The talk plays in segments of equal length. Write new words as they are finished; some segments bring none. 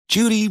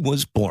Judy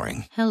was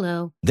boring.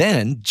 Hello.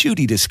 Then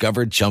Judy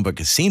discovered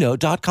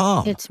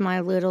ChumbaCasino.com. It's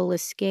my little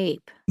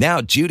escape. Now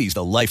Judy's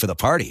the life of the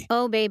party.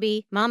 Oh,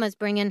 baby, mama's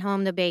bringing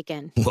home the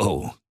bacon.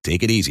 Whoa,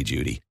 take it easy,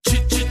 Judy.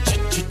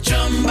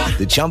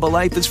 The Chumba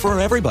life is for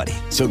everybody.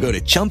 So go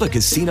to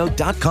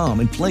ChumbaCasino.com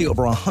and play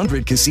over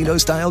 100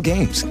 casino-style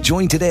games.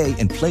 Join today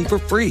and play for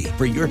free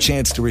for your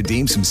chance to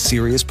redeem some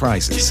serious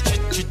prizes.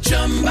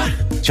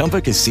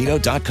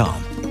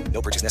 ChumbaCasino.com.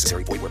 No purchase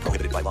necessary. Void where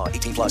prohibited by law.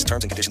 18 plus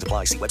terms and conditions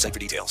apply. See website for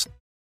details.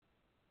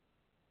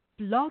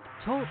 Blog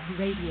Talk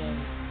Radio.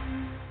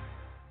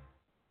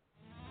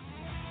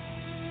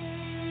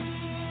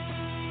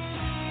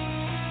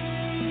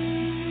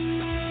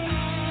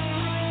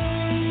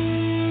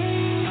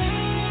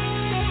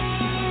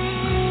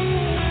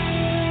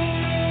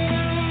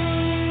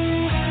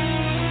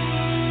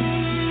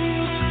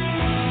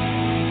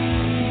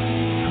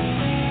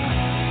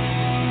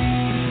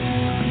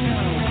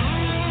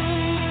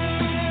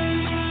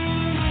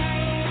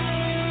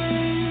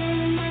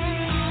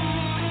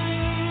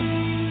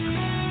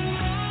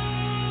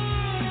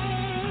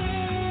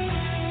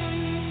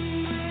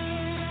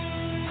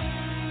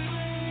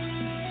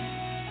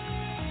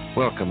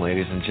 Welcome,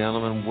 ladies and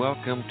gentlemen.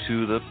 Welcome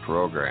to the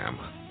program.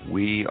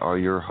 We are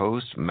your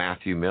hosts,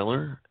 Matthew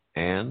Miller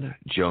and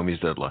Joe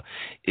Mizidla.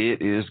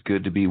 It is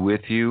good to be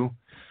with you.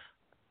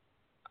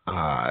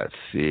 Let's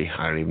see.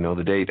 I don't even know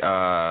the date.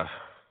 28th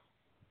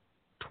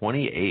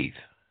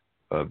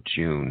of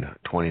June,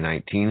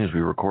 2019, as we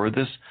record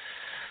this.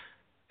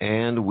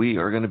 And we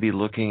are going to be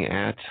looking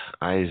at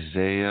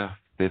Isaiah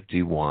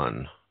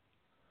 51.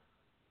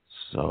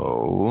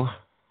 So,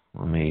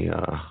 let me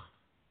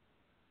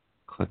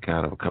click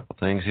out of a couple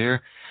things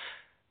here,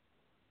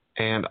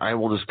 and I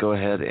will just go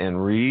ahead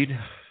and read,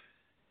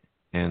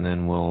 and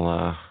then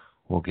we'll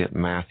get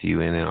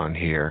Matthew in on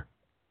here.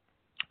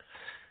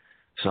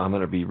 So I'm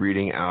going to be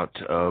reading out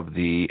of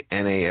the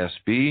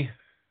NASB,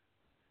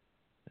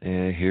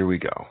 and here we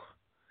go.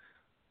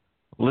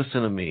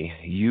 Listen to me,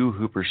 you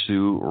who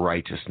pursue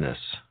righteousness,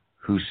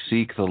 who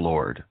seek the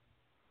Lord.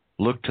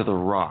 Look to the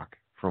rock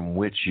from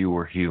which you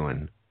were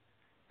hewn,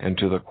 and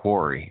to the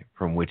quarry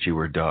from which you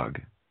were dug.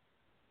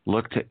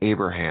 Look to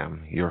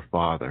Abraham, your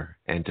father,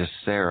 and to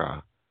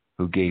Sarah,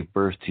 who gave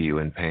birth to you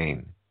in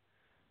pain.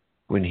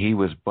 When he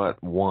was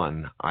but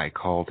one, I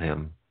called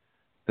him.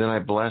 Then I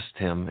blessed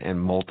him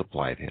and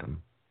multiplied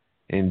him.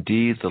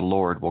 Indeed, the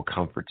Lord will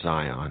comfort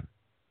Zion.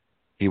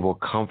 He will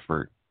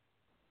comfort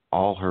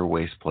all her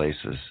waste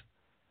places,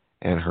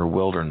 and her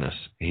wilderness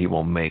he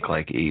will make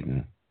like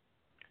Eden,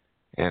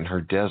 and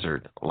her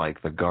desert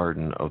like the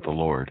garden of the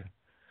Lord.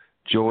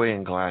 Joy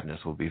and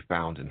gladness will be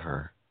found in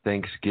her,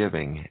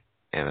 thanksgiving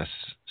and a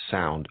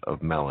sound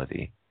of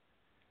melody.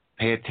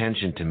 Pay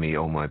attention to me,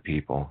 O my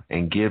people,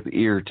 and give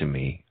ear to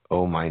me,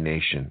 O my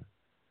nation.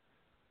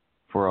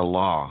 For a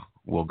law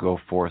will go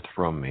forth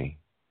from me,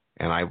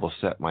 and I will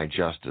set my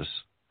justice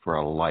for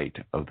a light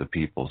of the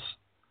peoples.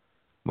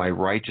 My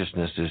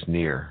righteousness is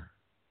near,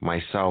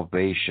 my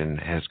salvation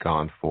has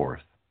gone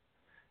forth,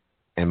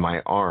 and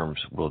my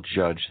arms will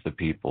judge the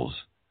peoples.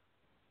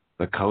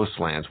 The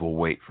coastlands will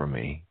wait for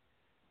me,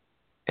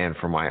 and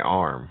for my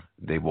arm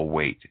they will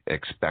wait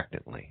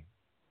expectantly.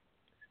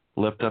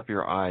 Lift up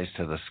your eyes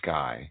to the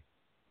sky,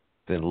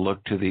 then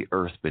look to the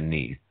earth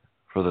beneath,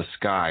 for the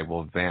sky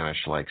will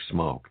vanish like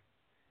smoke,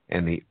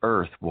 and the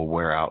earth will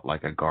wear out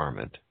like a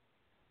garment,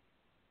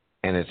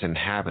 and its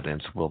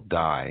inhabitants will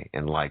die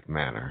in like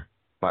manner.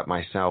 But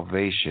my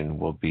salvation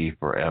will be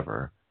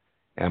forever,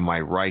 and my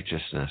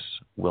righteousness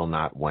will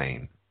not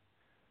wane.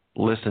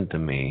 Listen to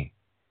me,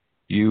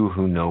 you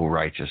who know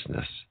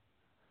righteousness,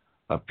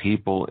 a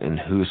people in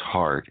whose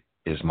heart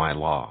is my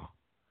law.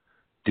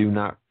 Do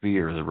not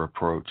fear the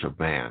reproach of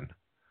man,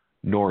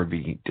 nor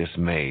be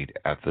dismayed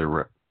at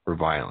their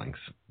revilings.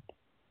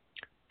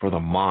 For the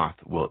moth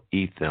will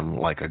eat them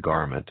like a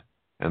garment,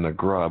 and the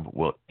grub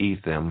will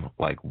eat them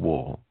like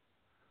wool.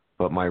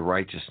 But my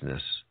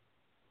righteousness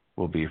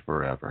will be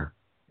forever,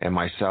 and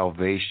my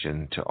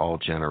salvation to all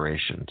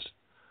generations.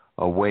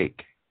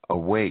 Awake,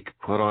 awake,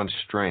 put on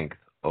strength,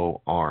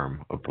 O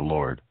arm of the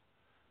Lord.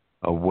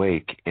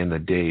 Awake in the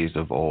days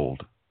of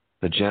old,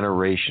 the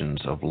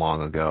generations of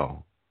long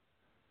ago.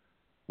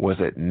 Was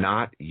it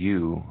not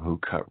you who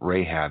cut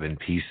Rahab in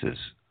pieces,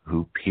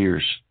 who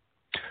pierced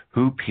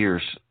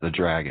the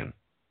dragon?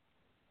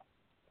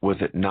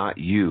 Was it not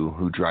you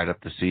who dried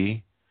up the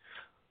sea,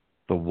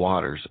 the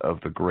waters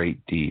of the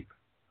great deep,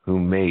 who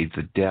made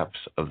the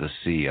depths of the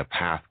sea a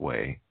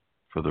pathway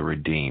for the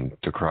redeemed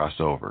to cross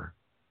over?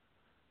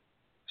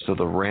 So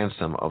the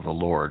ransom of the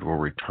Lord will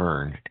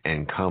return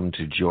and come with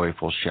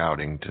joyful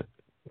shouting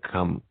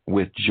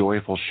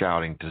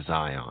to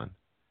Zion,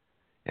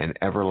 and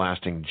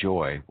everlasting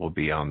joy will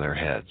be on their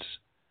heads,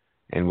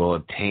 and will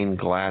obtain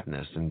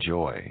gladness and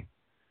joy,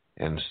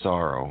 and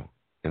sorrow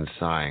and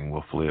sighing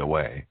will flee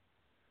away.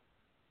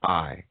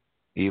 I,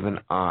 even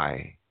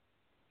I,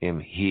 am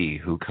he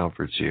who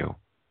comforts you.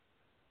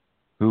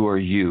 Who are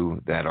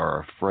you that are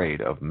afraid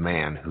of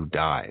man who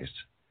dies,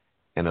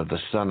 and of the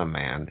Son of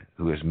Man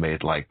who is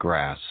made like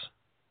grass?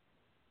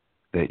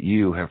 that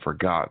you have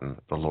forgotten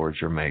the Lord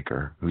your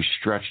Maker, who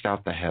stretched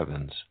out the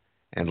heavens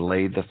and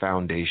laid the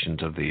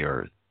foundations of the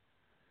earth,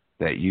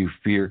 that you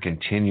fear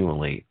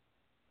continually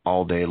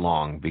all day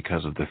long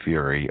because of the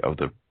fury of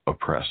the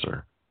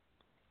oppressor,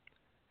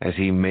 as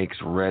he makes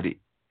ready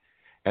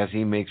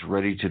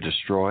to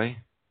destroy?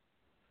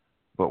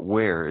 But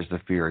where is the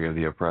fury of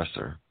the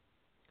oppressor?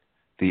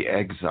 The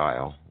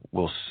exile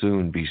will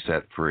soon be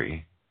set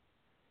free,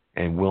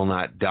 and will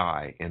not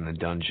die in the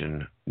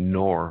dungeon,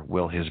 nor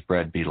will his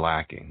bread be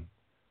lacking.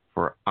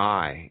 For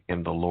I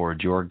am the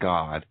Lord your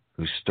God,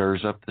 who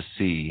stirs up the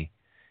sea,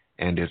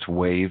 and its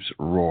waves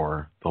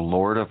roar. The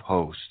Lord of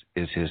hosts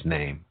is his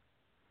name.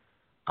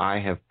 I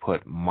have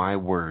put my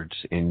words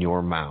in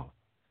your mouth,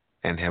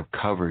 and have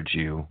covered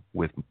you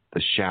with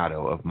the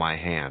shadow of my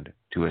hand,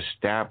 to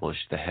establish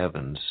the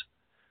heavens,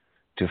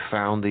 to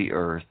found the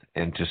earth,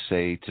 and to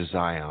say to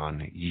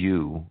Zion,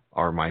 you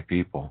are my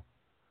people.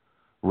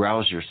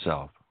 Rouse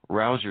yourself,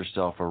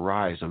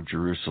 arise, O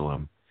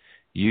Jerusalem.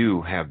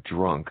 You have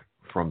drunk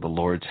from the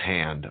Lord's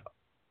hand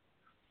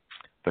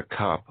the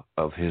cup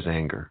of his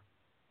anger.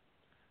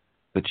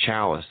 The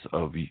chalice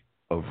of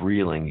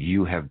reeling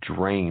you have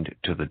drained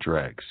to the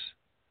dregs.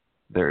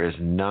 There is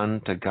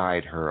none to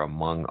guide her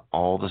among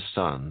all the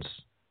sons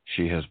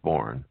she has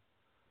borne,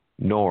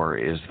 nor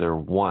is there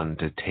one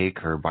to take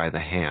her by the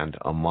hand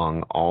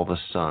among all the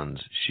sons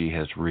she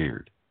has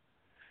reared.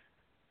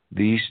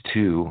 These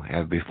two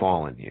have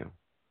befallen you.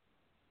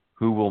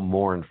 Who will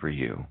mourn for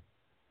you?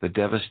 The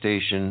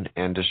devastation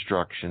and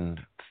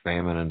destruction,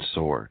 famine and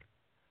sword.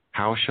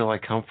 How shall I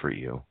comfort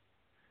you?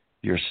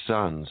 Your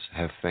sons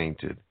have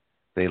fainted.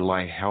 They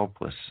lie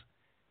helpless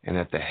and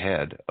at the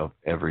head of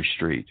every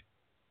street,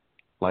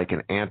 like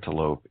an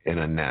antelope in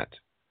a net,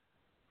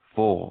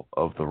 full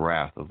of the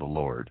wrath of the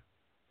Lord,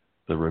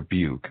 the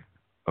rebuke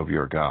of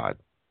your God.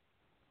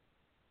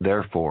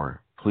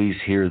 Therefore, please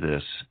hear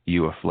this,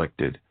 you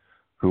afflicted,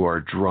 who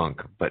are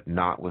drunk, but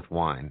not with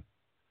wine.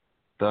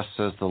 Thus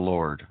says the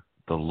Lord,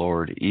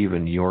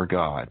 even your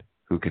God,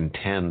 who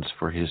contends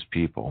for his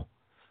people.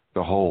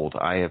 Behold,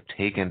 I have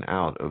taken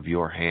out of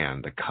your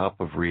hand the cup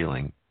of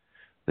reeling,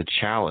 the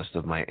chalice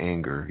of my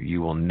anger.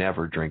 You will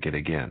never drink it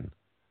again.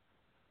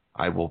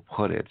 I will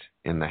put it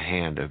in the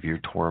hand of your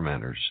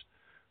tormentors,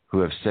 who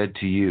have said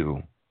to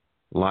you,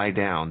 lie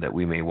down that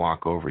we may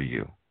walk over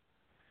you.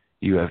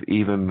 You have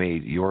even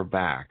made your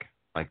back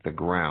like the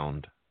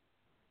ground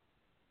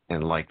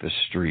and like the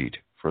street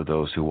for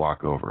those who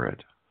walk over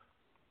it.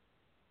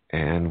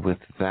 And with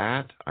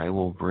that, I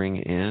will bring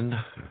in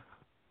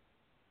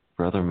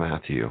Brother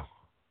Matthew.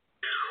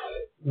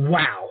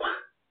 Wow.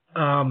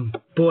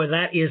 Boy,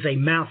 that is a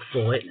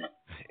mouthful, isn't it?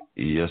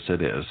 Yes,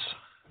 it is.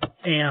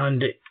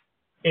 And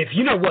if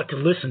you know what to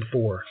listen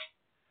for,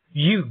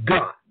 you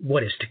got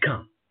what is to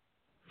come.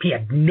 He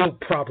had no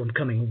problem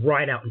coming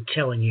right out and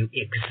telling you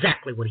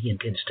exactly what he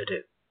intends to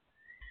do.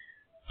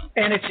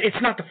 And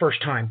it's not the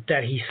first time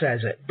that he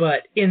says it,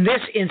 but in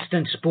this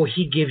instance, boy,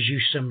 he gives you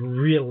some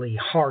really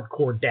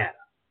hardcore data.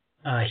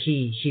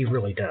 He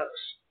really does.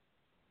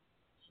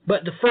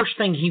 But the first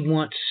thing he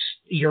wants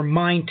your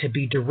mind to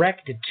be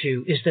directed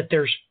to is that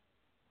there's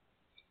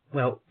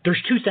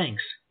two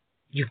things.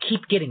 You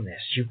keep getting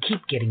this. You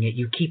keep getting it.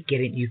 You keep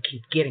getting it. You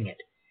keep getting it.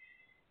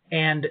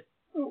 And,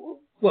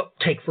 well,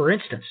 take for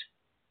instance.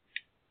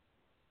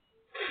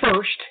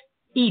 First,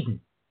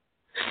 Eden.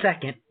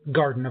 Second,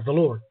 Garden of the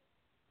Lord.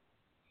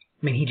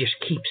 I mean, he just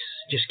keeps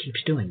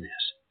doing this.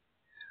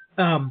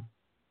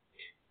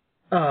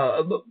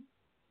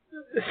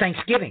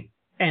 Thanksgiving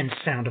and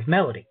Sound of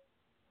Melody.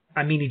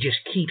 I mean, he just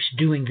keeps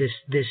doing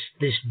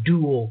this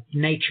dual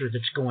nature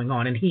that's going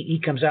on. And he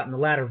comes out in the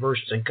latter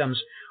verses and comes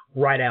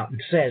right out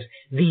and says,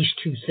 these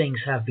two things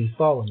have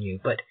befallen you.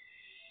 But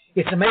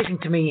it's amazing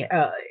to me,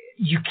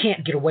 you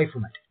can't get away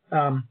from it.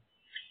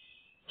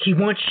 He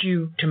wants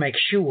you to make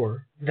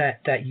sure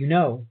that you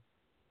know.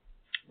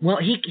 Well,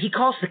 he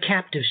calls the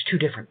captives two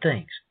different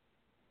things.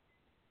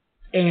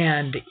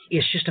 And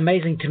it's just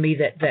amazing to me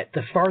that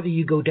the farther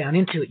you go down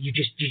into it, you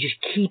just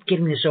keep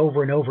getting this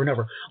over and over and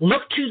over.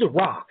 Look to the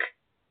rock,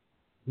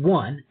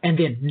 one, and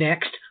then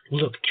next,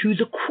 look to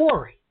the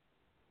quarry.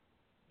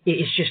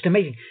 It's just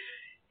amazing.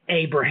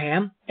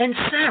 Abraham and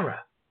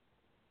Sarah,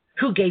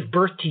 who gave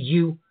birth to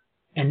you,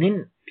 and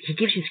then he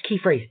gives you this key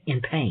phrase,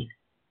 in pain.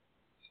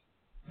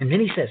 And then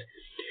he says,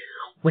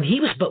 when he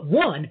was but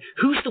one,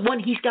 who's the one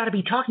he's got to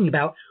be talking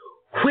about?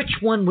 Which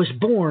one was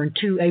born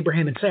to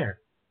Abraham and Sarah?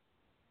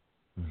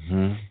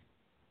 Mm-hmm.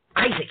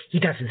 Isaac. He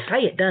doesn't say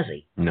it, does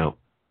he? No.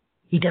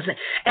 He doesn't.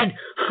 And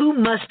who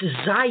must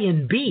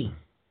Zion be?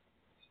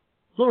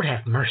 Lord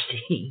have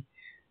mercy.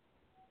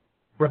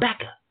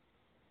 Rebecca.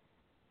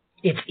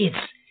 It's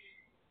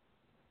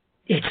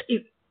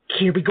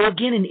here we go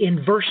again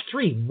in verse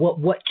 3.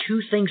 What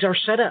two things are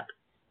set up?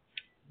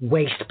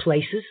 Waste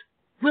places,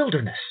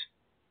 wilderness.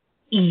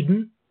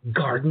 Eden,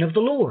 Garden of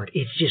the Lord.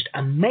 It's just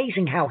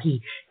amazing how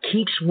he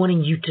keeps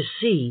wanting you to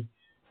see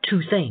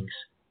two things.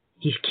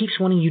 He keeps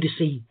wanting you to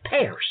see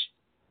pairs.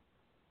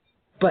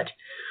 But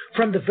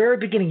from the very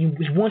beginning,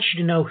 he wants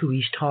you to know who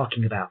he's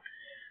talking about.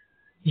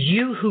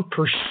 You who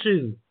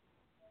pursue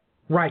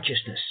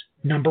righteousness,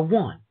 number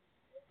one.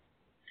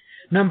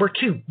 Number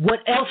two, what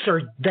else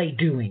are they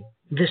doing,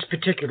 this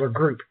particular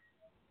group?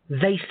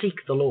 They seek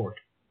the Lord.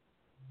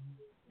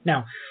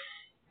 Now,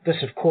 this,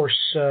 of course,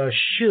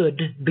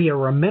 should be a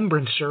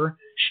remembrancer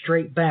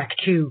straight back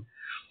to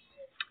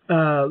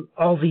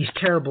all these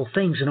terrible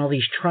things and all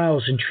these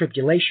trials and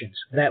tribulations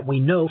that we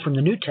know from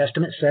the New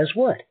Testament says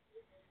what?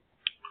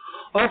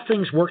 All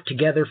things work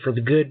together for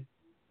the good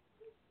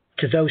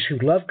to those who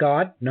love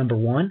God, number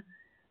one,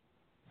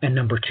 and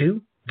number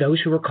two, those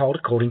who are called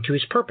according to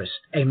his purpose.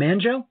 Amen,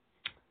 Joe?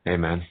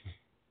 Amen.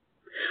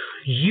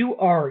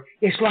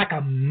 It's like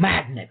a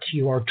magnet.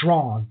 You are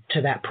drawn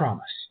to that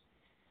promise.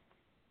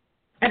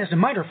 And as a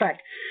matter of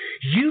fact,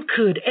 you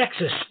could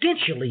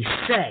existentially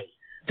say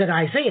that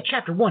Isaiah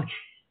chapter 1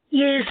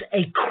 is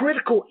a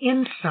critical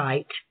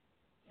insight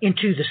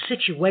into the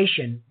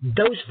situation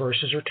those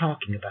verses are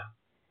talking about.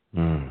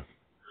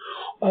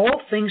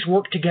 All things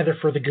work together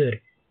for the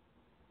good.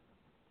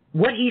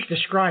 What he's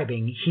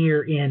describing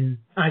here in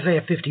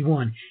Isaiah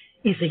 51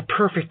 is a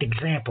perfect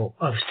example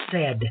of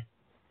said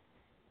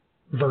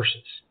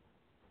verses.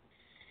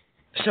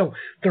 So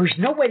there's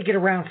no way to get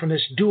around from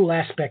this dual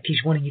aspect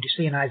he's wanting you to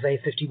see in Isaiah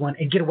 51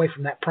 and get away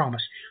from that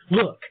promise.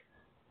 Look,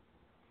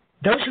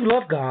 those who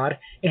love God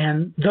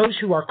and those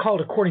who are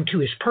called according to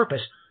his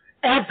purpose,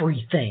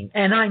 everything,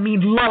 and I mean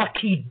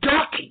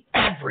lucky-ducky,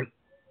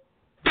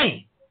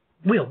 everything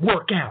will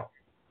work out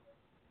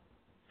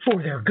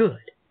for their good,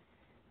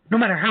 no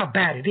matter how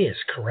bad it is,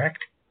 correct?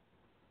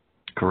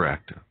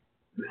 Correct.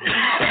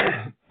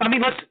 I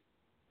mean,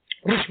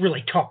 let's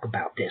really talk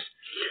about this.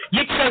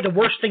 You'd say the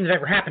worst thing that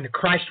ever happened to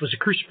Christ was a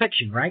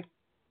crucifixion, right?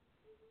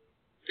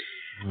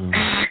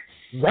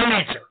 Wrong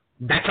answer.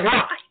 That's a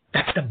lie.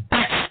 That's the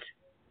best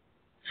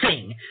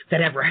thing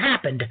that ever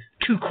happened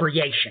to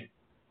creation.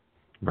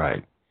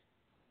 Right.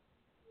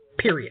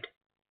 Period.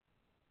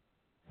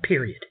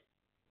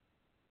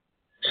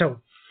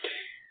 So,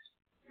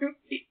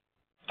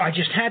 I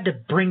just had to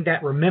bring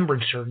that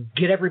remembrancer,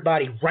 get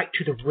everybody right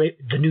to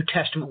the New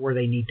Testament where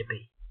they need to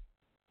be.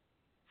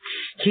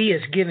 He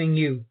is giving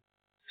you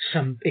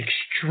some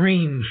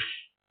extremely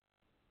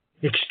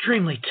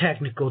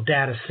technical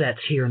data sets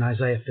here in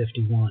Isaiah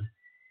 51.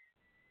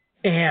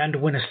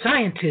 And when a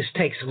scientist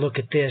takes a look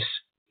at this,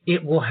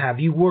 it will have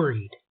you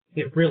worried.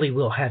 It really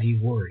will have you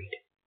worried.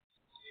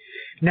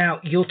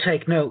 Now, you'll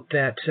take note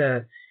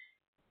that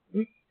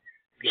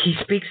he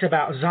speaks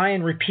about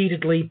Zion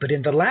repeatedly, but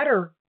in the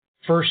latter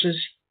verses,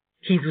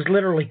 he was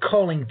literally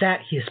calling that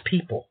his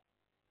people.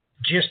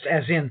 Just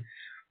as in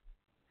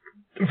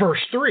verse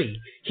 3,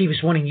 he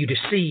was wanting you to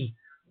see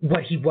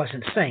what he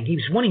wasn't saying. He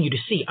was wanting you to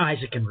see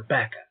Isaac and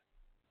Rebekah.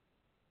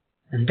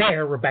 And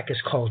there,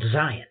 Rebekah's called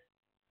Zion.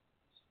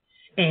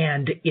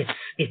 And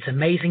it's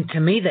amazing to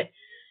me that,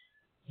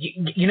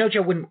 you know,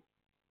 Joe,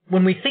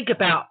 when we think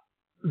about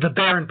the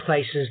barren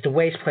places, the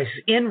waste places,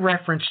 in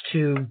reference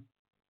to,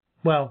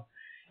 well,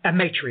 a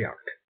matriarch.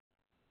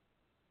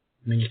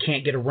 I mean, you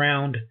can't get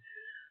around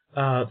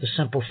the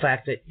simple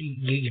fact that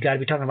you got to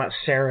be talking about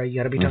Sarah, you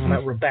got to be talking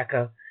about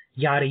Rebekah,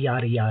 yada,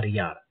 yada, yada,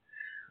 yada.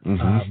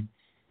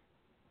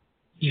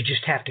 You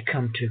just have to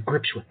come to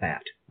grips with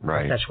that.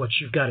 Right. That's what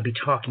you've got to be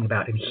talking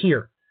about. And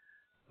here,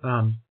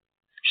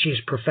 she is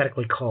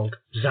prophetically called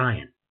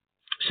Zion.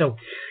 So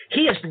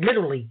he is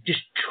literally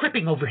just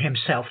tripping over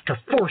himself to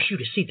force you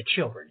to see the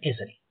children,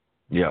 isn't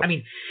he? Yeah. I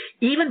mean,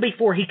 even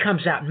before he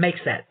comes out and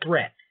makes that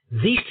threat,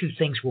 these two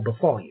things will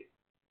befall you.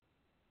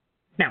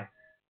 Now,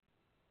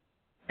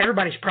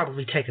 everybody's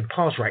probably taking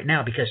pause right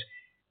now because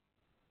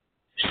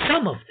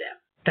some of them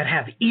that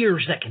have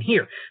ears that can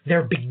hear,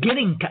 they're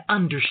beginning to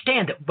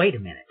understand that, wait a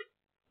minute,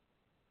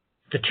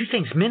 the two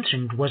things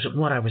mentioned wasn't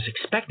what I was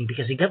expecting,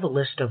 because he gave a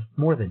list of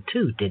more than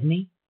two, didn't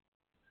he?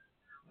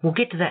 We'll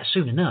get to that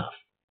soon enough.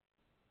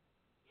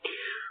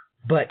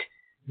 But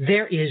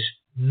there is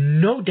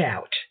no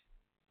doubt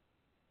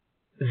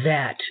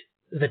that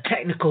the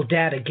technical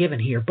data given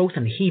here, both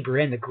in the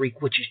Hebrew and the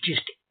Greek, which is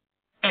just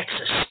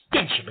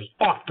existentially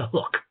off the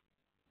hook.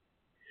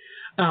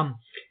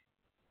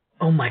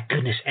 Oh my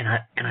goodness, and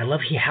I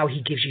love how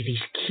he gives you these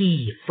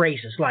key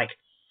phrases like,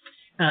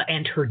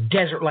 and her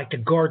desert like the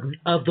garden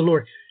of the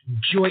Lord.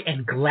 Joy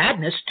and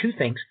gladness, two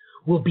things,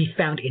 will be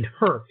found in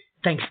her.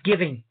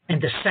 Thanksgiving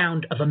and the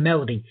sound of a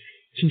melody.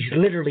 He's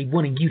literally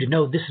wanting you to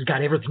know this has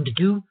got everything to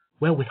do,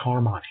 well, with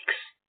harmonics.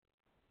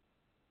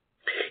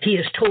 He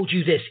has told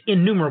you this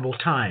innumerable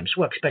times,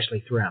 well,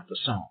 especially throughout the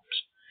Psalms,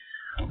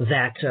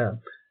 that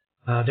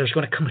there's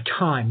going to come a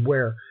time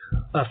where,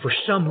 for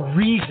some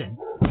reason,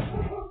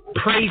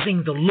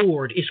 praising the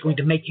Lord is going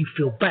to make you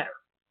feel better.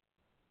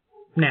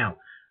 Now,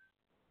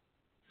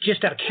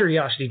 just out of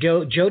curiosity,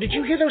 Joe, did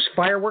you hear those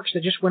fireworks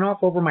that just went off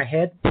over my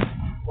head?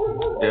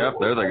 Yep,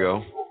 there they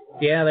go.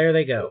 Yeah, there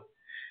they go.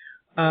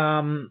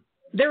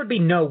 There would be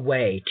no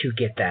way to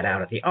get that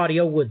out of the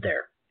audio, would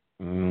there?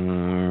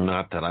 No,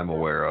 Not that I'm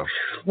aware of.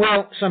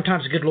 Well,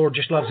 sometimes the good Lord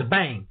just loves a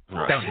bang,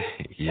 don't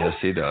he? Yes,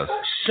 he does.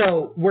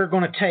 So we're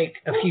going to take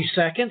a few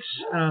seconds,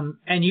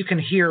 and you can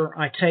hear,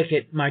 I take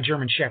it, my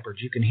German Shepherd.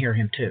 You can hear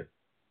him too.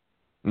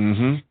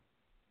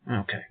 Mm-hmm.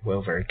 Okay,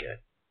 well, very good.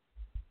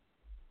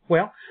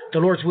 Well, the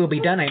Lord's will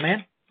be done,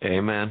 amen?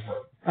 Amen.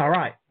 All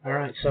right.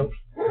 So,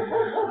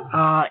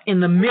 in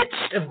the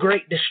midst of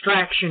great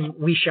distraction,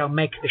 we shall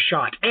make the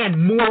shot.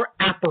 And more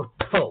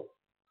apropos,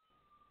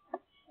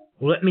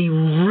 let me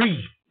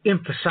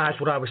re-emphasize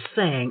what I was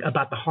saying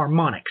about the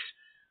harmonics.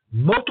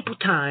 Multiple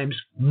times,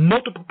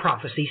 multiple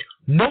prophecies,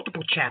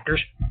 multiple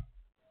chapters,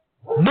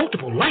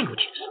 multiple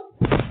languages.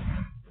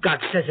 God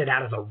says it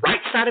out of the right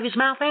side of his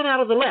mouth and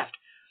out of the left.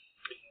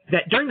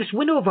 That during this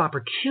window of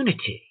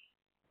opportunity,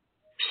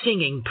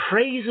 singing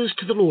praises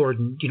to the Lord,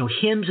 and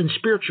hymns and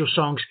spiritual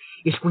songs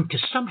is going to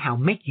somehow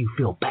make you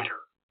feel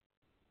better.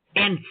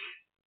 And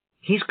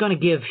he's going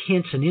to give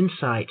hints and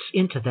insights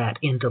into that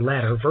in the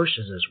latter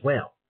verses as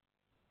well.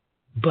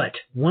 But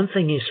one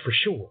thing is for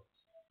sure,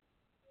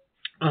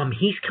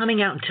 he's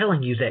coming out and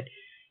telling you that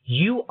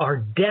you are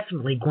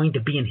definitely going to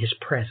be in his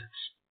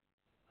presence.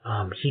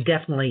 He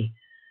definitely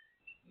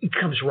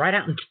comes right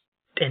out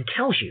and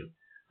tells you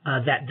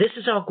that this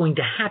is all going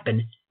to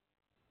happen,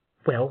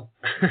 well,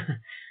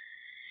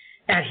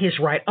 at his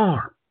right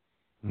arm.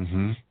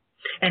 Mm-hmm.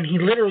 And he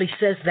literally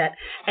says that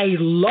a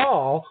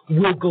law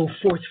will go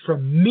forth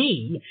from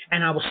me,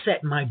 and I will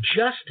set my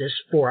justice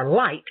for a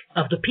light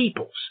of the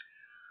peoples.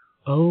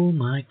 Oh,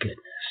 my goodness.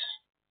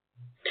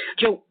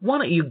 Joe, why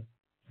don't you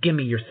give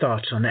me your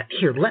thoughts on that?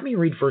 Here, let me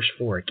read verse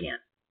 4 again.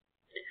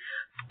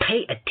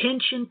 Pay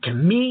attention to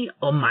me,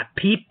 O my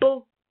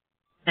people,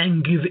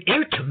 and give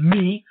ear to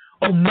me,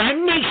 O my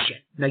nation.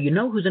 Now, you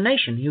know who's the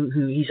nation.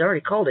 Who he's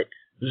already called it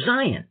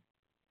Zion.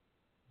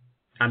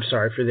 I'm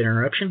sorry for the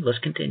interruption. Let's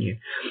continue.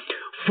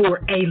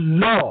 For a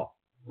law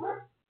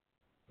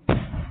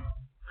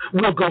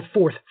will go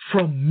forth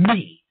from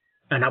me,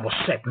 and I will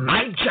set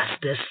my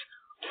justice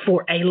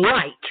for a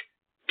light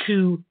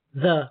to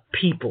the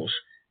peoples.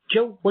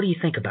 Joe, what do you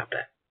think about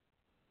that?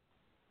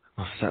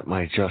 I'll set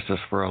my justice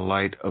for a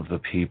light of the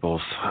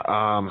peoples.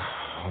 Oh,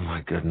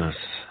 my goodness.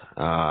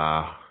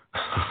 Like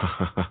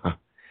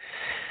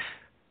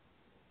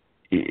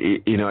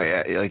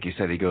you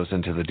said, he goes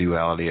into the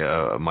duality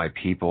of my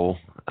people,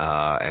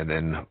 and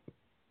then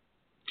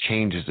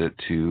changes it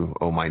to,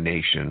 oh, my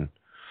nation,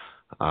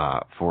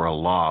 for a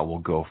law will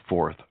go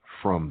forth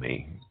from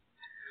me.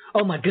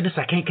 Oh, my goodness,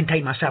 I can't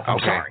contain myself. I'm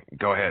sorry.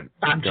 Go ahead.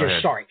 I'm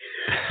just sorry.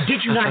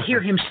 Did you not hear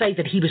him say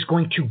that he was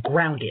going to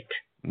ground it?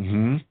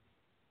 Mm-hmm.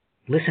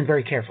 Listen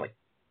very carefully.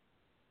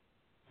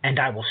 And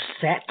I will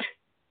set,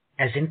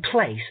 as in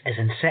place, as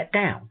in set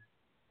down,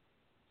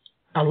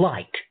 a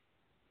light.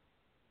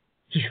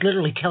 He's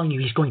literally telling you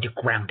he's going to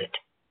ground it.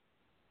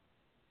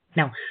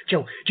 Now,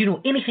 Joe, do you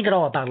know anything at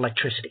all about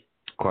electricity?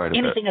 Quite a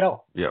bit. Anything at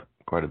all? Yep,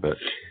 quite a bit.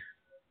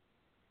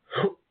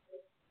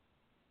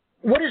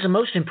 What is the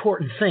most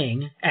important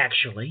thing,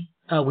 actually,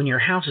 when your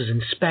house is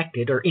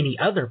inspected or any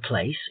other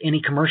place,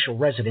 any commercial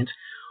residence,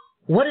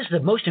 what is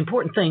the most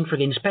important thing for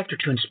the inspector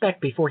to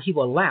inspect before he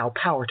will allow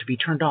power to be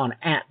turned on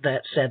at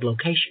that said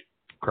location?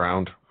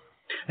 Ground.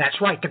 That's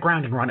right, the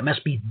grounding rod. It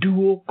must be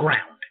dual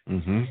ground.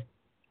 Mm-hmm.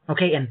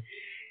 Okay, and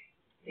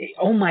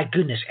oh my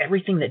goodness,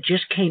 everything that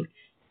just came.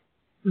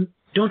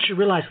 Don't you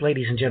realize,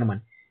 ladies and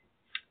gentlemen,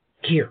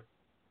 here,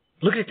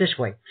 look at it this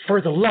way.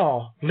 For the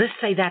law, let's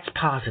say that's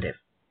positive.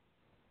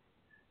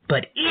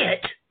 But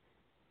it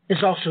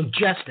is also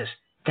justice.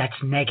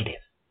 That's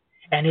negative.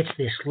 And it's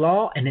this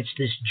law and it's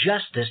this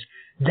justice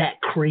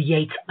that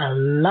creates a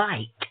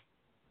light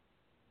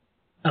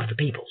of the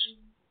peoples.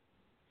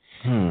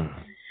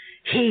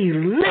 He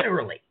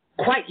literally,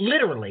 quite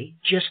literally,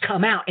 just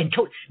come out and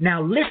told.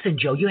 Now listen,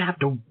 Joe, you have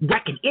to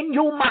reckon in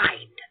your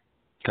mind.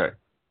 Okay.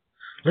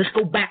 Let's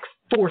go back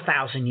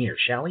 4,000 years,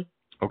 shall we?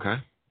 Okay.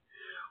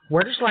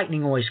 Where does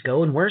lightning always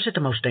go, and where is it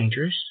the most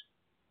dangerous?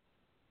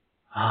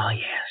 Ah,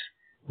 yes,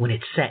 when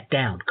it's set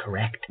down,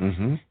 correct?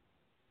 Mm-hmm.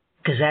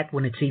 Because that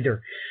when it's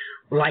either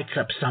lights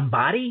up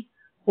somebody,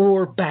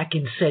 or back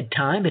in said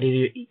time,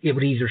 it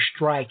would either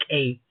strike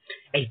a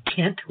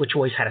tent, which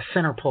always had a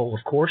center pole,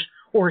 of course,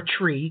 or a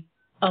tree,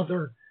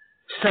 other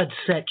such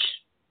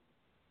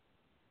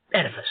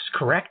edifice,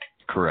 correct?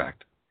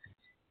 Correct.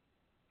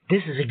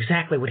 This is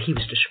exactly what he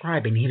was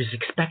describing. He was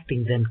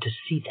expecting them to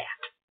see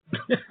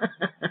that.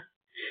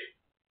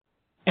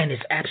 And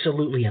it's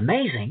absolutely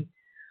amazing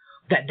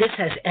that this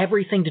has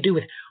everything to do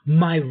with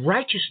my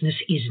righteousness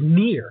is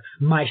near.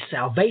 My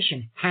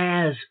salvation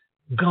has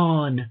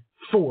gone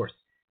forth.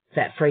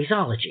 That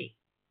phraseology.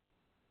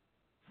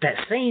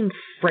 That same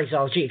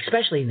phraseology,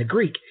 especially in the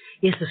Greek,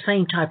 is the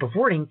same type of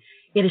wording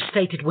it is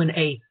stated when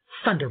a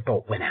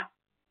thunderbolt went out.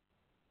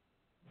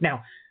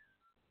 Now,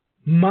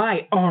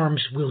 my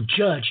arms will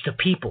judge the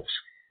peoples.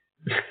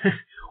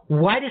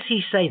 Why does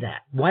he say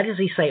that? Why does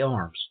he say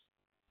arms?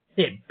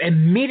 It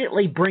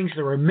immediately brings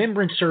the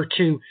remembrancer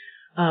to,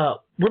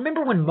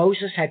 remember when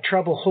Moses had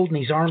trouble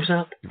holding his arms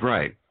up?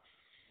 Right.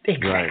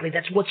 Exactly. Right.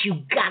 That's what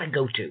you got to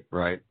go to.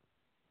 Right.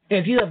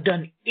 If you have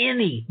done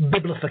any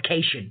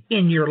biblification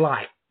in your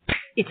life,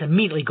 it's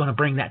immediately going to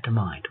bring that to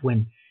mind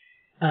when,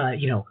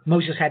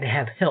 Moses had to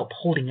have help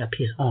holding up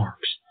his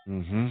arms.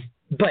 Mm-hmm.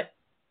 But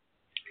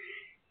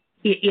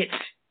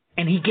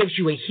and he gives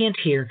you a hint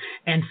here,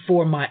 and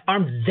for my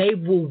arms, they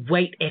will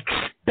wait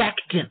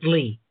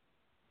expectantly.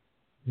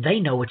 They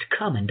know it's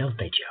coming, don't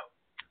they, Joe?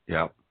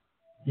 Yep.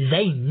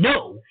 They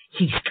know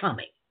he's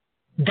coming.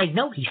 They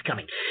know he's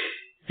coming.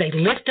 They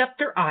lift up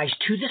their eyes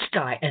to the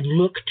sky and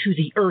look to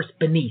the earth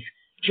beneath.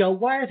 Joe,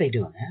 why are they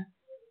doing that?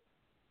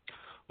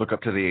 Look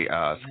up to the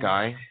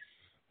sky.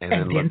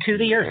 And then to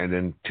the earth. And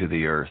then to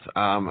the earth.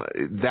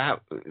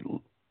 That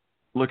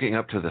looking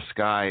up to the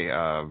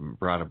sky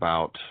brought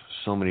about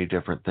so many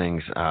different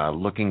things.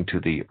 Looking to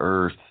the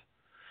earth,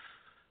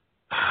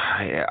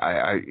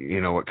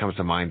 what comes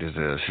to mind is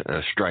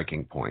a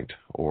striking point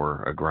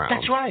or a ground.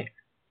 That's right.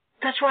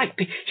 That's right.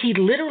 He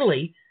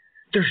literally,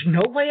 there's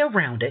no way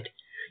around it.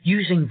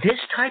 Using this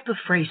type of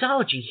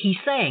phraseology, he's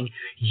saying,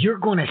 you're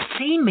going to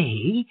see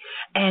me,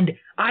 and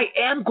I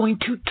am going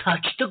to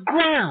touch the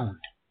ground.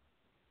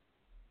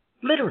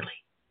 Literally.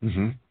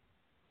 Mm-hmm.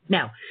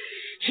 Now,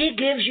 he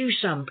gives you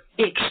some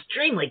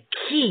extremely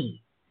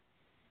key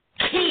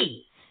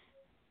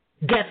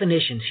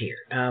definitions here,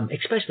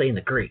 especially in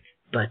the Greek,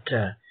 but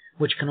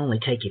which can only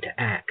take you to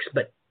Acts.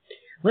 But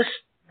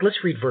let's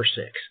read verse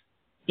 6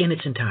 in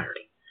its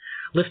entirety.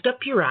 Lift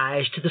up your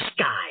eyes to the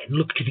sky and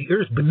look to the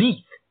earth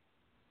beneath,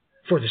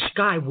 for the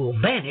sky will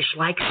vanish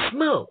like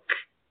smoke,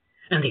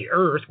 and the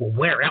earth will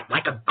wear out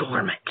like a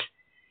garment,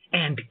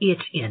 and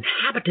its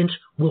inhabitants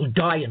will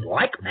die in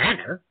like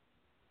manner.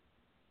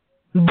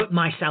 But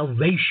my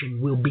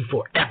salvation will be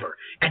forever,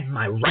 and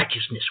my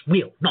righteousness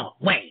will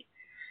not wane.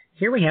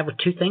 Here we have with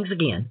two things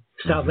again,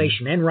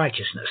 salvation and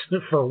righteousness,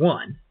 for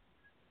one.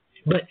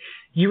 But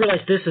you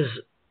realize this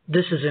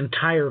is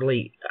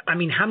entirely,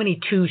 how many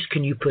twos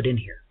can you put in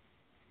here?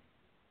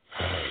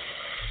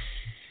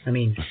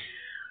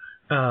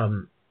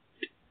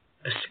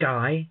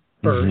 Sky,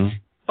 earth. Mm-hmm.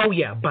 Oh,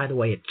 yeah, by the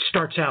way, it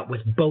starts out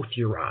with both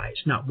your eyes,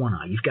 not one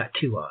eye. You've got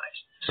two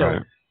eyes. So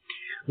right.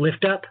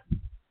 Lift up,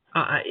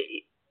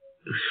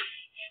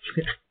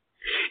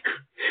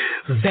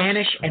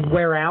 vanish and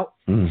wear out.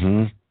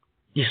 Mm-hmm.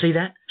 You see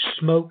that?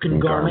 Smoke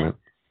and garment.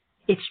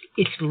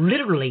 It's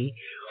literally,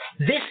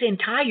 this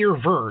entire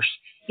verse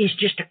is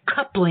just a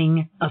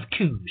coupling of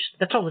twos.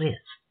 That's all it is.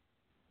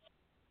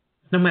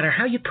 No matter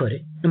how you put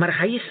it, no matter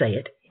how you say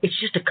it, it's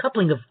just a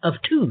coupling of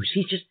twos.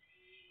 He's just,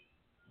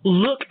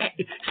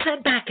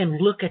 sit back and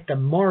look at the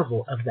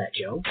marvel of that,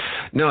 Joe.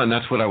 No, and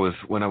that's what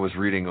when I was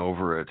reading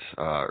over it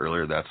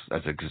earlier, that's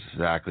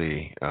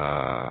exactly,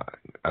 I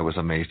was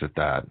amazed at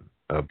that,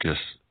 of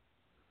just,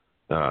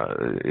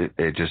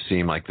 it just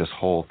seemed like this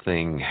whole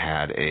thing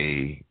had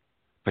a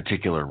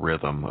particular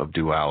rhythm of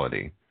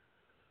duality,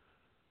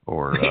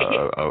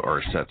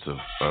 or sets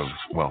of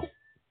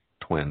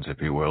twins,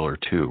 if you will, or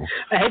two.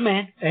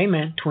 Amen.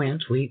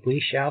 Twins.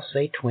 We shall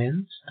say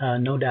twins.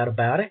 No doubt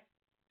about it.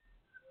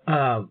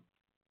 Well,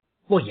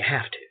 you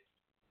have to.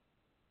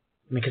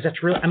 Because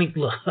that's real.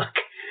 Look.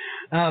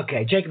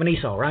 Okay, Jacob and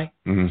Esau, right?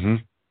 Mm-hmm.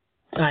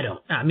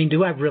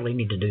 Do I really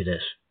need to do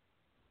this?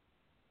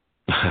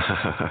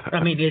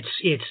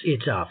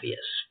 It's obvious.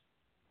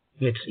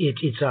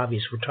 It's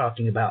obvious we're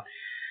talking about,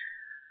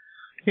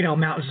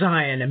 Mount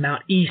Zion and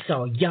Mount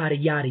Esau, yada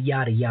yada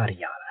yada yada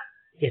yada.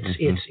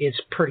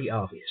 It's pretty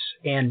obvious.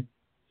 And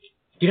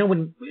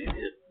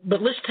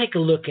but let's take a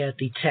look at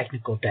the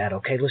technical data.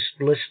 Okay, let's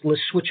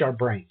switch our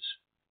brains.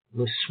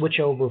 Let's switch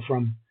over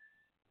from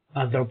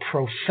the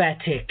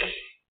prophetic,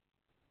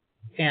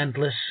 and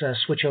let's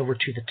switch over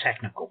to the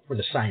technical or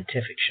the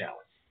scientific, shall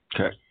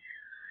we? Okay.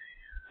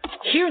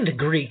 Here in the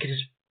Greek, it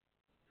is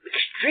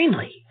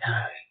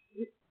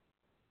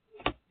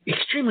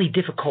extremely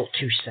difficult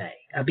to say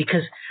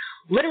because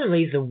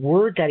literally the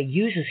word that he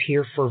uses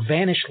here for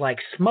vanish like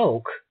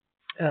smoke,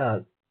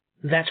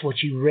 that's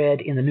what you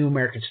read in the New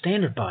American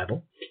Standard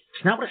Bible.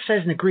 It's not what it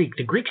says in the Greek.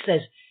 The Greek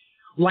says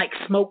like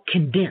smoke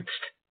condensed.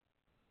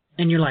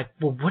 And you're like,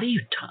 well, what are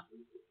you talking?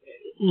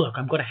 Look,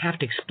 I'm going to have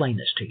to explain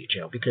this to you,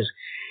 Joe, because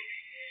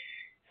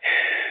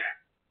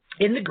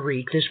in the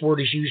Greek, this word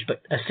is used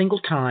but a single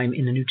time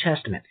in the New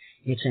Testament.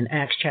 It's in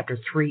Acts chapter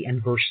 3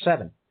 and verse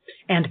 7.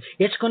 And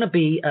it's going to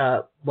be,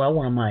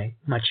 one of my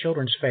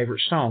children's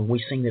favorite songs.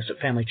 We sing this at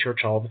Family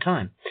Church all the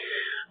time.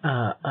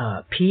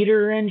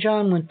 Peter and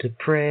John went to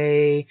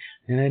pray,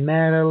 and they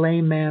met a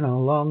lame man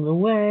along the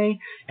way.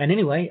 And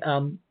anyway,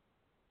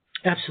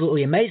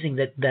 absolutely amazing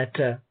that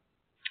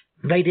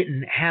they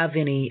didn't have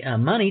any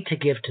money to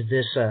give to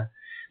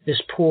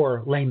this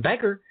poor lame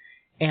beggar.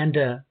 And,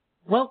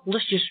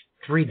 let's just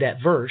read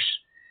that verse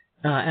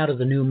out of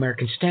the New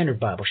American Standard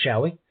Bible,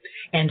 shall we?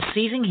 And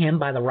seizing him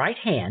by the right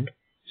hand,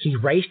 he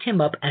raised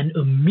him up, and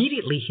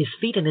immediately his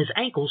feet and his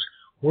ankles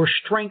were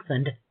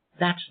strengthened.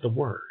 That's the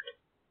word.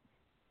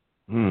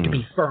 To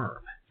be firm.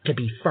 To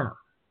be firm.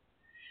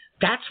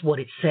 That's what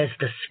it says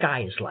the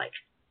sky is like.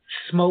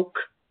 Smoke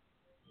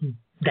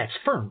that's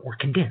firm or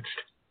condensed.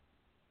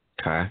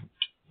 Okay.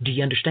 Do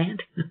you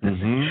understand?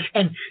 Mm-hmm.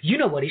 And you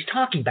know what he's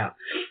talking about.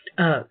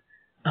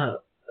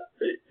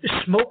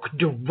 Smoke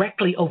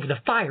directly over the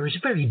fire is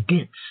very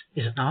dense,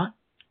 is it not?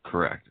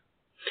 Correct.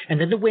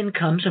 And then the wind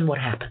comes, and what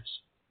happens?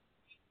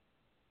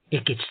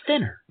 It gets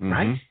thinner,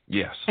 right?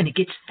 Yes. And it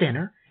gets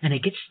thinner, and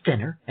it gets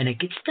thinner, and it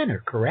gets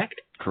thinner,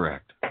 correct?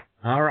 Correct.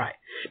 All right.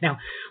 Now,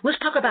 let's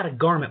talk about a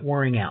garment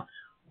wearing out.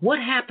 What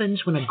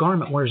happens when a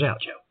garment wears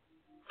out, Joe?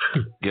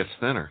 Gets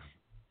thinner.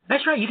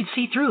 That's right. You can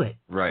see through it.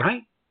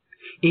 Right.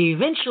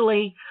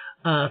 Eventually,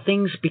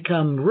 things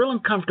become real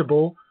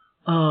uncomfortable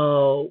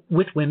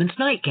with women's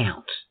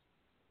nightgowns.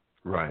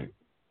 Right.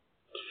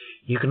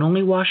 You can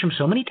only wash them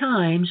so many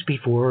times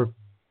before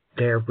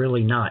they're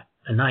really not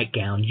a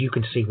nightgown. You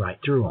can see right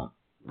through them.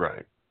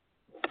 Right.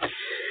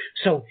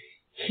 So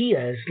he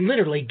has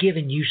literally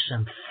given you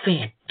some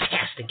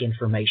fantastic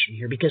information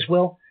here because,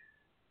 well,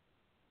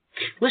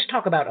 let's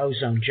talk about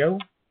ozone, Joe.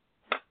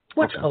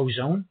 What's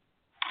ozone?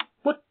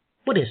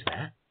 What is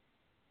that?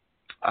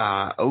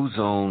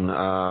 Ozone,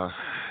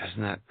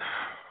 isn't that...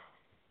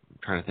 I'm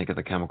trying to think of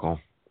the chemical.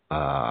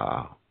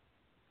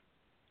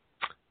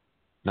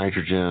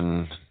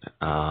 Nitrogen.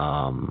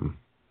 Dang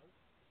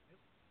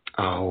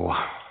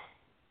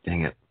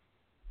it.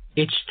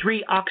 It's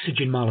 3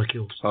 oxygen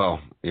molecules. Oh,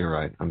 you're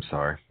right. I'm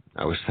sorry.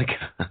 I was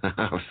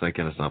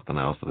thinking of something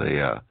else.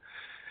 I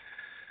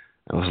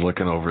was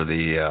looking over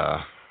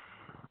the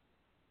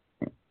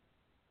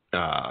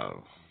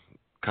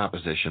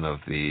composition of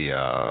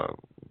the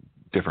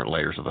different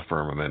layers of the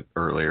firmament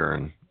earlier,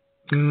 and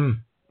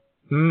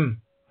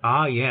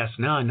Ah, yes.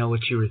 Now I know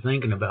what you were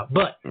thinking about.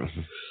 But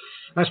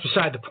that's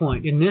beside the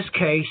point. In this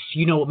case,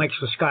 you know what makes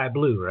the sky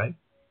blue, right?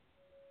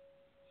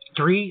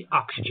 3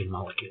 oxygen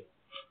molecules.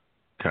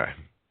 Okay.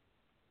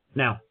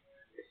 Now,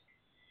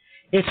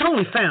 it's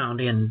only found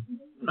in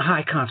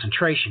high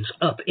concentrations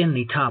up in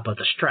the top of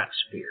the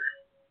stratosphere.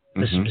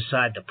 This is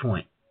beside the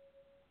point.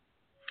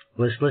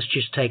 Let's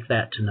just take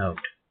that to note.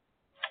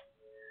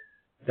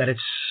 That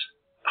it's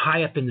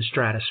high up in the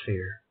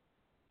stratosphere.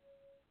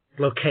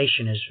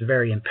 Location is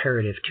very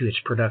imperative to its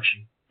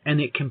production.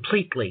 And it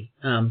completely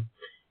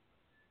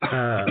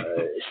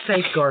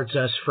safeguards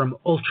us from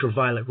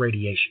ultraviolet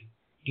radiation.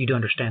 You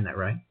understand that,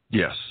 right?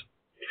 Yes.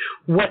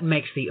 What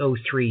makes the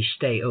O3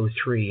 stay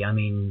O3? I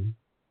mean,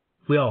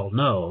 we all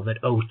know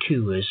that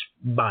O2 is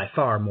by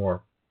far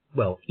more,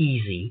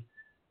 easy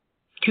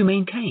to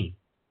maintain,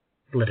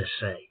 let us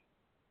say.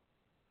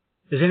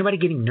 Is anybody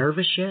getting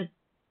nervous yet?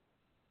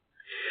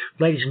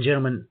 Ladies and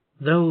gentlemen,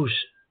 those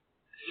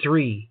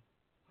 3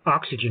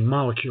 oxygen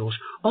molecules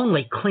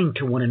only cling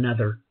to one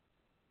another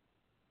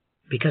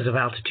because of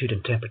altitude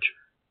and temperature.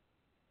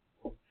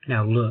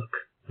 Now look,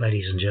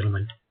 ladies and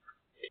gentlemen,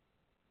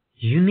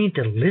 you need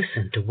to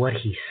listen to what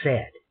he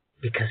said,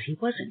 because he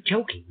wasn't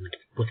joking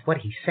with what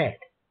he said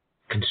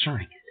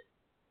concerning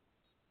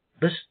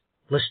it.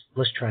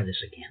 Let's try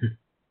this again.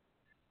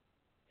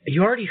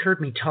 You already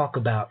heard me talk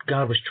about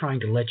God was trying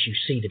to let you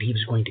see that he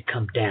was going to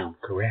come down,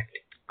 correct?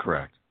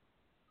 Correct.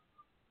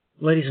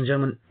 Ladies and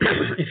gentlemen,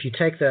 if you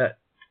take that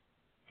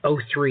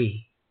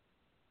O3,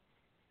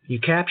 you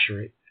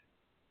capture it,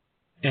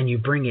 and you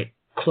bring it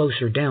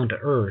closer down to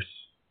Earth,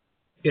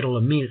 it'll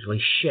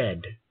immediately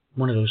shed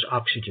one of those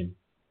oxygen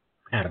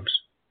atoms.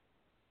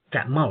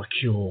 That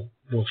molecule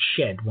will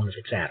shed one of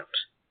its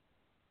atoms.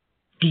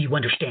 Do you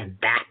understand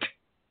that?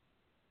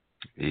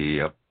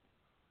 Yep.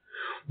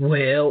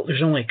 Well,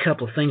 there's only a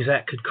couple of things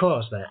that could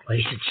cause that,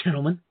 ladies and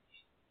gentlemen.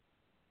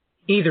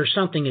 Either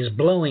something is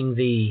blowing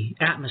the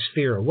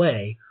atmosphere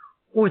away,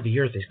 or the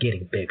Earth is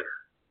getting bigger.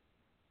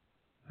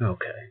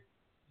 Okay.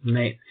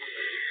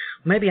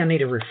 Maybe I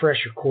need a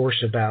refresher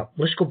course about,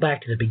 let's go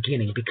back to the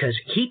beginning, because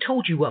he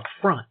told you up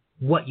front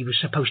what you were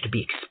supposed to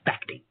be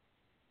expecting.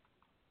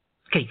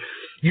 Okay,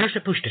 you're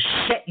supposed to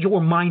set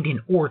your mind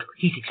in order.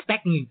 He's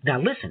expecting you. Now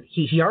listen,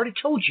 he already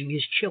told you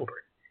his children.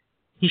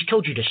 He's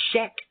told you to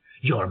set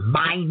your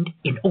mind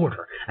in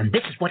order. And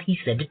this is what he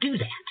said to do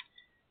that.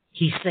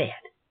 He said,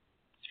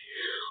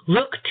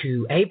 look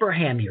to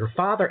Abraham your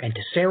father and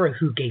to Sarah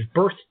who gave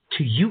birth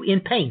to you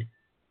in pain.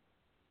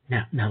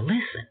 Now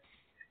listen.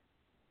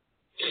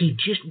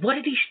 What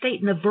did he state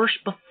in the verse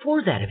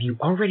before that? Have you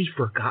already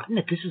forgotten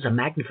that this is a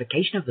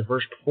magnification of the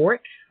verse before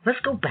it?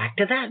 Let's go back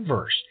to that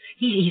verse.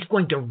 He's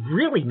going to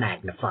really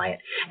magnify it.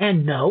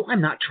 And no,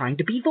 I'm not trying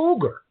to be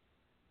vulgar.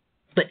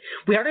 But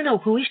we already know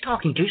who he's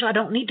talking to, so I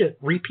don't need to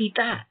repeat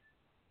that.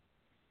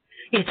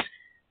 It's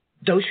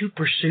those who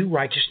pursue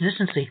righteousness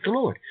and seek the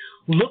Lord.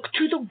 Look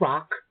to the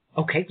rock.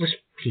 Okay,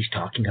 he's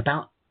talking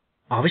about,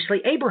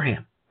 obviously,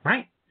 Abraham,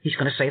 right? He's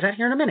going to say that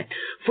here in a minute.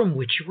 From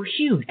which you were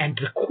hewn, and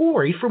the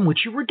quarry from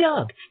which you were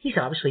dug. He's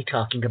obviously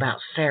talking about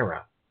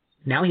Sarah.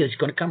 Now he's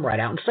going to come right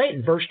out and say it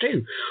in verse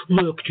 2.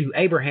 Look to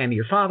Abraham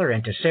your father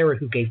and to Sarah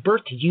who gave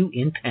birth to you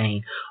in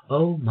pain.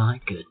 Oh my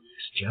goodness,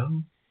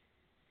 Joe.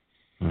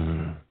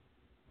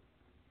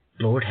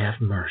 Lord have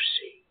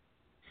mercy.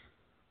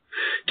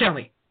 Tell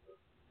me,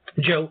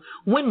 Joe,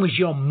 when was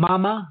your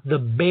mama the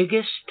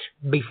biggest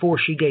before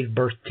she gave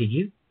birth to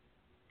you?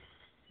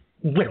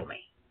 Riddle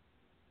me.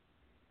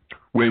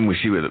 When was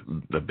she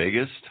the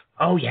biggest?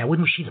 Oh, yeah,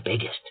 when was she the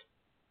biggest?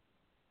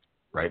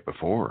 Right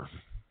before.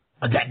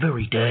 That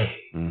very day.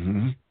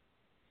 Mm-hmm.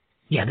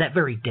 Yeah, that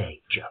very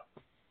day, Joe.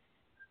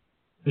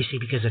 You see,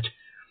 because it's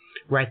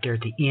right there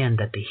at the end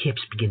that the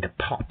hips begin to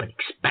pop and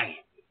expand.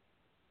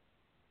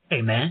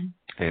 Amen?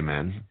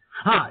 Amen.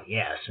 Ah,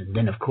 yes, and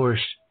then, of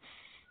course,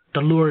 the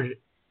Lord,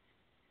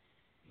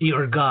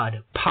 your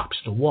God, pops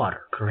the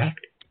water, correct?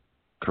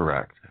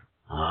 Correct.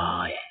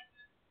 Ah, yes.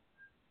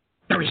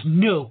 There is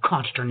no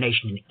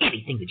consternation in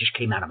anything that just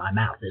came out of my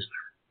mouth, is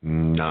there?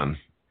 None.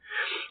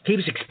 He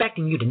was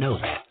expecting you to know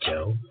that,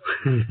 Joe.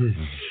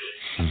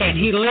 And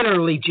he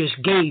literally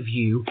just gave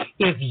you,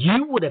 if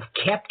you would have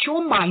kept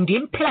your mind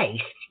in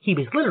place, he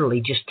was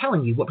literally just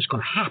telling you what was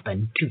going to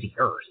happen to the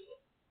earth.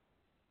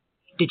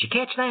 Did you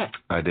catch that?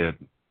 I did.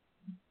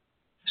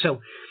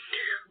 So,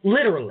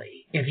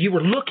 literally, if you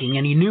were looking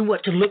and you knew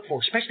what to look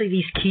for, especially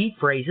these key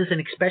phrases,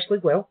 and especially,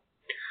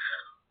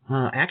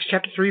 Acts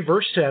chapter 3,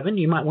 verse 7,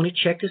 you might want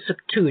to check the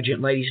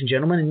Septuagint, ladies and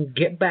gentlemen, and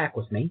get back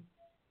with me.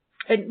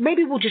 And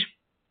maybe we'll just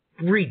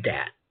read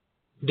that,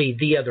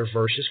 the other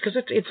verses,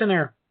 because it's in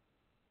there,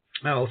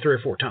 3 or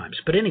 4 times.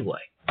 But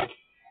anyway,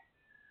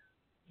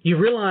 you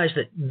realize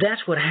that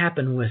that's what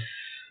happened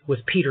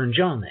with Peter and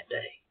John that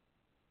day.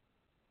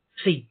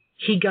 See,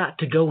 he got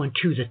to go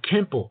into the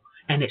temple,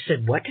 and it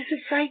said, what does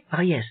it say?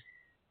 Oh, yes,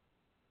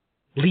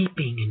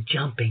 leaping and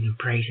jumping and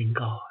praising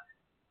God.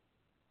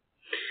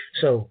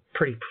 So,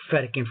 pretty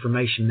prophetic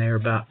information there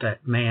about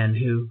that man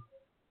who,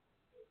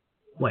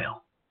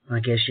 well, I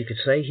guess you could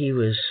say he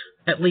was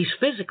at least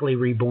physically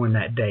reborn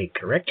that day,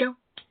 correct, Joe?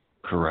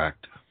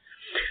 Correct.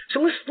 So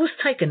let's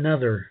take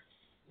another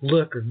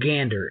look or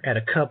gander at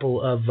a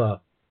couple of, a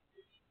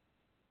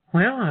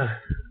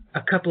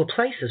couple of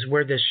places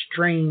where this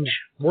strange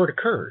word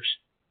occurs.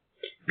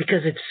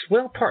 Because it's,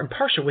 part and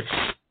parcel with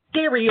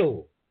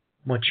stereo,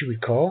 what you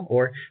would call,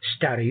 or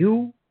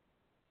stereo.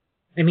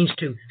 It means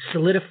to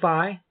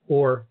solidify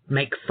or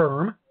make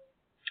firm.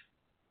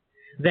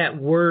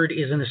 That word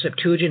is in the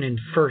Septuagint in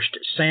 1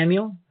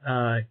 Samuel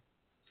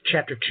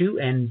chapter 2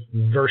 and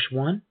verse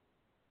 1.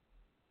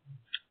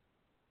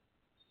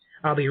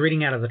 I'll be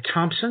reading out of the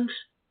Thompsons.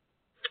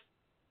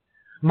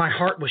 My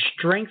heart was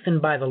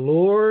strengthened by the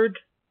Lord.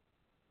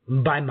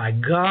 By my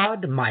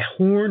God, my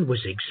horn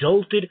was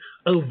exalted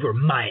over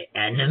my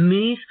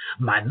enemies.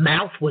 My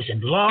mouth was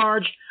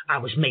enlarged. I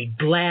was made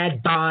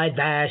glad by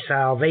thy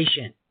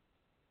salvation.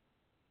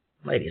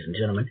 Ladies and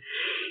gentlemen,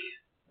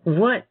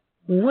 what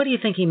do you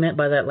think he meant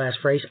by that last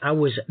phrase? I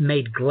was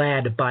made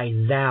glad by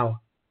thy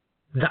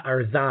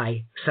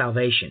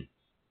salvation.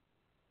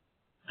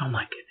 Oh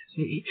my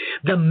goodness.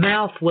 The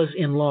mouth was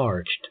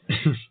enlarged.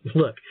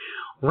 Look,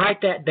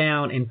 write that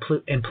down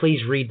and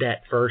please read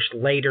that verse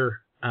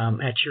later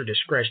at your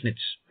discretion.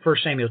 It's 1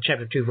 Samuel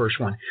chapter 2, verse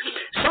 1.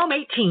 Psalm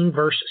 18,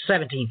 verse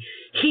 17.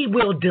 He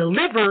will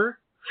deliver...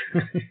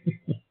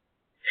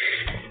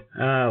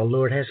 Oh,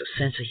 Lord has a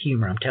sense of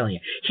humor, I'm telling you.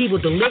 He will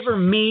deliver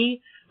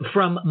me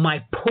from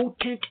my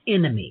potent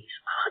enemies.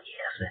 Oh,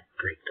 yes, that's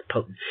great, the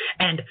potent.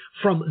 And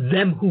from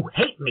them who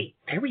hate me.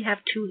 There we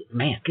have two.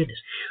 Man, goodness.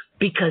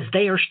 Because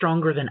they are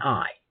stronger than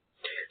I.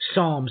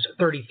 Psalms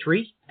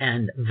 33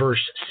 and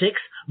verse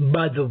 6.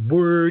 By the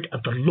word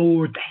of the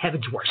Lord the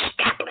heavens were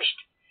established,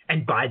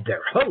 and by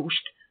their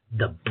host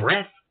the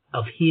breath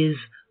of his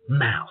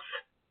mouth.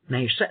 Now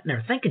you're sitting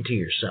there thinking to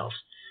yourselves,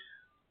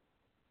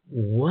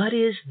 what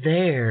is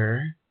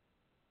there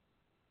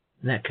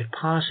that could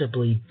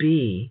possibly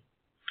be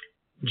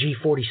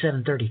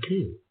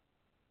G4732?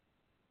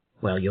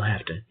 Well, you'll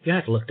have to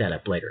look that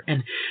up later.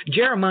 And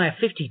Jeremiah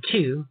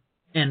 52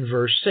 and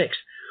verse 6.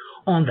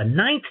 On the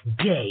 9th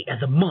day of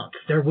the month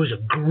there was a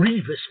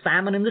grievous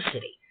famine in the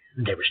city,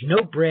 and there was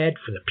no bread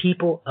for the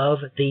people of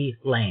the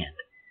land.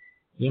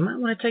 You might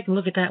want to take a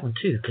look at that one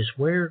too, because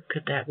where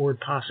could that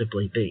word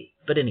possibly be?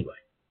 But anyway,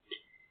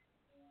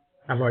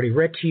 I've already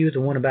read to you the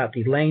one about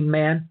the lame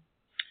man.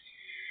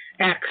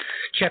 Acts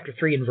chapter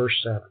 3 and verse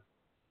 7.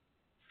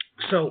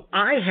 So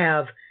I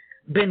have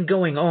been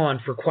going on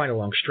for quite a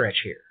long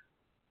stretch here,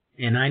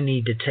 and I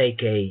need to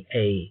take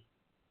a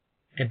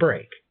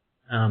break.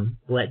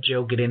 Let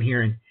Joe get in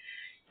here and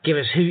give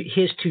us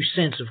his 2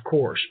 cents, of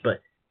course,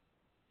 but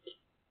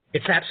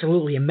it's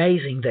absolutely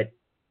amazing that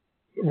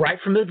right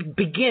from the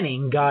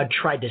beginning, God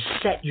tried to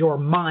set your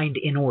mind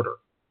in order.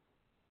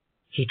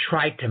 He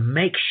tried to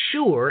make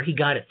sure he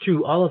got it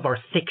through all of our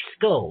thick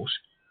skulls.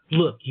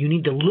 Look, you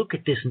need to look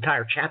at this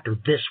entire chapter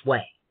this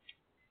way.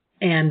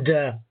 And,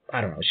 I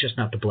don't know, it's just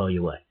not to blow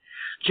you away.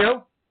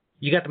 Joe,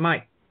 you got the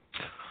mic.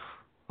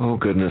 Oh,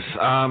 goodness.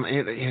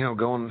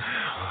 Going...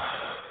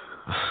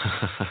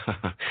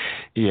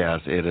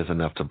 Yes, it is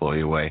enough to blow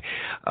you away.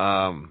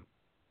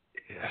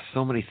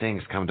 So many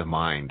things come to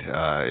mind.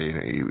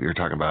 You're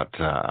talking about,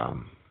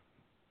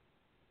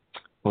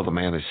 the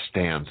man that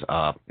stands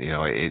up,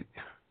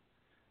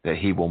 that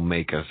he will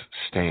make us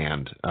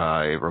stand.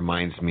 It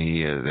reminds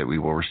me that we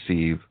will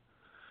receive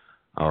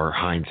our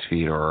hinds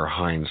feet or our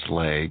hinds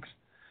legs.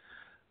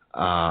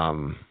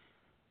 Oh,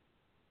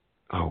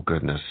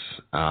 goodness.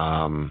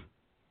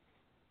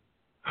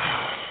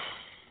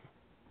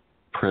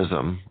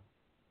 prism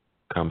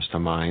comes to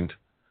mind.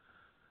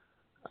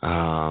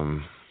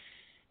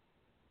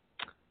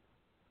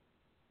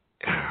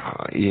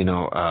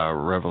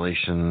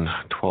 Revelation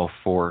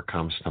 12:4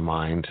 comes to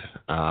mind.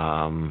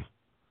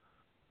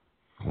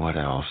 What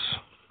else?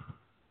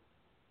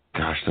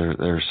 Gosh,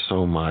 there's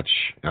so much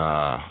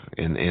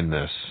in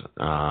this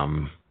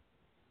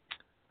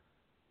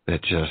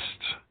that just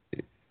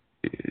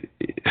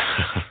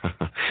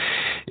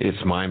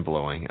it's mind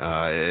blowing.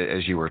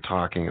 As you were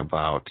talking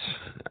about,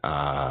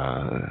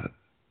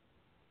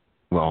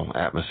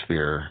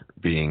 atmosphere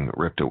being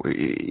ripped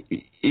away,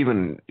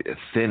 even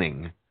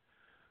thinning,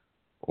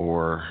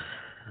 or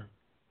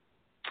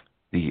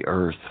the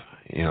earth.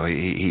 I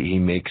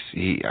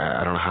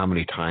don't know how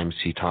many times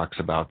he talks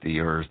about the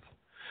earth,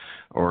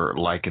 or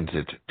likens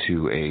it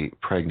to a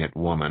pregnant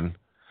woman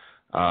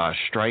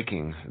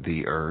striking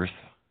the earth,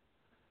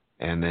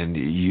 and then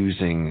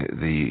using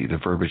the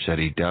verbiage that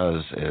he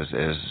does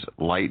as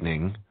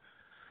lightning.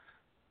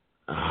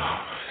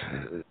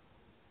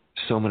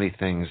 So many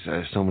things,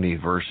 so many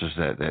verses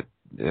that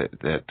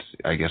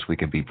I guess we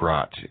could be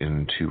brought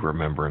into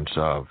remembrance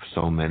of.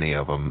 So many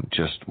of them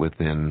just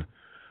within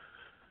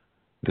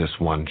this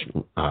one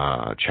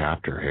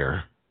chapter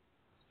here.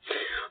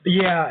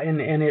 Yeah,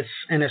 and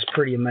it's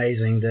pretty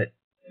amazing that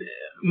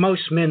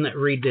most men that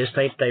read this,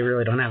 they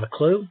really don't have a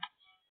clue,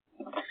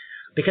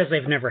 because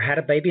they've never had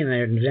a baby and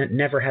they've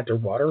never had their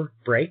water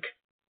break.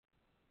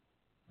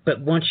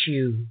 But once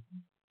you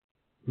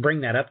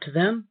bring that up to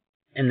them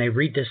and they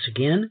read this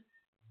again,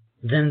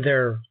 then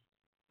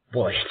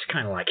it's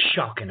kind of like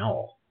shock and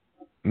awe.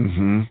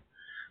 Mm-hmm.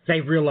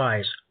 They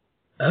realize,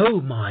 oh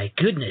my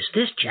goodness,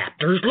 this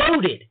chapter's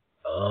loaded.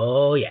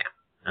 Oh yeah,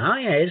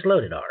 it's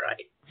loaded, all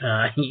right.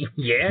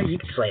 Yeah, you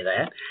can say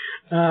that.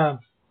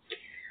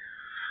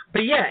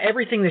 But yeah,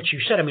 everything that you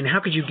said, I mean, how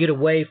could you get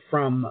away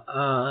from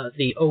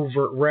the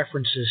overt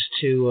references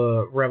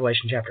to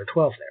Revelation chapter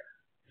 12 there?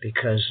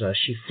 Because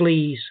she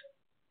flees,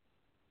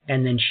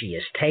 and then she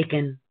is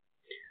taken.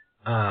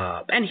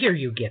 And here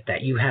you get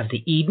that. You have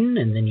the Eden,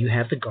 and then you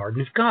have the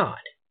Garden of God.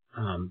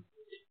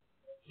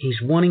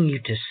 He's wanting you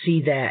to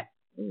see that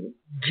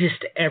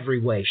just every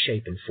way,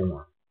 shape, and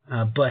form.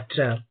 But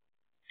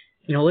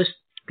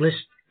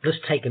let's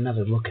take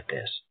another look at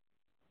this.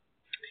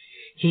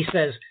 He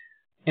says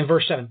in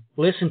verse 7,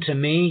 "Listen to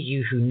me,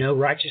 you who know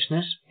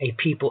righteousness, a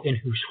people in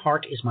whose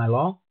heart is my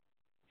law.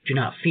 Do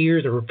not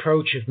fear the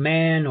reproach of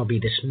man, nor be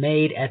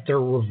dismayed at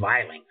their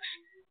revilings."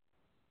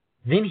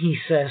 Then he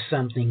says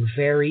something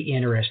very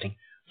interesting.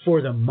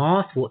 "For the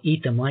moth will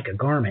eat them like a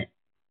garment,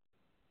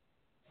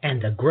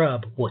 and the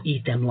grub will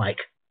eat them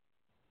like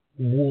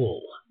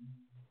wool.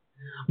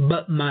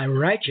 But my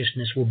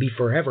righteousness will be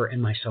forever,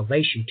 and my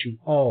salvation to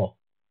all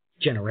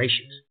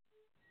generations."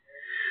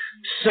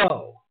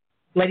 So,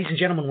 ladies and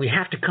gentlemen, we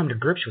have to come to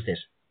grips with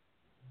this.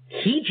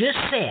 He just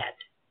said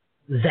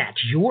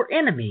that your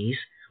enemies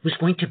was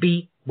going to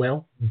be,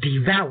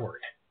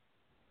 devoured,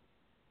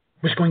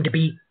 was going to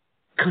be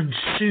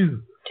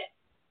consumed.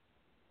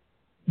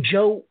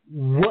 Joe,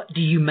 what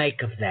do you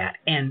make of that?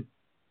 And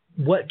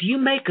what do you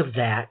make of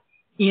that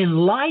in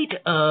light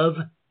of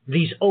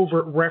these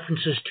overt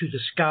references to the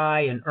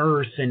sky and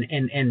earth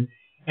and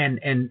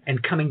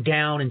coming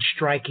down and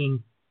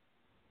striking?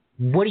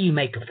 What do you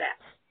make of that?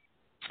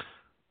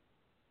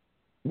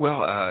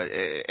 Well,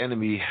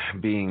 enemy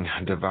being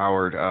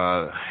devoured,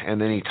 and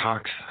then he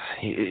talks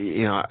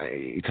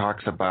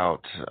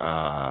about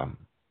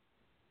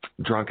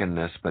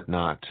drunkenness, but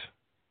not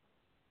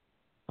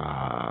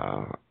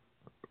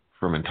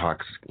from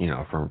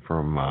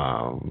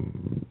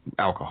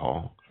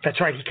alcohol. That's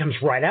right. He comes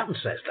right out and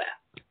says that.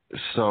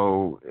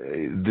 So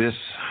this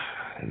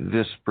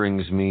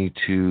brings me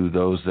to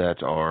those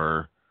that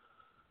are,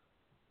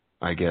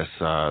 I guess,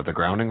 the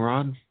grounding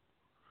rod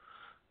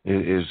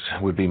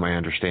would be my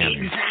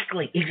understanding.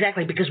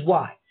 Exactly. Because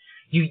why?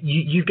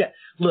 You've got,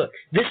 look,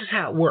 this is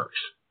how it works.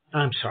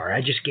 I'm sorry,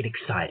 I just get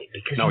excited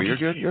because you're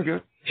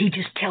good. He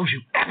just tells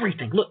you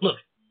everything. Look,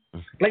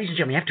 ladies and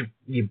gentlemen,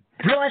 you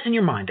realize in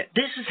your mind that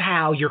this is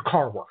how your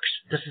car works.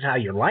 This is how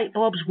your light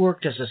bulbs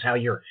work. This is how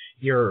your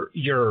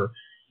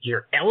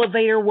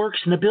elevator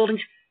works in the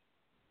buildings.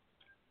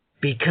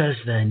 Because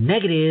the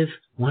negative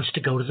wants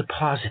to go to the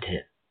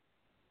positive,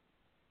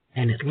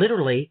 and it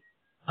literally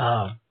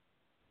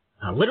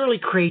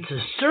creates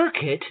a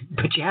circuit.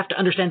 But you have to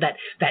understand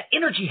that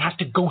energy has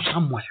to go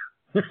somewhere,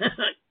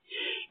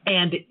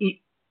 and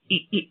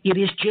it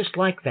is just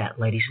like that,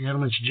 ladies and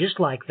gentlemen. It's just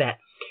like that.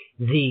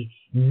 The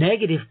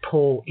negative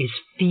pole is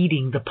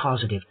feeding the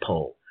positive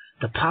pole.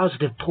 The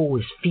positive pole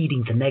is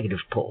feeding the negative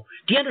pole.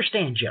 Do you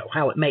understand, Joe,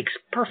 how it makes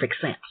perfect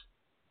sense?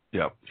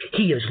 Yep.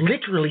 He is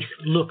literally,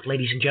 look,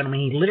 ladies and gentlemen,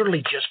 he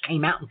literally just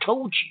came out and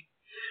told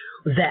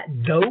you that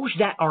those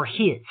that are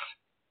his,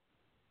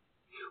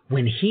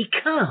 when he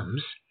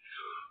comes,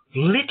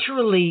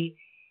 literally,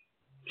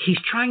 he's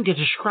trying to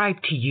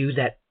describe to you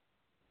that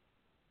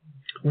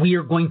we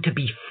are going to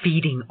be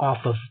feeding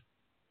off of,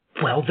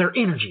 their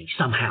energy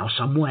somehow,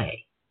 some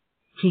way.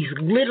 He's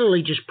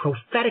literally just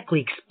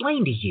prophetically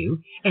explained to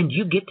you, and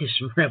you get this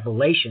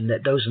revelation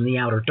that those in the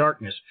outer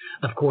darkness,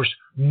 of course,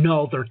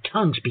 gnaw their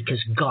tongues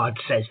because God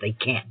says they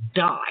can't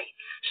die.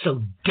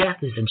 So death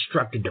is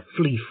instructed to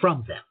flee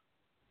from them.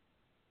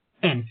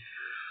 And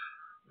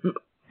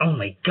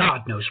only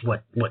God knows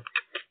what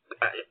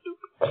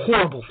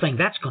horrible thing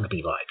that's going to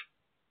be like.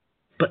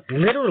 But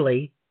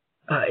literally,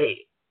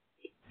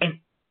 and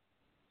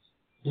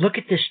look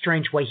at this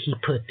strange way he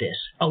put this.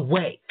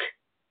 Awake.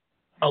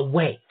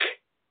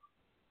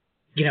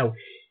 You know,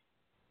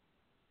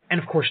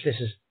 and of course this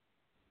is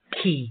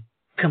key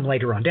come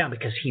later on down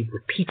because he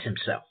repeats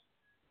himself.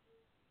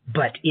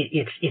 But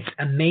it's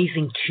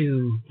amazing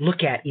to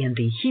look at in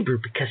the Hebrew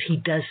because he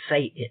does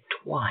say it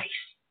twice.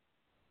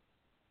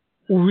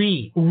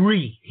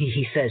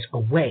 He says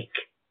awake.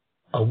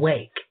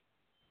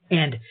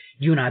 And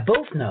you and I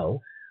both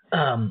know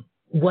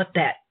what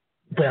that,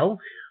 well,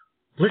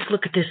 let's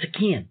look at this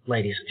again,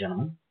 ladies and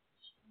gentlemen.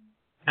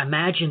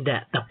 Imagine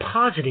that the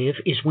positive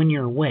is when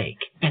you're awake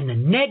and the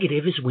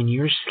negative is when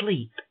you're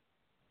asleep.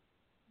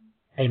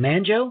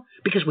 Amen, Joe?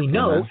 Because we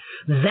know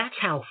that's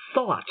how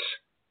thoughts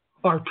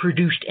are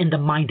produced in the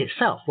mind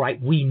itself,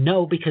 right? We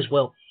know because,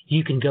 well,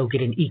 you can go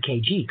get an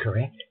EKG,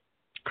 correct?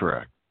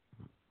 Correct.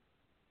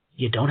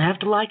 You don't have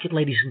to like it,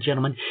 ladies and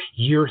gentlemen.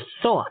 Your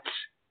thoughts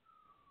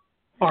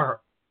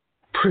are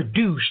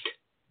produced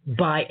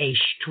by a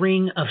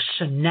string of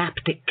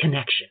synaptic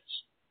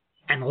connections,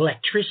 and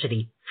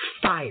electricity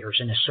fires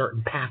in a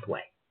certain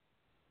pathway.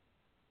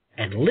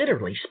 And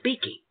literally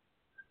speaking,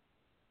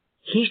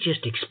 he's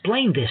just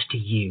explained this to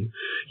you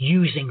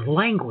using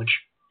language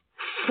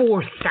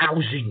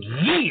 4,000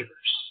 years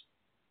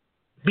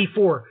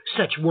before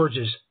such words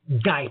as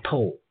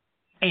dipole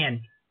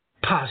and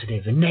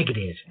positive and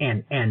negative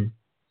and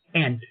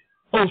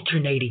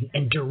alternating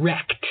and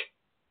direct.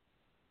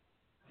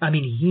 I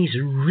mean, he's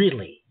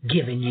really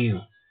given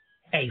you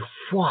a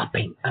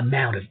whopping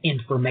amount of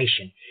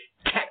information,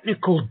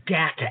 technical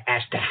data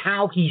as to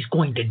how he's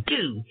going to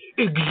do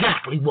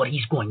exactly what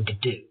he's going to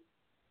do.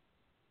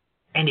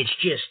 And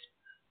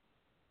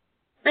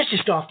that's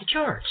just off the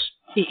charts.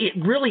 It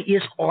really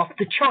is off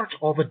the charts,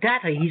 all the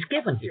data he's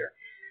given here.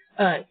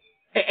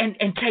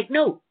 And take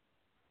note,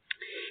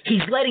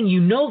 he's letting you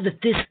know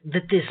that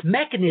this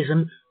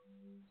mechanism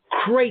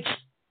creates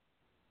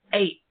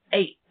a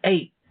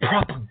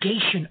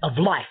propagation of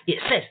life. It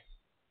says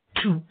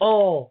to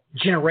all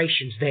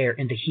generations there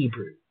in the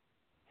Hebrew.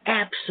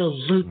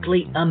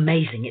 Absolutely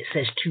amazing. It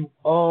says to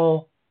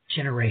all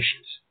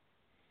generations.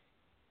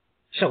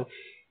 So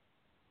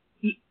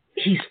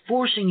he's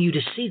forcing you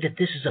to see that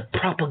this is a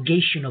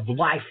propagation of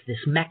life,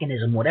 this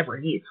mechanism, whatever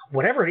it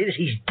is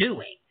he's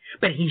doing.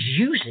 But he's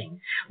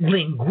using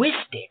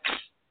linguistics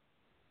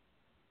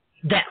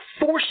that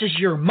forces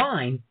your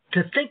mind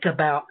to think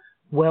about,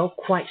 well,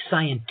 quite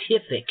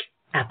scientific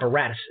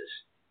apparatuses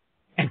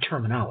and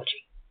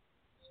terminology.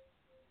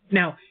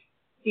 Now,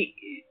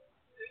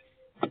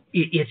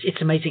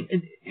 it's amazing.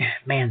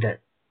 Man,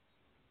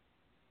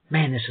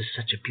 this is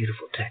such a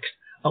beautiful text.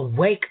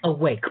 Awake,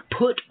 awake,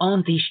 put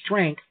on the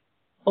strength,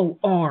 O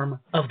arm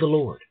of the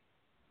Lord.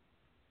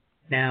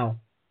 Now,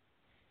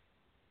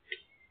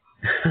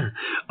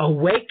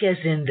 awake as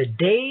in the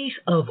days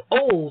of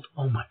old.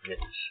 Oh my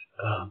goodness.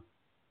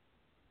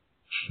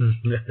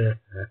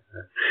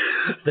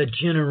 The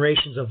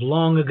generations of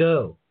long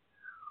ago.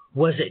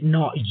 Was it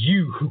not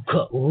you who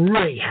cut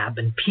Rahab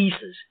in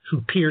pieces,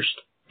 who pierced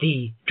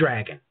the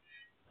dragon?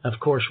 Of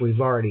course, we've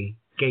already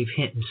gave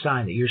hint and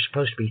sign that you're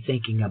supposed to be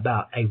thinking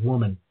about a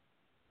woman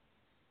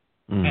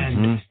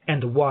and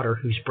the water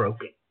who's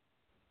broken.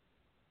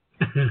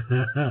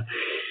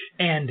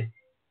 And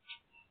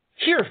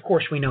here, of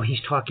course, we know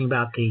he's talking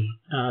about the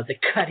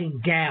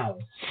cutting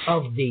down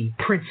of the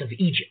Prince of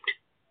Egypt.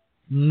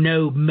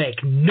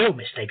 Make no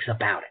mistakes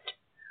about it.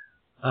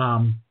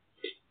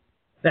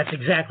 That's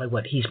exactly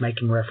what he's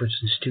making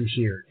references to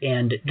here.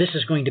 And this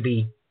is going to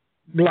be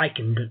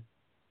likened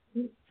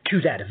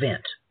to that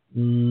event.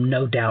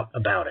 No doubt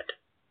about it.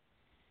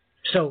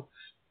 So,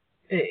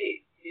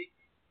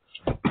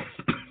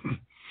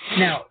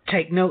 now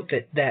take note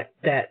that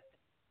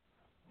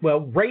well,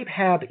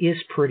 Rahab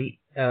is pretty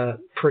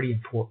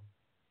important.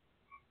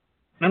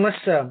 And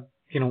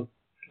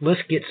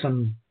let's get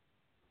some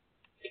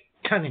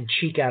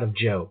tongue-in-cheek out of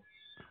Joe.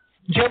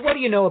 Joe, what do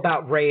you know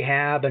about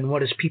Rahab and what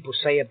does people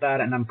say about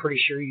it? And I'm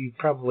pretty sure you've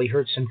probably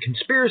heard some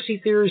conspiracy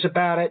theories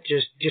about it.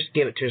 Just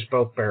give it to us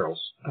both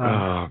barrels.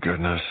 Oh,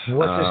 goodness.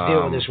 What's this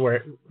deal with this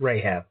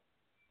Rahab?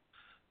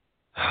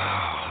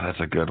 Oh,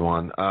 that's a good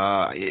one.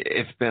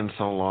 It's been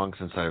so long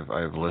since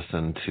I've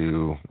listened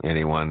to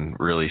anyone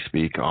really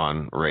speak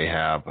on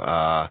Rahab.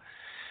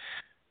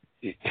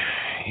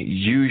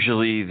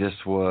 Usually this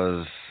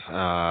was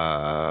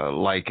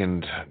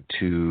likened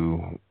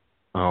to...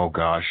 Oh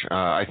gosh,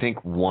 I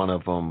think one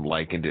of them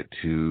likened it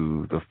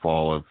to the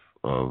fall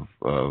of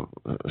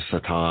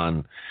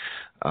Satan.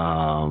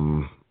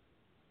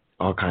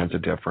 All kinds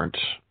of different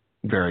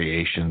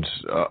variations,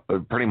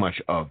 pretty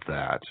much of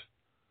that.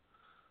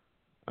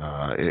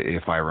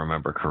 if I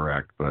remember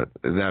correct. But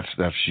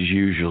that's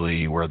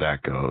usually where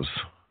that goes.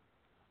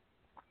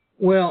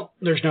 Well,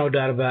 there's no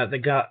doubt about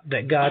it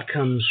that God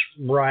comes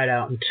right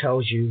out and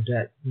tells you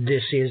that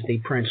this is the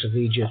Prince of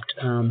Egypt.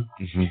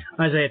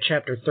 Isaiah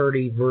chapter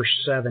 30, verse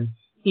 7.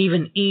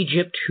 Even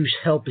Egypt, whose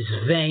help is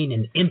vain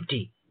and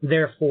empty,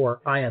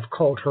 therefore I have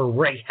called her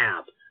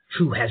Rahab,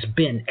 who has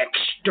been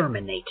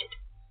exterminated.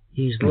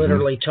 He's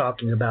literally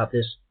talking about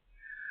this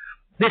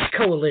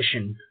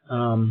coalition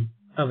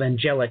of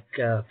angelic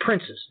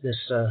princes,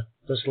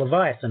 this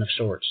Leviathan of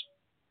sorts.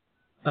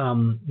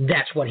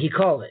 That's what he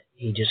called it.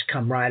 He just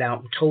come right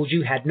out and told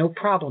you, had no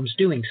problems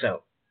doing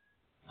so.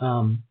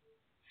 And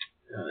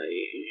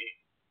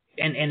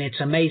it's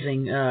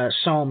amazing.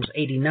 Psalms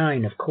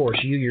 89, of course,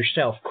 you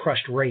yourself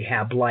crushed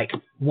Rahab like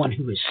one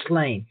who is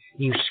slain.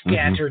 You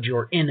scattered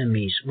your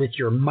enemies with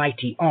your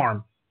mighty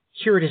arm.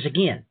 Here it is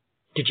again.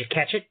 Did you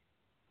catch it?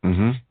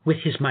 With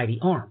his mighty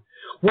arm.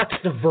 What's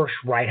the verse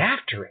right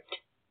after it?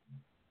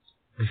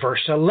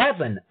 Verse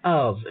 11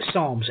 of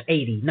Psalms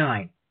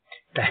 89.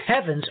 The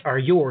heavens are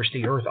yours,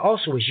 the earth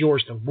also is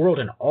yours, the world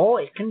and all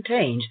it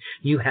contains,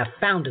 you have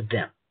founded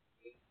them.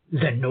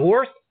 The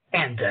north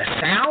and the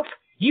south,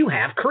 you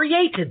have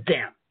created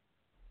them.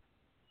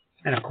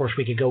 And of course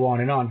we could go on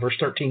and on. Verse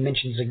 13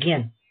 mentions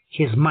again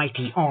his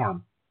mighty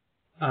arm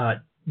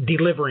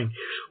delivering,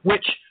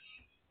 which,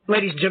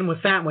 ladies and gentlemen,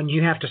 with that one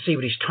you have to see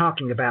what he's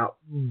talking about,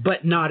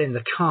 but not in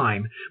the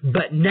time.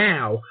 But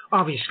now,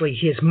 obviously,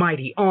 his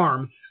mighty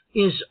arm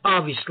is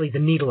obviously the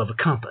needle of a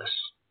compass.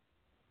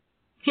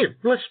 Here,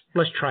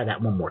 let's try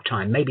that one more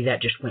time. Maybe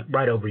that just went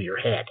right over your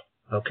head.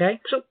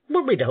 Okay? So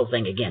we'll read the whole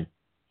thing again.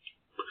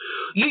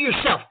 You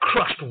yourself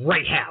crushed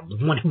Rahab,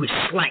 the one who was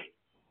slain.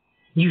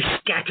 You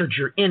scattered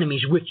your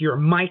enemies with your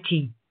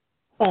mighty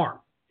arm.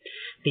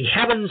 The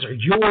heavens are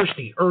yours,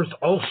 the earth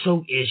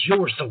also is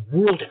yours, the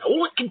world and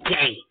all it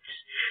contains.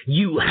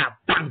 You have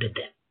founded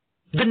them.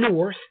 The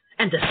north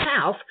and the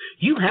south,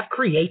 you have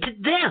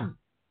created them.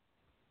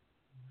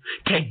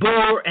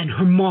 Tabor and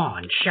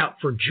Hermon shout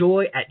for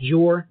joy at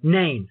your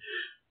name.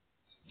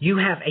 You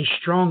have a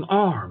strong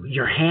arm.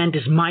 Your hand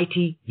is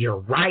mighty. Your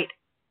right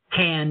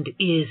hand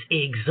is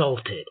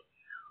exalted.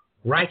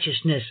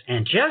 Righteousness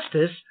and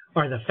justice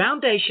are the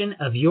foundation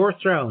of your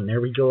throne. There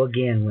we go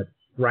again with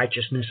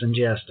righteousness and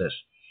justice.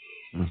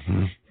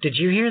 Did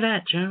you hear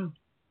that, Joe?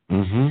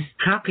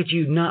 How could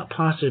you not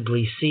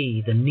possibly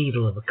see the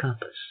needle of a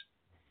compass?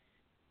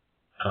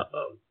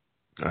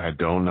 I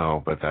don't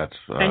know, but that's...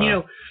 and you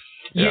know...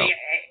 Yeah,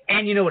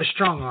 and you know what a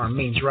strong arm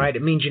means, right?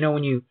 It means, you know,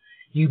 when you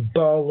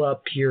ball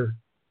up your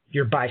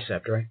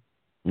bicep, right?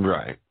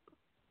 Right.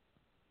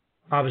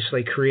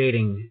 Obviously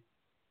creating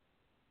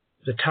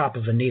the top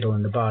of a needle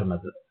and the bottom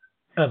of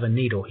a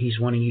needle. He's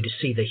wanting you to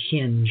see the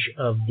hinge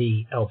of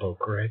the elbow,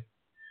 correct?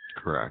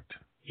 Correct.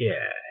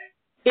 Yeah.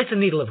 It's a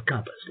needle of a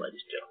compass,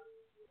 ladies and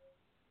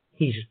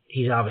gentlemen.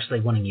 He's obviously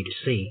wanting you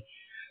to see.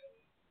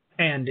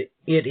 And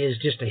it is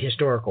just a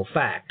historical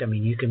fact. I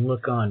mean, you can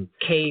look on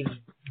cave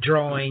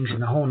drawings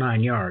and the whole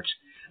 9 yards.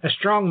 A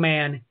strong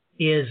man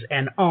is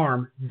an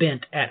arm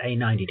bent at a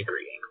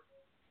 90-degree angle.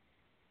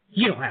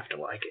 You don't have to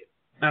like it.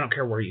 I don't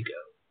care where you go.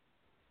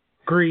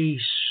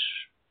 Greece,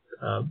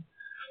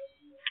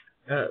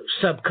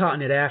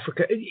 subcontinent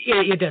Africa,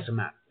 it doesn't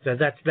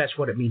matter. That's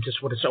what it means.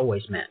 It's what it's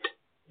always meant.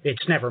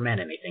 It's never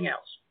meant anything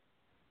else.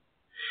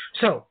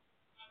 So,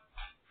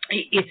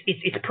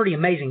 it's pretty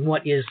amazing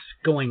what is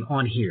going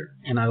on here,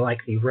 and I like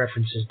the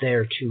references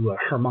there to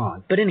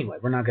Hermon. But anyway,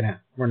 we're not gonna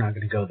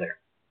go there.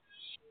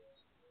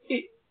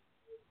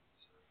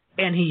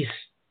 And he's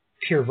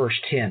here, verse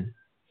 10.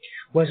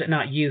 Was it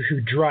not you who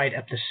dried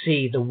up the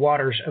sea, the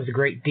waters of the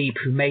great deep,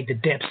 who made the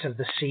depths of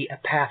the sea a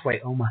pathway?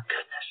 Oh my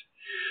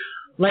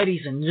goodness,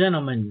 ladies and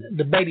gentlemen,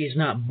 the baby is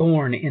not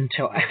born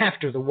until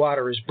after the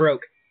water is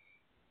broke.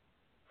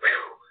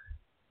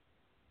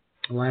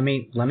 Let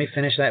me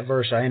finish that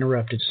verse. I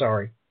interrupted.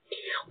 Sorry.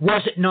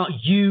 Was it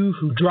not you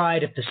who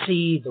dried up the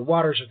sea, the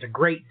waters of the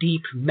great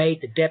deep, who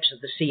made the depths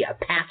of the sea a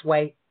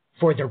pathway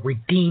for the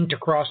redeemed to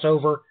cross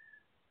over?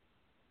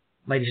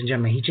 Ladies and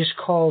gentlemen, he just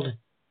called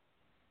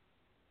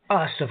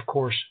us, of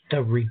course,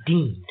 the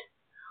redeemed.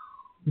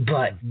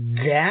 But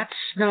that's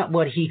not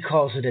what he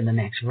calls it in the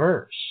next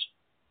verse.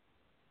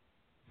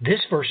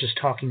 This verse is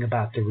talking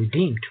about the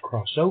redeemed to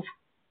cross over.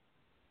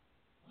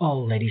 Oh,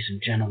 ladies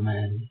and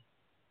gentlemen.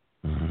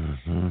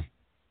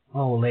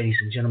 Oh, ladies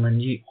and gentlemen,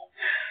 you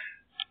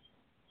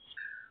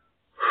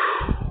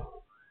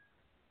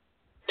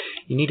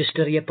need to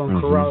study up on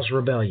Korah's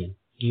rebellion.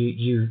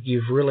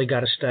 You've really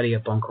got to study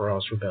up on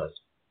Korah's rebellion,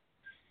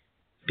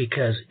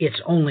 because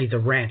it's only the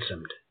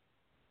ransomed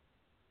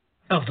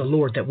of the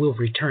Lord that will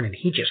return, and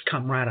he just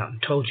come right out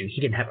and told you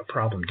he didn't have a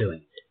problem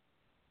doing it.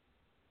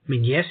 I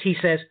mean, yes, he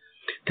says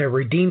the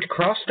redeemed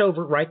crossed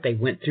over, right? They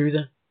went through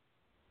the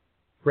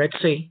Red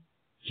Sea.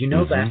 You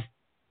know that.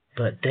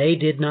 But they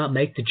did not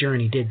make the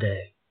journey, did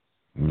they?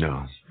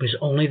 No. It was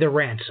only the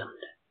ransomed.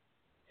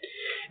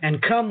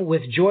 And come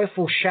with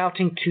joyful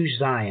shouting to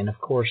Zion. Of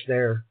course,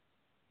 there,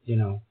 you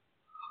know.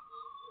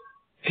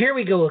 Here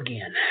we go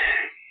again.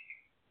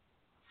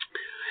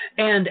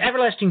 And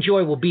everlasting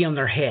joy will be on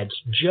their heads.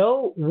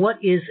 Joe, what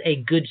is a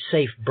good,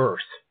 safe birth?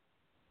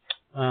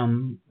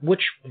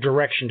 Which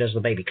direction does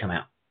the baby come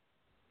out?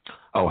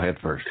 Oh, head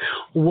first.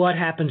 What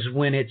happens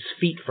when it's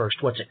feet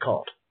first? What's it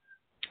called?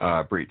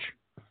 Breech.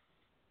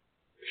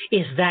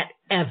 Is that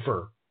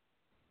ever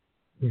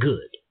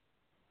good?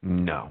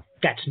 No.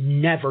 That's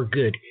never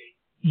good.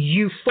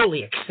 You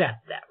fully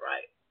accept that,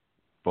 right?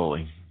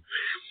 Fully.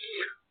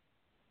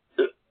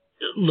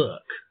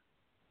 Look,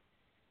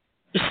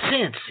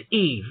 since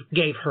Eve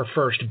gave her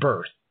first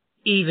birth,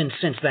 even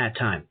since that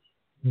time,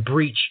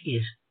 breech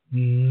is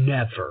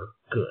never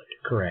good,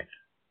 correct?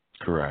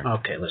 Correct.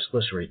 Okay,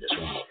 let's read this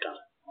one more time.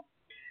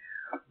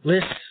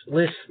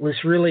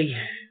 Let's really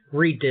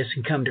read this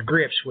and come to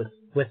grips with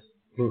let's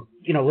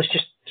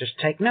just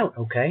take note,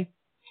 okay?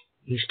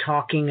 He's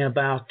talking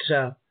about,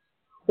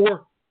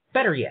 or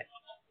better yet,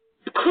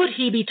 could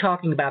he be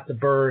talking about the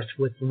birth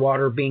with the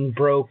water being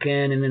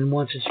broken, and then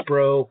once it's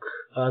broke,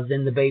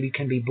 then the baby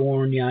can be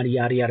born, yada,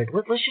 yada, yada.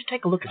 Let's just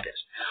take a look at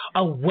this.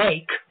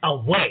 Awake,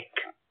 awake.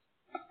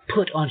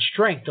 Put on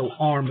strength, O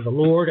arm of the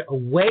Lord.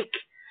 Awake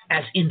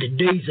as in the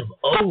days of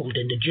old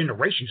and the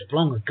generations of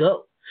long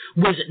ago.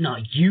 Was it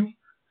not you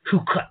who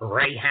cut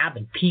Rahab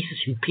in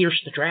pieces, who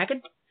pierced the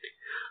dragon?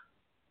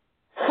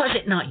 Was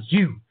it not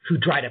you who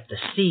dried up the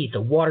sea,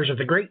 the waters of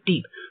the great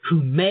deep,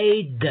 who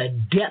made the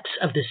depths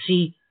of the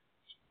sea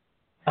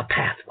a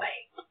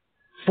pathway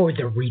for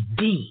the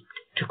redeemed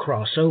to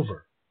cross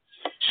over?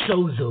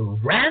 So the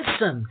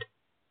ransomed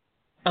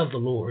of the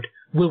Lord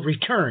will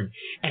return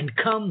and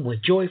come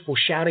with joyful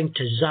shouting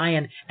to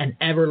Zion, and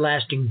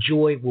everlasting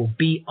joy will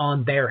be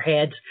on their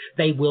heads.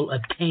 They will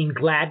obtain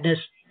gladness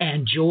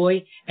and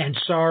joy, and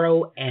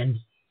sorrow and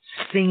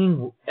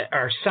singing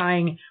or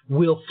sighing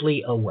will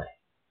flee away.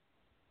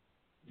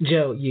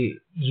 Joe, you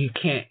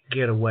can't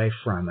get away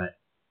from it.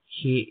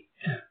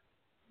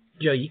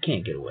 Joe, you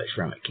can't get away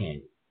from it, can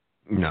you?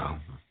 No.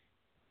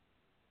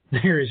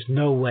 There is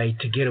no way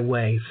to get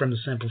away from the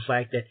simple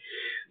fact that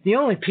the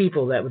only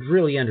people that would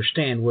really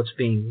understand what's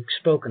being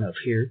spoken of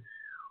here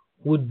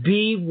would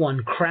be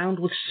one crowned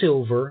with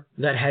silver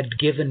that had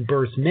given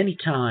birth many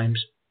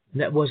times,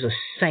 that was a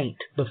saint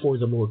before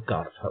the Lord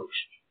God of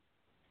hosts.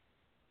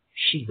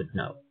 She would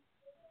know.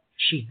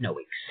 She'd know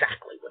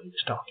exactly what he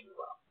was talking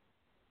about.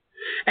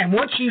 And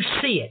once you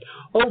see it,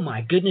 oh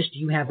my goodness, do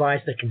you have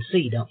eyes that can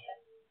see, don't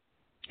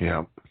you?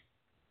 Yeah.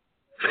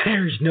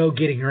 There's no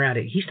getting around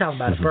it. He's talking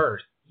about a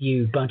birth,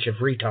 you bunch of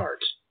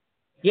retards.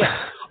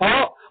 Yeah,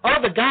 all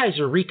the guys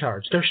are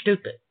retards. They're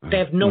stupid. They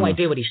have no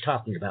idea what he's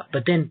talking about.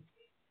 But then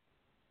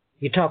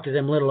you talk to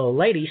them little old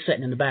ladies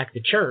sitting in the back of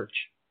the church,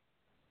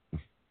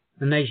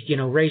 and they,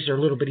 raise their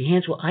little bitty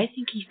hands. Well, I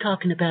think he's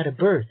talking about a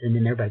birth, and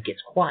then everybody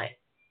gets quiet.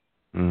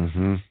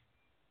 Mm-hmm.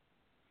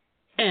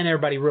 And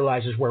everybody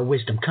realizes where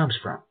wisdom comes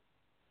from.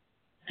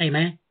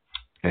 Amen?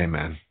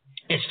 Amen.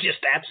 It's just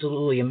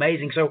absolutely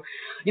amazing. So,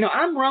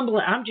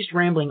 I'm just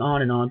rambling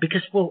on and on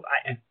because,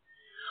 I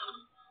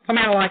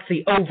like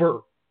the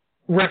over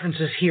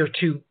references here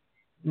to,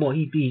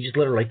 he's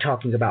literally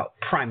talking about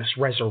primus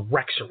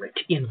resurrexerit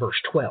in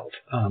verse 12.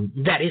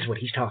 That is what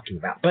he's talking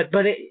about. But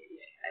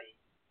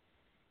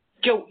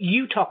Joe,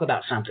 you talk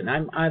about something.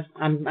 I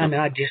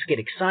just get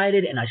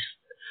excited and I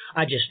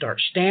just start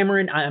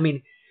stammering.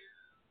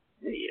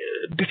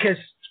 Because,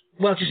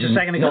 just a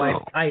second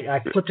ago,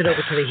 I flipped it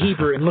over to the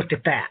Hebrew and looked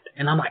at that,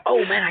 and I'm like,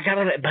 oh man, I got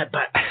it, but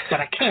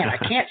I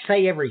can't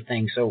say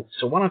everything. So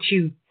why don't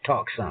you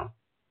talk some?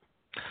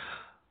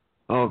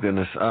 Oh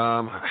goodness,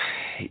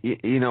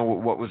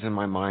 what was in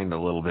my mind a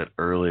little bit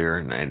earlier,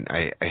 and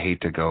I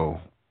hate to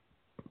go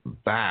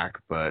back,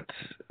 but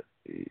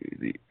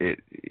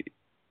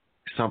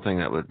something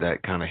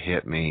that kind of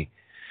hit me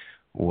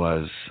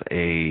was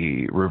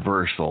a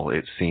reversal.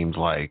 It seemed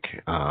like,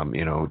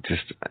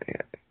 just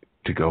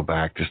to go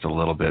back just a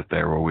little bit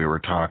there, where we were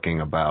talking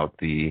about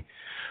the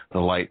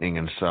lightning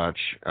and such,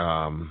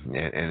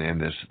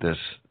 and this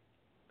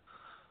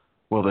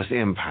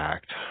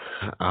impact,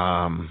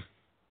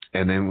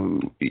 and then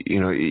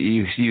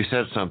you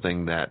said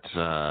something that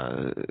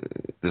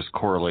this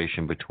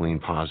correlation between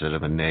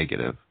positive and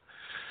negative,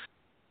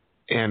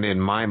 and in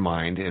my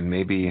mind, and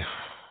maybe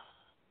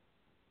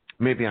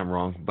I'm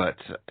wrong, but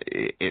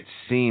it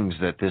seems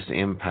that this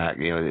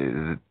impact,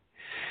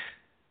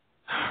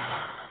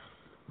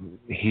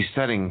 he's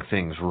setting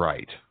things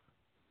right.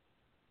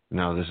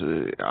 Now, this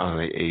is on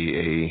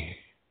a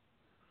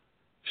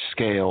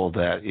scale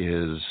that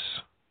is,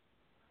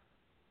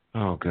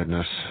 oh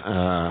goodness,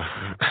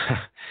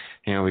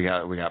 we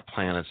got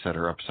planets that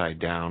are upside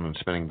down and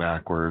spinning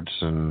backwards,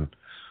 and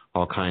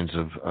all kinds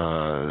of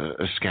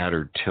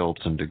scattered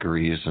tilts and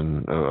degrees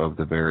and of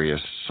the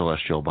various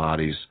celestial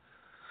bodies.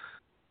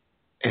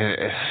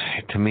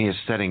 To me, it's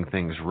setting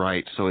things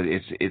right. So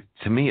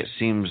to me, it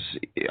seems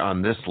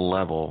on this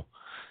level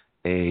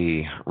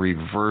a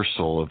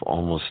reversal of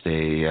almost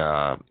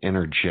a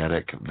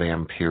energetic,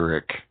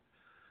 vampiric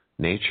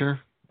nature.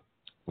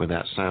 Would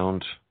that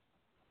sound?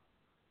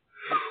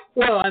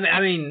 Well, I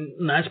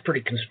mean, that's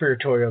pretty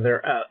conspiratorial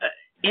there.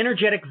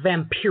 Energetic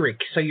vampiric.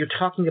 So you're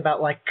talking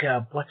about like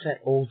what's that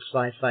old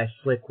sci-fi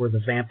flick where the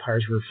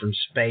vampires were from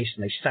space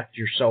and they sucked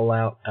your soul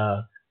out?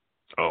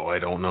 Oh, I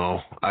don't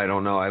know.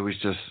 I was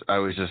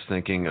just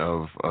thinking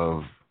of.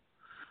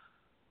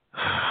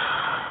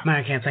 Man,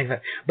 I can't think of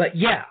it. But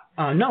yeah,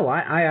 no,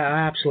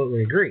 I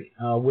absolutely agree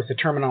with the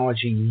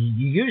terminology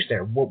you used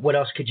there. What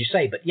else could you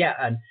say? But yeah,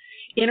 an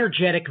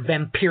energetic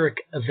vampiric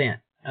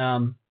event.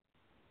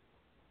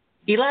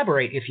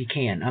 Elaborate if you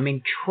can. I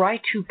mean,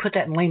 try to put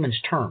that in layman's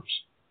terms.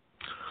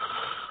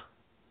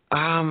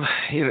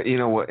 You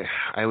know what?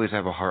 I always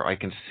have I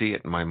can see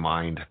it in my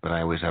mind, but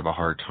I always have a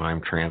hard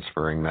time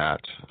transferring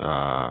that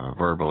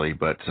verbally.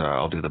 But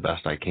I'll do the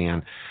best I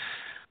can.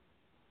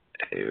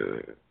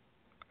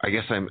 I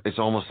guess it's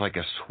almost like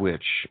a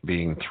switch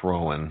being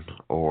thrown,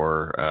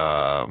 or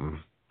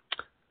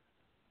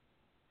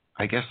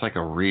I guess like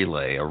a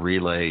relay. A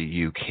relay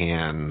you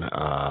can,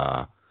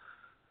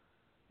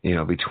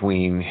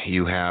 between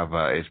you have.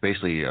 It's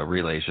basically a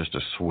relay is just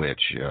a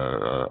switch,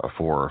 a 4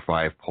 or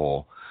 5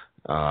 pole.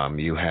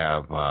 You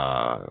have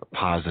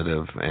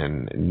positive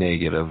and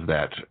negative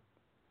that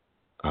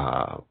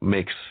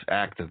activates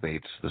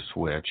the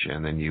switch,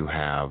 and then you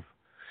have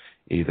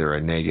either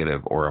a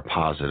negative or a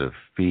positive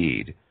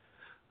feed.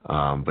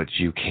 But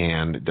you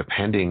can,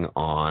 depending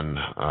on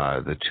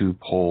the 2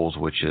 poles,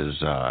 which is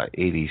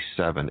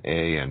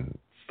 87A and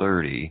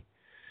 30,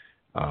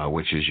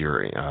 which is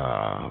your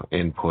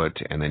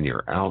input and then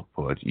your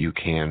output, you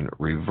can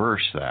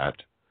reverse that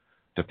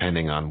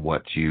depending on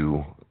what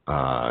you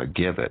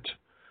give it.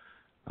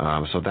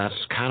 So that's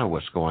kind of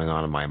what's going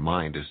on in my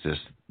mind, is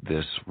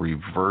this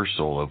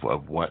reversal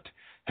of what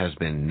has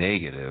been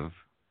negative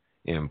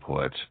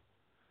input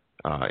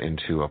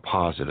into a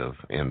positive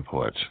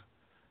input,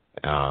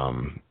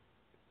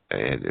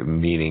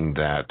 meaning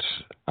that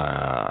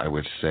I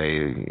would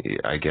say,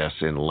 I guess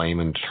in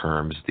layman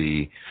terms,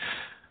 the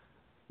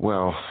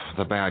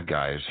bad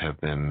guys have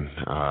been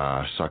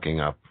sucking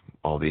up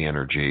all the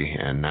energy,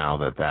 and now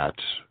that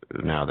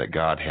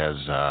God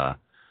has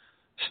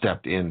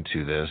stepped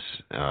into this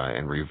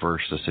and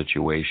reversed the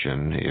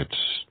situation,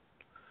 it's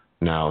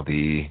now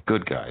the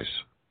good guys.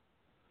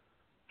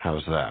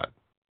 How's that?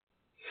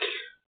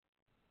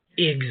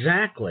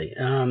 Exactly.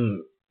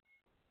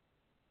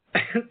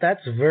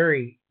 That's a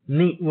very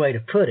neat way to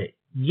put it.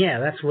 Yeah,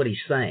 that's what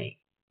he's saying.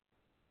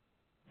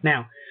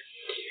 Now,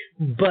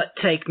 but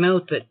take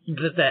note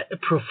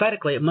that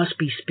prophetically it must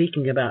be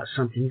speaking about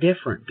something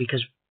different,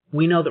 because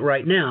we know that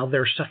right now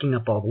they're sucking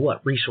up all the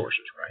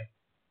resources, right?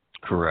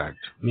 Correct.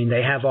 I mean,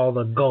 they have all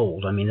the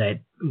gold. I mean,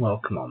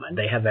 come on, man.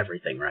 They have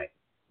everything, right?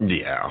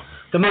 Yeah.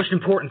 The most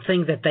important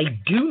thing that they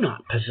do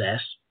not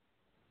possess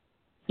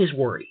is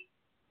worry.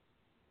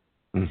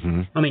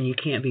 Mm-hmm. I mean, you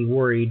can't be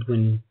worried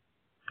when,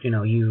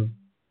 you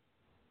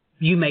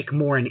make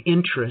more in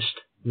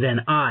interest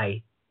than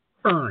I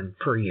earn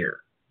per year.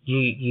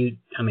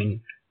 I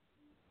mean,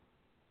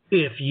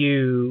 if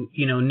you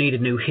need a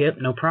new hip,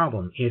 no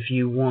problem. If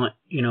you want,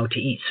 to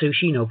eat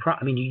sushi, no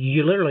problem. I mean,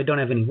 you literally don't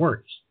have any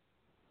worries.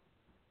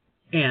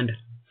 And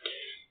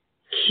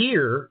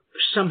here,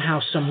 somehow,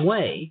 some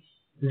way,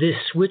 this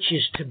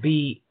switches to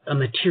be a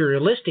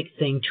materialistic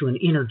thing to an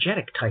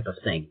energetic type of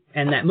thing.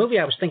 And that movie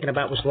I was thinking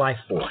about was Life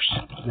Force.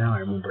 Now I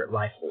remember it,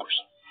 Life Force.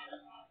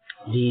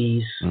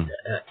 These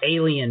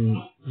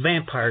alien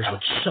vampires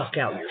would suck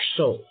out your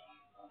soul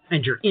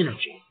and your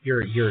energy,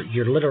 your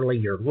literally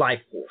your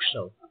life force.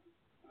 So,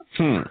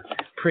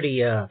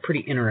 pretty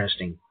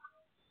interesting,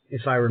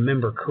 if I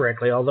remember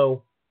correctly.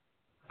 Although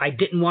I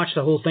didn't watch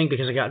the whole thing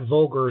because it got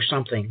vulgar or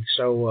something.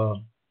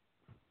 So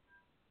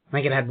I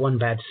think it had one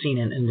bad scene,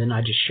 and then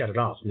I just shut it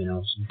off. I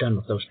was done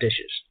with those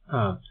dishes.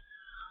 So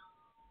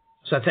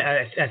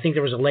I think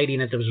there was a lady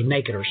in it that was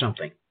naked or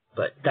something.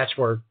 But that's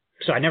where.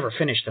 So I never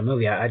finished the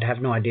movie. I'd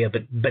have no idea.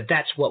 But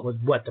that's what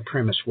the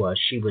premise was.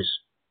 She would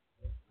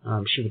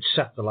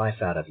suck the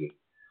life out of you.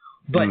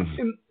 But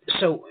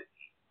so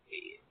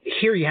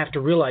here you have to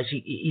realize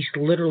he's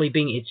literally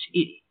being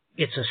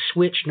it's a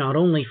switch not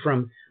only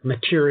from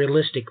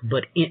materialistic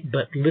but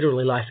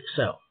literally life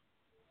itself.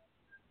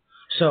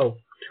 So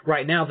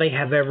right now they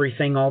have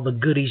everything, all the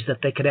goodies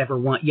that they could ever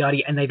want,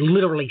 yada, and they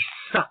literally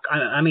suck.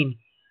 I mean,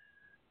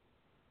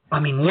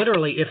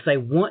 literally, if they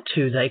want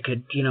to, they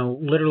could,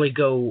 literally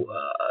go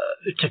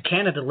to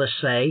Canada, let's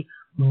say,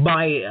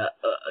 buy,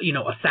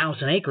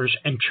 1,000 acres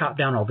and chop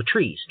down all the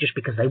trees just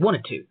because they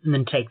wanted to, and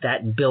then take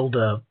that and build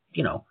a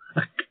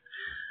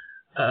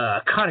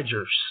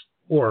cottagers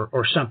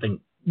or something.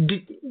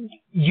 Do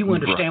you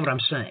understand what I'm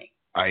saying?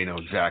 I know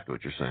exactly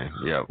what you're saying.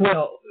 Yeah.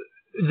 Well,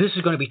 this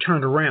is going to be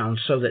turned around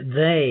so that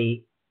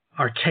they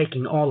are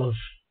taking all of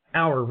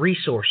our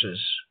resources,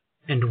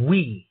 and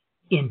we,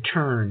 in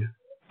turn,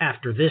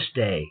 after this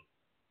day,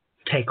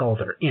 take all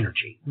their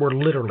energy. We're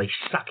literally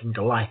sucking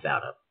the life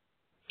out of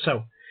them.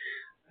 So,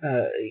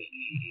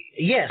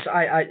 yes,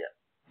 I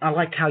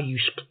liked how you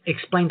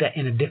explained that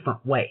in a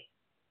different way.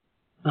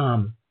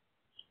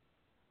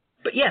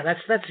 But yeah,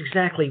 that's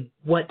exactly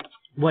what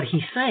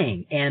he's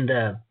saying. And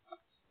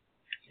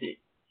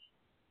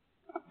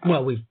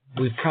well, we've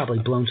we've probably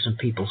blown some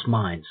people's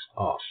minds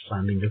off.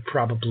 I mean, they're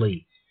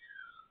probably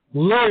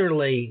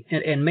literally,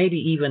 and maybe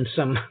even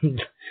some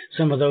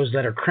of those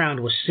that are crowned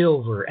with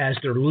silver, as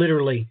they're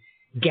literally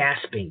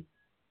gasping,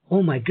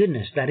 "Oh my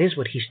goodness, that is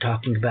what he's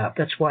talking about.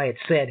 That's why it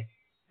said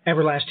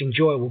everlasting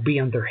joy will be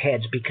on their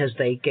heads, because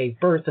they gave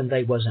birth and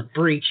they wasn't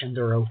breech and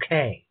they're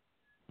okay."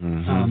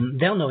 Mm-hmm.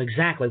 They'll know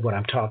exactly what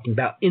I'm talking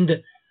about.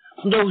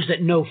 Those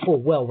that know full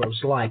well what it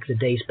was like the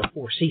days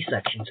before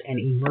C-sections and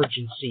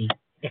emergency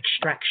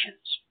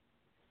extractions.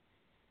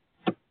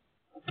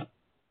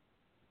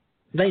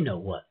 They know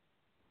what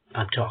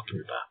I'm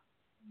talking about.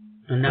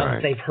 And now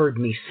that they've heard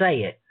me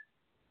say it,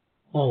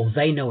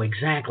 they know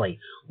exactly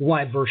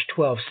why verse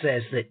 12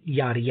 says that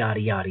yada, yada,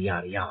 yada,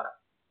 yada, yada.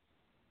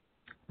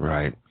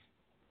 Right.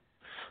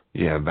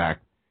 Yeah,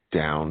 back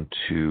down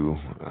to,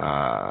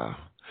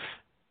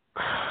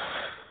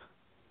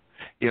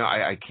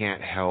 I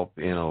can't help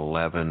in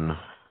 11.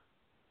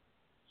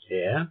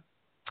 Yeah?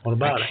 What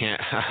about it?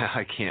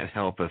 I can't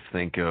help but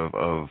think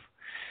of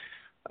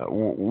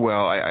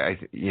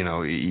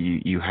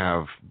you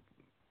have,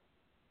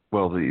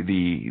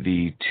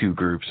 the two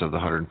groups of the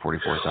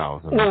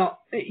 144,000. Well,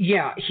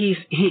 yeah,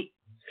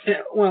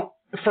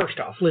 first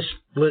off, let's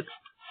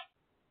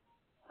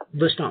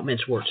not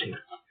mince words here.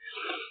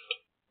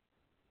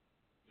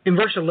 In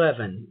verse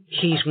 11,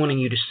 he's wanting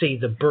you to see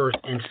the birth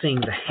and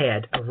seeing the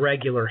head, a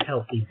regular,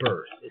 healthy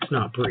birth. It's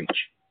not breech.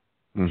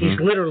 Mm-hmm. He's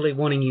literally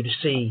wanting you to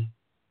see,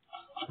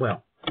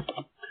 the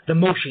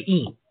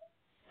Moshe'im.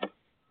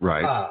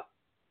 Right.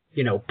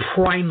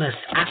 Primus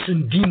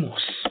ascendimos.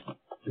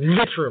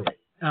 Literally.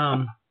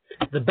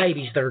 The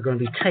babies that are going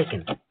to be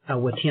taken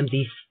with him.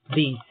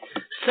 The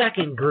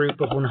second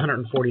group of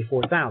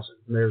 144,000.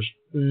 There's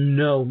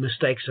no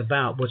mistakes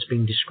about what's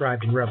being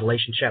described in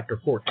Revelation chapter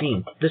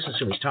 14. This is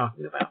who he's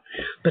talking about.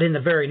 But in the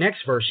very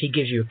next verse, he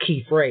gives you a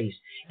key phrase,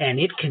 and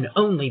it can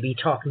only be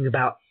talking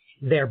about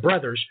their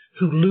brothers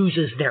who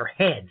loses their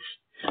heads.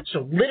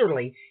 So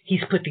literally,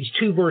 he's put these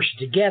two verses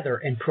together,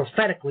 and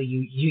prophetically,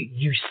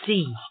 you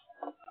see.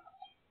 Oh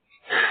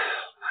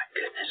my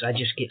goodness! I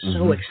just get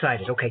so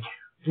excited. Okay,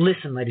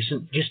 listen, ladies,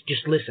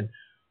 just listen.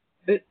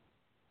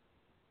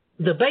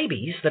 The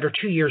babies that are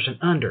 2 years and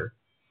under,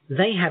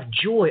 they have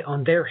joy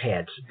on their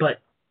heads, but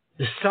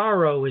the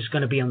sorrow is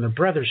going to be on their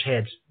brothers'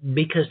 heads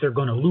because they're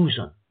going to lose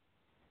them.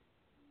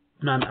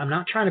 And I'm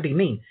not trying to be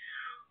mean.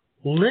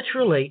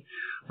 Literally,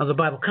 the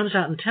Bible comes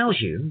out and tells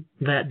you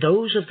that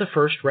those of the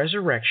first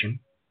resurrection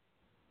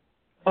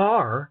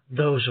are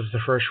those of the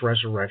first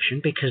resurrection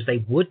because they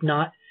would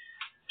not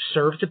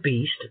serve the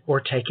beast or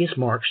take his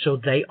mark, so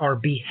they are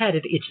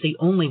beheaded. It's the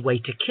only way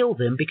to kill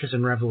them because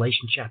in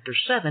Revelation chapter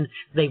 7,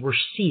 they were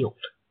sealed.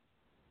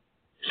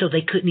 So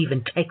they couldn't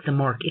even take the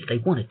mark if they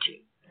wanted to.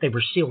 They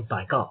were sealed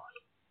by God.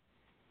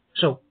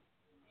 So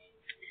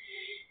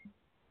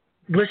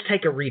let's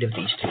take a read of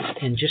these two,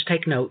 and just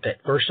take note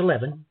that verse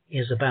 11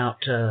 is about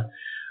the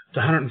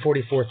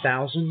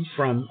 144,000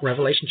 from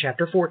Revelation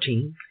chapter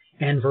 14,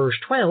 and verse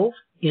 12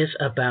 is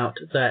about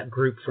that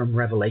group from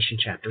Revelation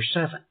chapter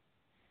 7.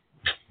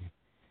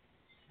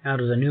 Out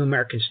of the New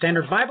American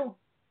Standard Bible.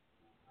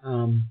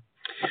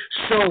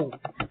 So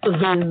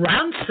the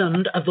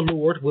ransomed of the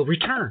Lord will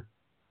return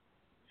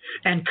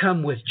and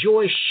come with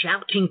joy,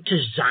 shouting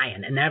to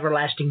Zion, and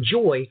everlasting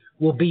joy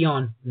will be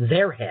on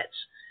their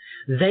heads.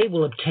 They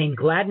will obtain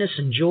gladness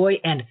and joy,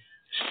 and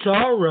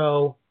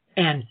sorrow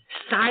and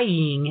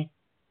sighing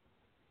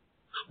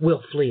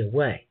will flee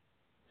away.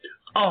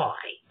 I,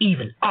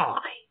 even I,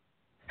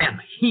 am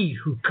he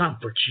who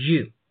comforts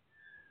you.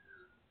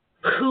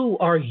 Who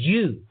are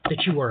you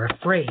that you are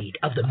afraid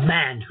of the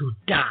man who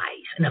dies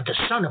and of the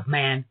Son of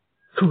Man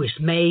who is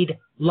made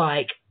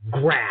like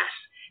grass?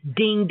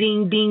 Ding,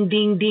 ding, ding,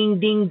 ding, ding,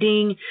 ding,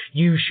 ding.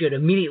 You should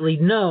immediately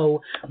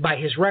know by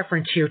his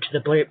reference here to the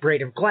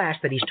blade of glass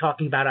that he's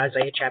talking about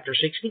Isaiah chapter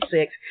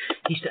 66.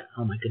 He said,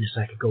 oh my goodness,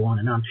 I could go on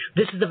and on.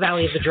 This is the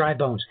valley of the dry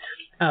bones.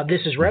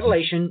 This is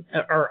Revelation,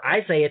 or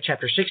Isaiah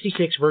chapter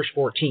 66, verse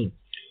 14.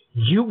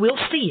 You will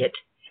see it,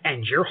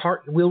 and your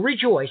heart will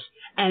rejoice,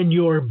 and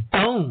your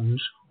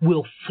bones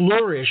will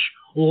flourish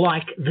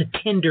like the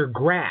tender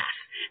grass.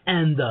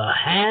 And the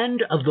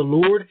hand of the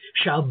Lord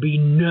shall be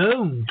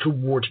known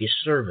toward his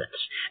servants,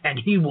 and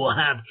he will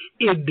have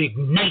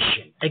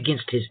indignation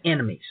against his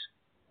enemies.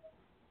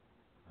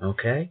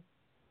 Okay?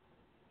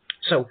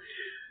 So,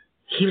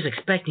 he was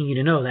expecting you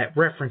to know that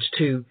reference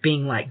to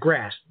being like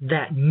grass.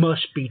 That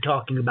must be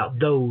talking about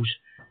those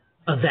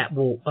that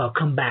will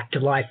come back to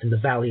life in the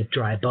valley of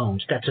dry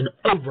bones. That's an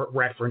overt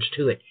reference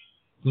to it.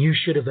 You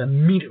should have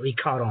immediately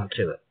caught on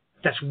to it.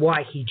 That's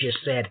why he just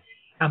said,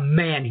 a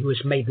man who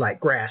is made like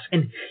grass.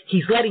 And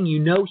he's letting you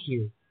know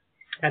here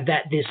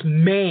that this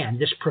man,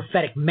 this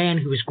prophetic man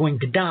who is going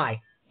to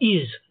die,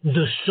 is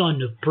the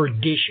son of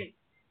perdition,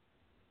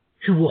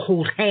 who will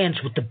hold hands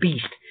with the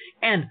beast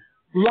and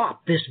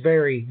lop this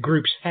very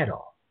group's head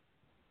off.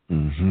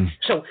 Mm-hmm.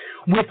 So,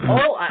 with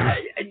all,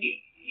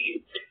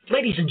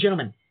 ladies and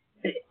gentlemen,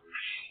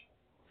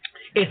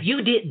 If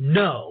you didn't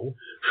know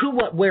who,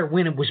 what, where,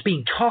 when was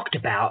being talked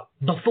about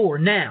before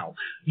now,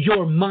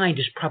 your mind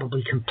is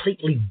probably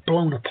completely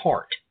blown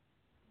apart.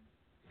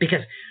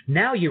 Because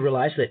now you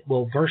realize that,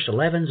 well, verse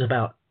 11 is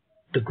about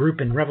the group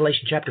in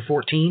Revelation chapter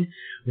 14.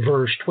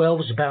 Verse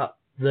 12 is about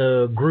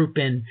the group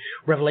in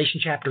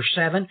Revelation chapter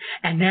 7.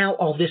 And now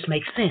all this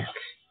makes sense.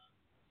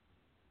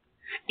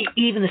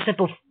 Even the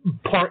simple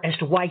part as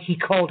to why he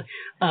called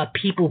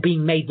people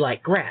being made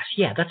like grass.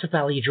 Yeah, that's a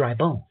valley of dry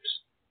bones.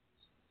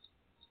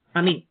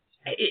 I mean,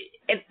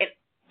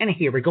 and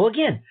here we go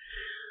again.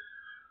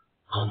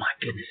 Oh my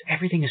goodness,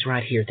 everything is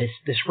right here.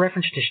 This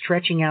reference to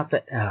stretching out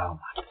the... Oh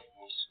my goodness.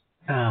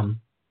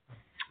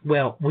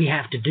 Well, we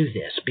have to do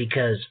this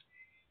because,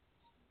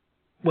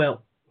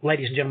 well,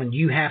 ladies and gentlemen,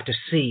 you have to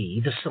see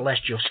the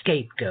celestial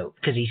scapegoat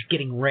because he's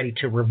getting ready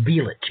to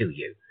reveal it to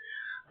you.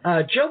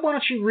 Joe, why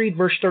don't you read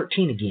verse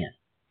 13 again?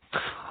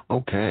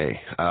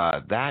 Okay.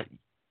 That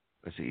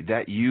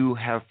you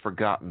have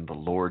forgotten the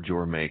Lord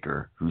your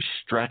Maker, who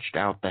stretched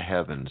out the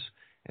heavens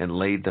and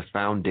laid the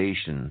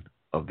foundation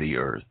of the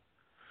earth,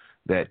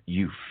 that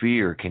you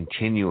fear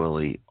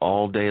continually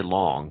all day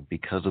long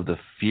because of the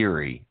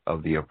fury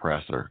of the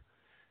oppressor,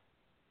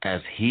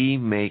 as he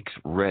makes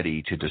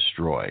ready to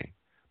destroy.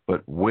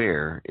 But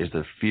where is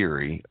the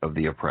fury of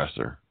the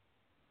oppressor?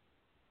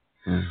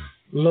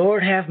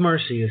 Lord have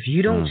mercy. If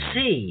you don't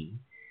see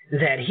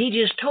that he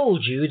just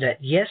told you that,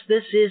 yes,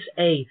 this is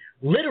a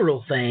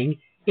literal thing,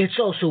 it's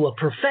also a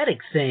prophetic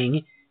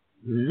thing.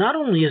 Not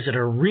only is it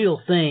a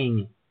real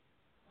thing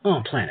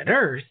on planet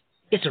Earth,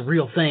 it's a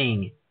real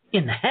thing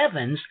in the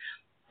heavens.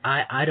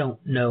 I don't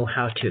know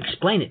how to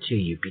explain it to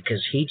you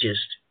because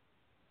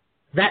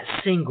that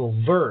single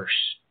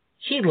verse,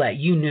 he let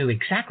you know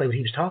exactly what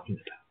he was talking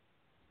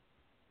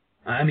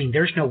about. I mean,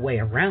 there's no way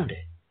around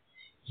it.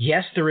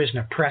 Yes, there is an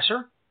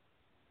oppressor.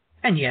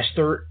 And yes,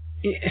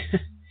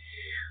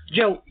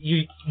 Joe,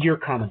 your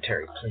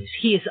commentary, please.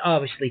 He is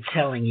obviously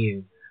telling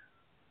you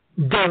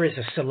there is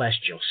a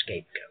celestial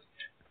scapegoat.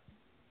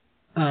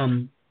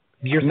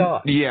 Your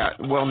thoughts? Yeah,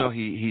 well, no,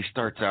 he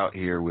starts out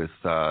here with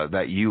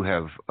that you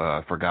have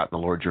forgotten the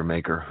Lord your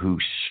Maker who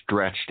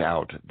stretched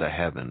out the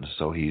heavens.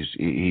 So he's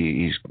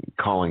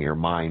calling your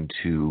mind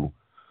to,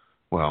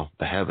 well,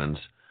 the heavens.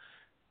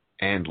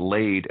 And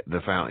laid the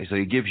foundation. So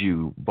he gives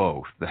you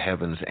both the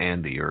heavens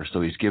and the earth.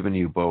 So he's given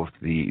you both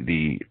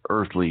the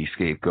earthly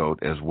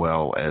scapegoat as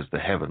well as the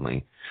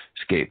heavenly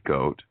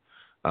scapegoat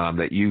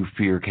that you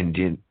fear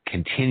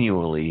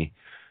continually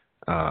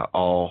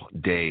all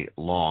day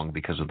long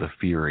because of the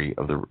fury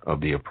of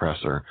the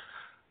oppressor.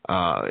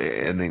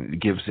 And then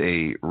gives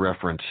a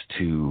reference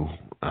to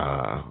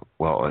a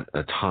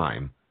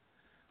time.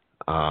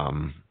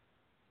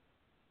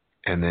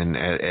 And then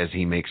as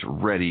he makes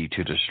ready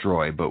to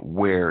destroy, but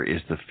where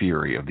is the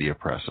fury of the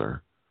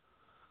oppressor?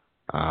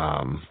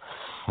 Oh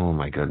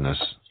my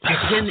goodness.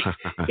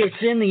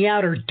 It's in the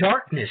outer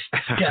darkness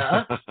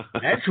stuff.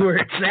 That's where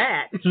it's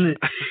at.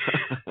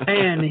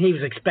 And he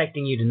was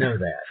expecting you to know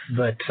that.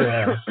 But,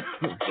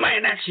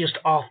 man, that's just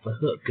off the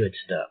hook good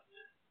stuff.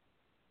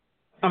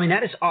 I mean,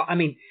 that is, I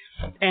mean,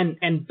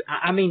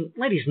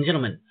 ladies and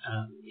gentlemen,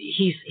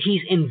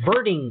 he's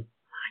inverting.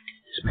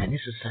 Man,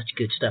 this is such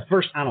good stuff.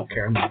 First, I don't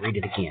care. I'm going to read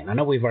it again. I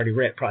know we've already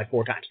read it probably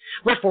 4 times.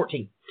 Verse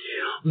 14.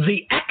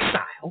 The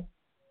exile.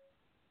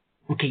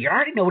 Okay, you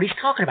already know what he's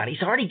talking about.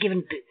 He's already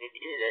given...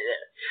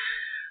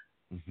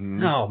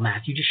 Oh,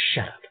 Matthew, just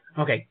shut up.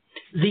 Okay.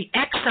 The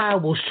exile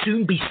will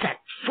soon be set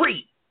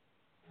free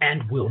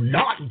and will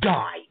not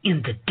die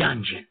in the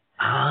dungeon.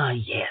 Ah,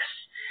 yes.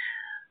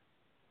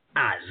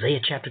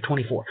 Isaiah chapter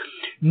 24.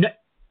 No,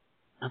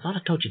 I thought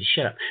I told you to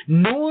shut up.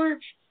 Nor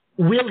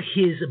will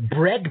his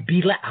bread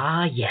be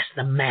yes,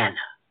 the manna.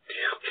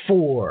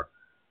 For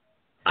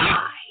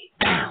I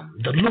am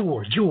the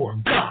Lord your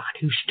God,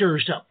 who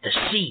stirs up the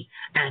sea,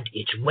 and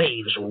its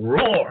waves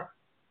roar.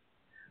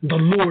 The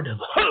Lord of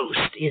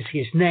hosts is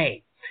his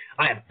name.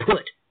 I have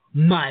put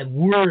my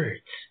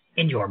words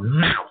in your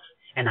mouth,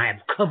 and I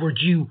have covered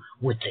you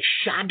with the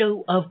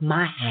shadow of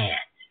my hand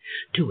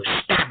to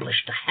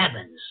establish the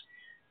heavens,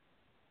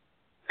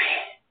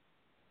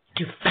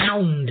 to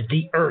found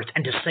the earth,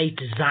 and to say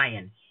to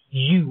Zion,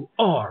 you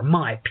are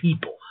my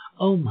people.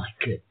 Oh, my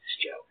goodness,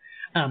 Joe.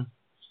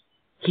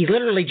 He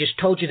literally just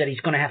told you that he's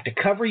going to have to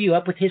cover you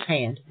up with his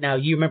hand. Now,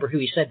 you remember who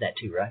he said that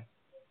to, right?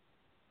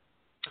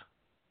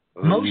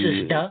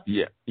 Moses, duh.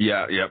 Yeah,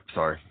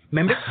 sorry.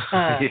 Remember?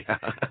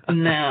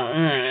 Now,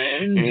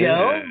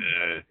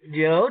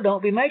 Joe,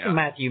 don't be making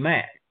Matthew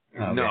mad.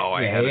 Okay. No,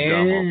 I had a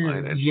dumb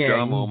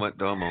moment.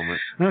 Dumb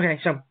moment. Okay,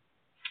 so,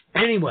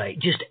 anyway,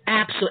 just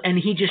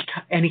absolutely,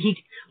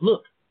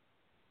 look,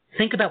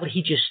 think about what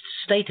he just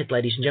stated,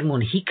 ladies and gentlemen.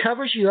 When he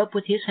covers you up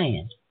with his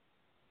hand,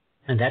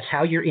 and that's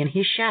how you're in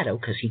his shadow,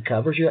 because he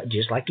covers you up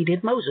just like he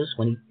did Moses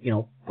when he,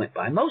 went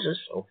by Moses,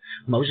 so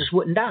Moses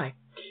wouldn't die.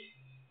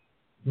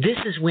 This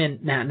is when,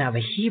 now the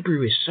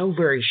Hebrew is so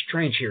very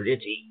strange here.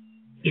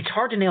 It's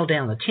hard to nail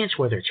down the tense,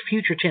 whether it's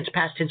future tense,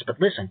 past tense,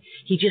 but listen,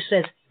 he just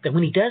says that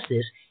when he does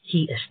this,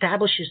 he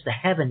establishes the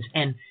heavens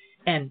and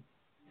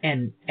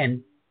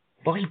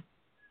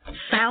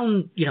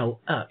found,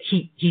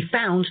 he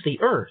founds the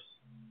earth.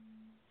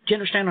 Do you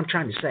understand what I'm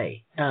trying to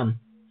say?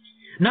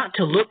 Not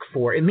to look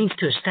for, it means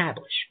to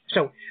establish.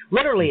 So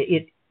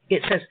literally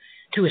it says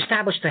to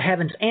establish the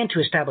heavens and to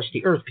establish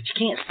the earth, but you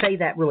can't say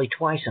that really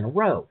twice in a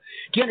row.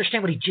 Do you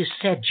understand what he just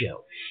said,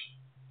 Joe?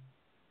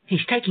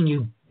 He's taking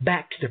you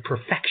back to the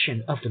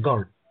perfection of the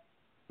garden.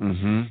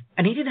 Mm-hmm.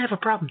 And he didn't have a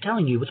problem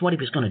telling you with what he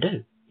was going to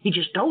do. He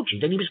just told you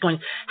that he was going,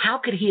 how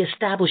could he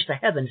establish the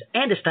heavens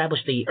and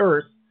establish the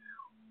earth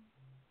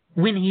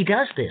when he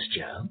does this,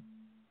 Joe?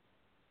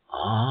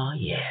 Ah,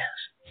 yes.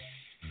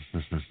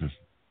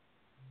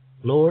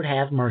 Lord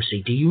have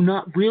mercy. Do you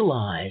not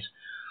realize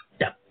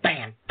the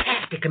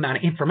fantastic amount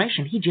of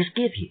information he just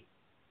gave you?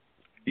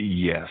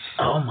 Yes.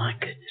 Oh, my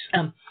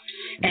goodness.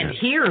 And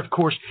here, of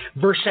course,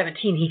 verse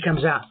 17, he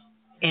comes out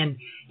and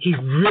he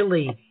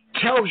really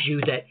tells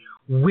you that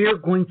we're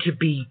going to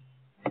be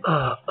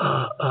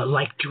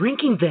like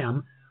drinking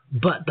them,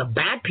 but the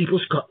bad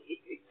people's,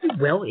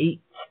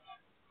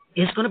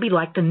 it's going to be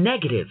like the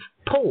negative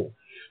pole.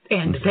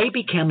 And they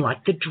become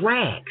like the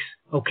drags.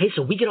 Okay,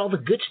 so we get all the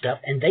good stuff,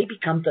 and they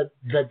become the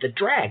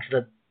drags,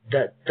 the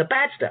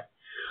bad stuff.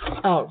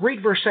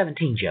 Read verse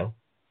 17, Joe.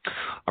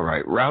 All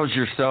right. Rouse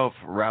yourself,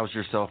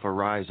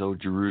 arise, O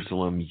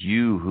Jerusalem,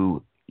 you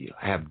who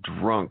have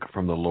drunk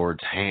from the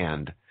Lord's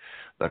hand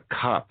the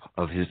cup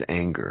of his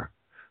anger,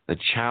 the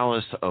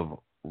chalice of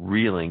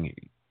reeling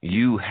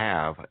you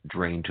have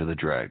drained to the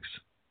dregs.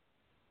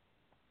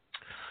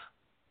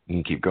 You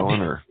can keep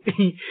going, or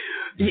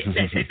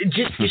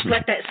just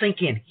let that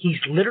sink in. He's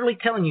literally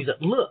telling you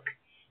that, look,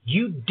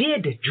 you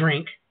did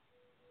drink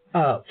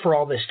for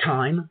all this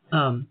time,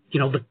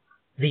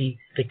 the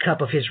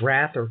cup of his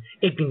wrath or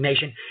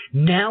indignation.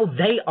 Now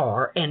they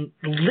are, and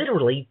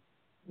literally,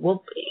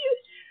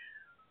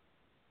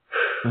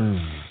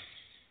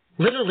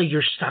 literally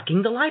you're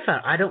sucking the life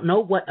out. I don't know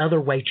what other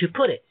way to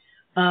put it.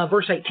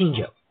 Verse 18,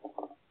 Joe.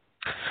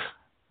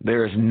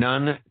 There is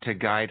none to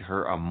guide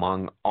her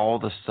among all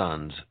the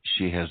sons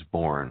she has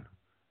borne,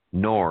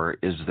 nor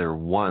is there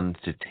one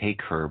to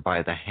take her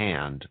by the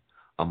hand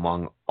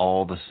among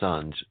all the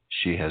sons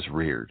she has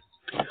reared.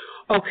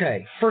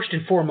 Okay, first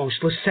and foremost,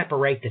 let's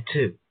separate the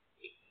two.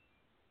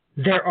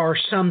 There are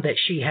some that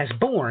she has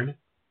borne,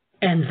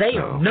 and they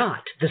are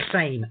not the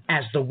same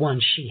as the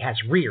ones she has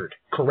reared.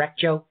 Correct,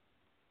 Joe?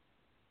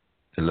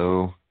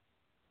 Hello?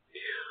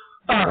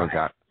 All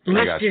right.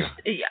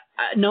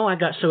 No, I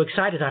got so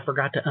excited I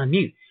forgot to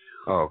unmute.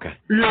 Oh, okay.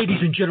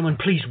 Ladies and gentlemen,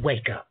 please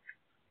wake up.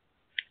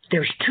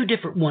 There's two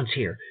different ones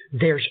here.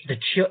 There's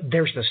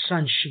the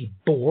son she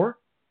bore,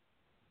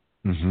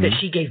 that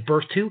she gave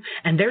birth to,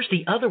 and there's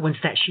the other ones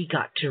that she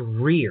got to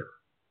rear.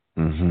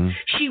 Mm-hmm.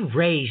 She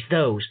raised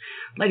those.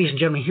 Ladies and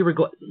gentlemen, here we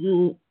go.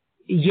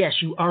 Yes,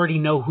 you already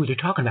know who they're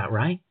talking about,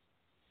 right?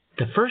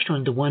 The first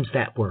one, the ones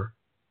that were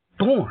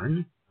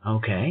born,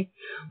 okay,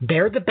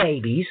 they're the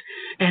babies,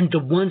 and the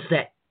ones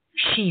that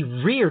she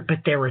reared, but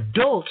they're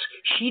adults,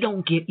 she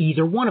don't get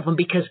either one of them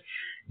because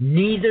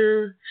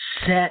neither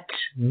set,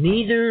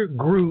 neither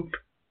group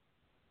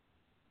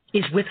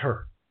is with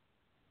her.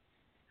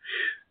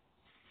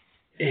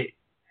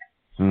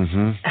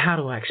 How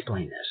do I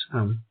explain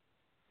this?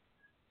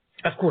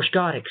 Of course,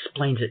 God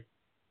explains it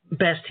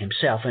best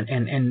himself,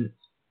 and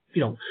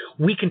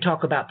we can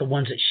talk about the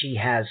ones that she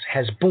has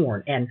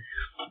borne. And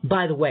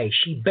by the way,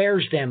 she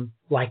bears them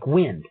like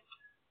wind.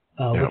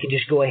 We can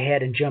just go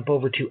ahead and jump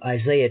over to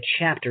Isaiah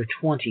chapter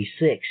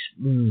 26,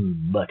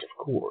 but of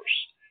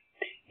course,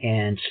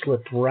 and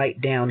slip right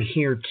down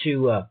here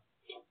to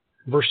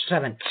verse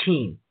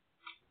 17.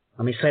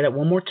 Let me say that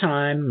one more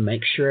time,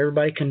 make sure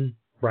everybody can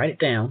write it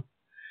down.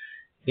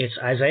 It's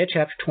Isaiah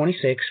chapter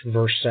 26,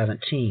 verse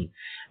 17.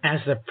 As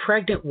the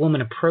pregnant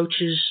woman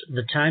approaches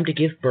the time to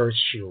give birth,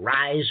 she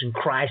rises and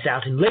cries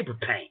out in labor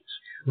pains.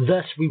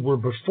 Thus we were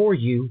before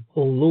you,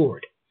 O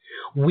Lord.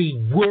 We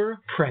were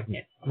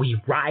pregnant.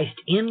 We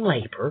writhed in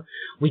labor.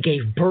 We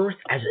gave birth,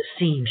 as it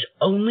seems,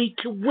 only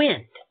to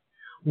wind.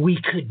 We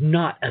could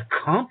not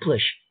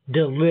accomplish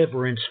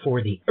deliverance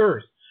for the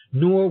earth,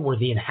 nor were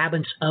the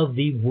inhabitants of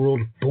the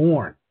world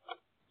born.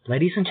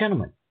 Ladies and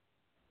gentlemen,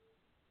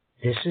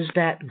 this is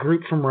that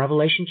group from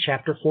Revelation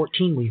chapter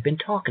 14 we've been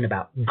talking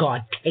about.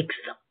 God takes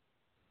them.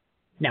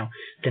 Now,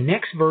 the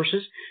next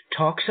verses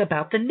talks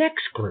about the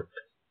next group.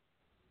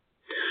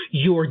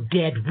 Your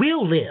dead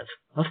will live,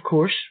 of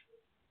course,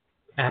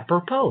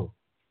 apropos.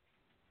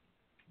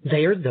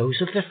 They are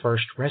those of the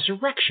first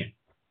resurrection.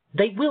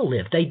 They will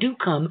live. They do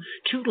come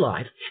to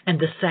life, and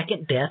the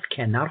second death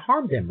cannot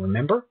harm them.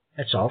 Remember?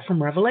 That's all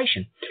from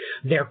Revelation.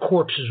 Their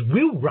corpses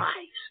will rise.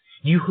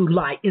 You who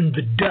lie in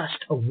the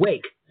dust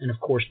awake. And of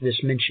course,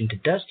 this mention to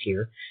dust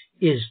here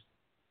is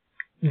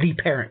the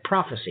parent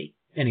prophecy.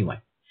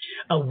 Anyway,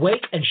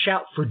 awake and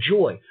shout for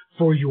joy,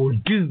 for your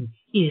dew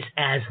is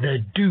as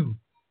the dew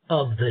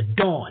of the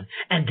dawn,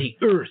 and the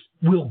earth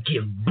will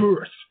give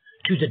birth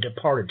to the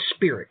departed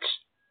spirits.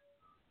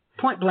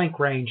 Point blank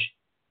range.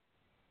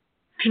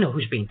 You know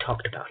who's being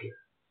talked about here.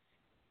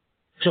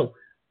 So,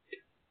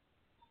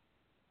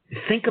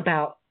 think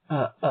about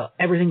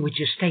everything we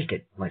just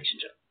stated, ladies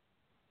and gentlemen.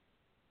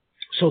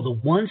 So the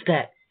ones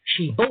that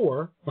she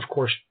bore, of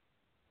course,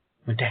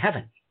 went to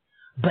heaven.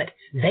 But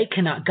they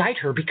cannot guide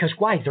her because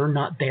why? They're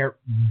not there.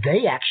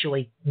 They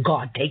actually,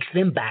 God takes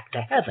them back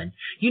to heaven.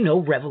 You know,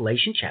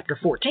 Revelation chapter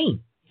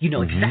 14. You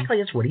know exactly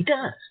that's what he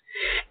does.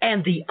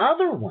 And the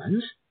other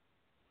ones,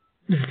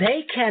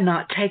 they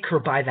cannot take her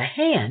by the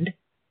hand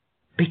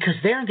because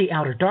they're in the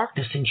outer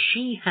darkness and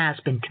she has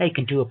been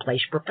taken to a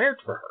place prepared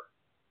for her.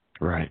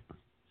 Right.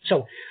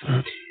 So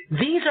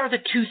these are the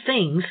two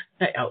things.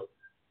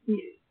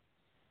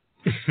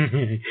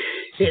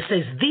 It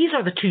says, these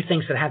are the two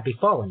things that have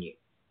befallen you.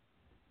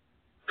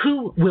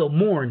 Who will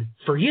mourn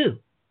for you?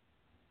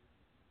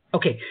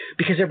 Okay,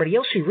 because everybody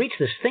else who reads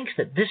this thinks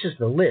that this is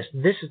the list.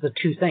 This is the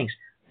two things.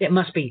 It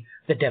must be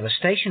the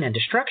devastation and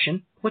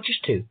destruction, which is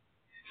 2.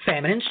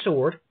 Famine and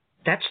sword,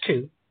 that's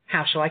 2.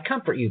 How shall I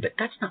comfort you? But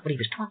that's not what he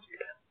was talking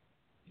about.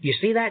 You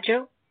see that,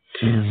 Joe?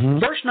 Mm-hmm.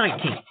 Verse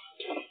 19.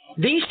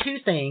 These two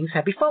things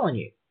have befallen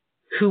you.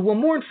 Who will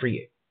mourn for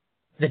you?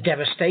 The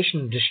devastation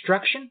and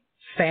destruction,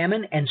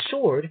 famine and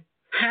sword.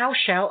 How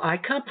shall I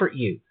comfort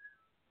you?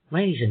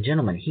 Ladies and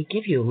gentlemen, he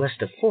gave you a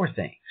list of 4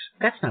 things.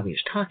 That's not what he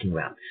was talking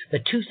about. The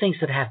 2 things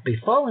that have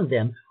befallen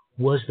them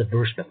was the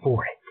verse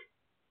before it.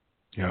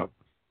 Yep.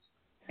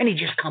 And he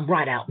just come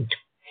right out and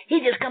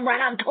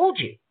told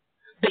you.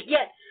 But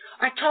yet,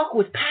 I talk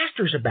with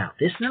pastors about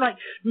this, and they're like,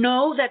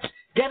 no, that's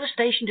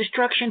devastation,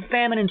 destruction,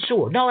 famine, and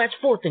sword. No, that's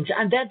 4 things.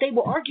 And that they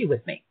will argue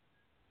with me.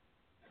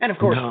 And of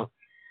course... No.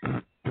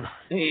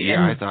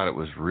 Yeah, I thought it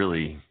was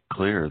really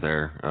clear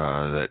there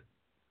that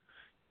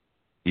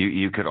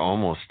you could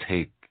almost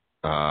take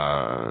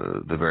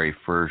the very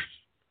first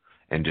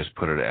and just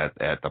put it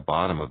at the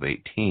bottom of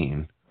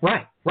 18.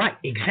 Right,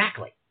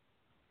 exactly.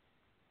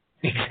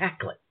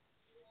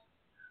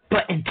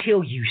 But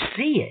until you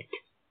see it,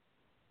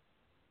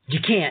 you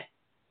can't.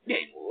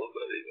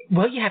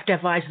 Well, you have to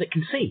have eyes that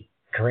can see,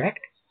 correct?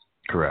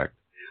 Correct.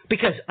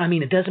 Because,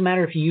 it doesn't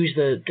matter if you use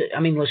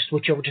let's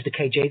switch over to the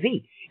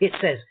KJV. It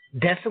says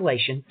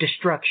desolation,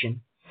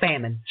 destruction,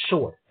 famine,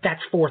 sword.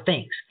 That's 4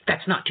 things.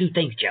 That's not 2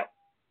 things, Joe.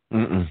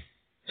 Mm-mm.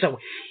 So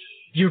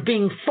you're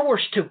being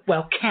forced to,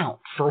 count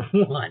for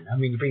one.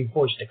 You're being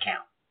forced to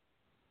count.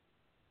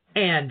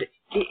 And,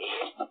 oh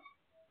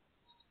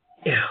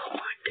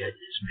my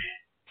goodness, man.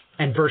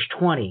 And verse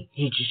 20,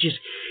 he just,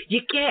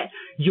 you can't,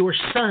 your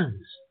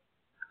sons.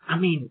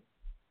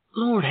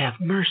 Lord have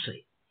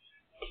mercy.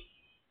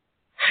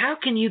 How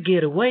can you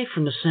get away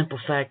from the simple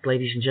fact,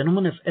 ladies and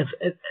gentlemen,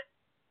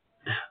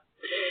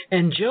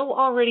 and Joe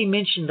already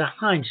mentioned the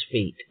hinds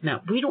feet.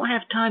 Now, we don't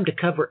have time to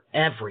cover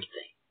everything.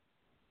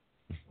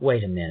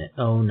 Wait a minute.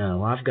 Oh,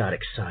 no, I've got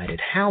excited.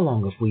 How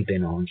long have we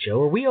been on,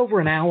 Joe? Are we over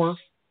an hour?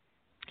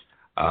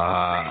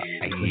 I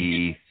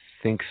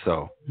think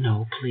so.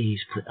 No,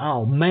 please.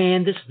 Oh,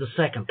 man, this is the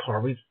second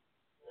part. Crap.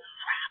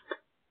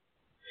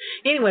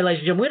 Anyway, ladies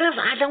and gentlemen,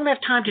 I don't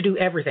have time to do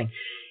everything.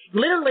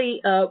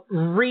 Literally,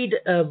 read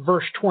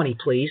verse 20,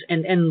 please.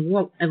 And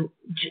ladies and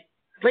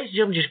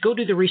gentlemen, just go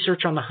do the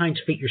research on the hinds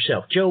feet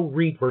yourself. Joe,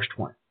 read verse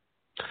 20.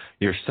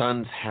 Your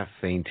sons have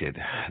fainted.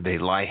 They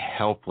lie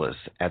helpless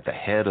at the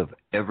head of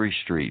every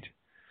street,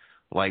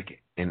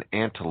 like an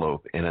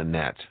antelope in a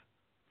net,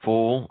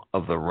 full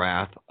of the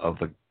wrath of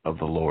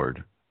the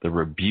Lord, the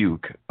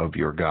rebuke of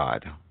your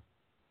God.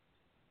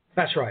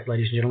 That's right,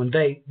 ladies and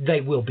gentlemen.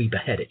 They will be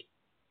beheaded.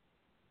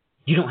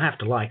 You don't have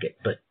to like it,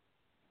 but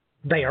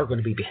they are going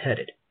to be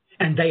beheaded.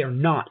 And they are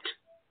not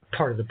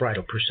part of the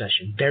bridal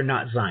procession. They're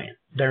not Zion.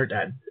 They're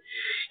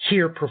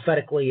here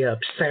prophetically,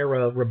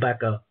 Sarah,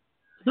 Rebecca.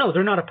 No,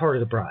 they're not a part of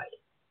the bride.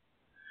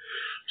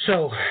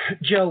 So,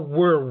 Joe,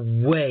 we're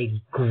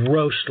way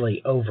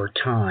grossly over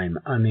time.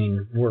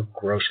 We're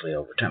grossly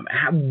over time.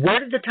 Where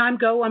did the time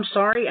go? I'm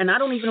sorry. And I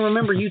don't even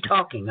remember you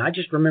talking. I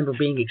just remember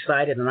being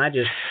excited, and I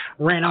just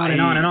ran on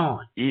and on and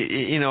on.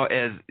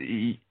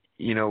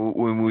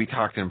 When we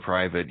talked in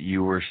private,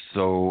 you were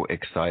so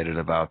excited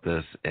about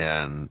this,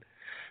 and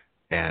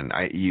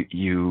I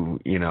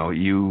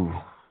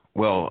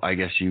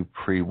guess you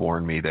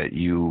pre-warned me that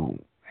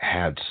you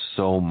had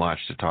so much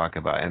to talk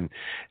about, and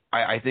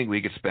I think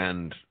we could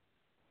spend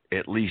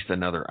at least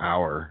another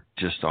hour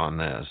just on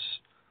this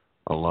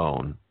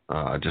alone,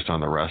 just on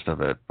the rest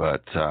of it.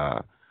 But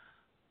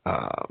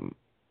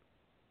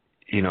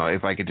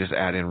if I could just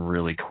add in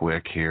really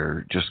quick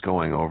here, just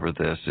going over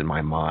this in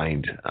my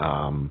mind.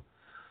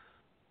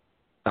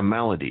 A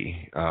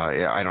melody.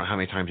 I don't know how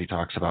many times he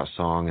talks about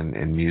song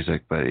and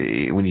music, but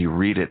when you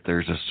read it,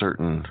 there's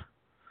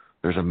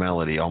a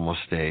melody,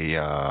 almost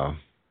a,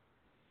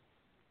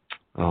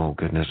 oh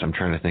goodness, I'm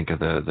trying to think of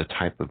the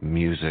type of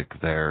music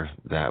there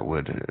that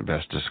would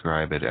best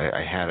describe it.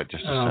 I had it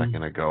just a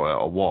second ago.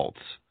 A waltz.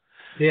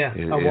 Yeah,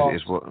 a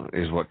waltz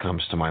is what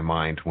comes to my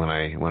mind when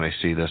I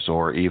see this,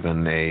 or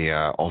even a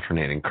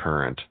alternating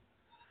current.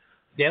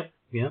 Yep.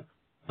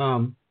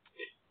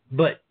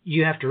 But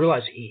you have to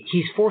realize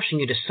he's forcing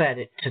you to set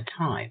it to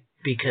time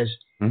because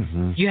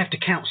you have to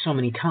count so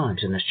many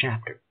times in this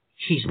chapter.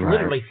 He's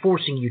literally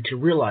forcing you to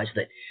realize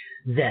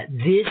that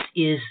this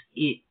is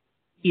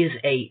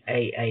a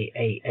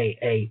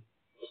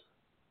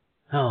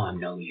I'm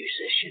no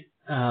musician.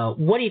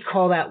 What do you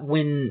call that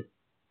when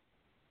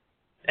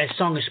a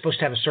song is supposed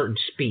to have a certain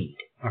speed?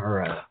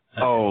 Or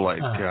like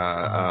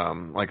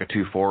a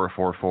 2/4 or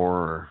 4/4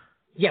 or...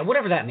 Yeah,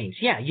 whatever that means.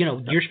 Yeah,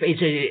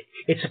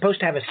 it's supposed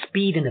to have a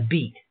speed and a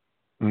beat.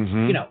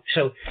 Mm-hmm.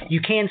 So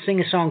you can sing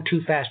a song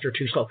too fast or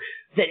too slow.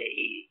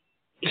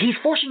 He's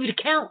forcing you to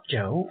count,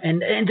 Joe,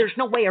 and there's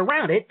no way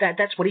around it.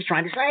 That's what he's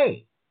trying to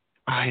say.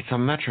 It's a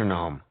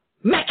metronome.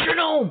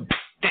 Metronome!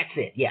 That's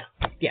it, yeah.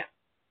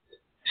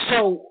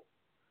 So,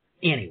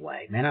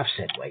 anyway, man, I've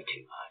said way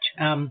too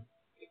much.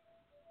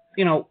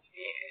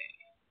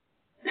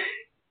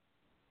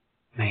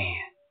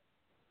 Man,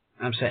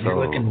 I'm sitting here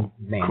looking,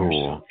 man,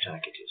 cool. So much I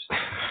could just,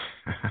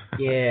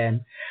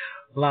 and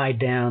lie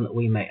down that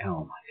we may,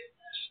 oh my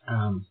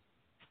goodness.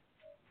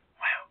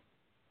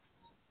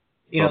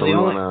 Wow. Do we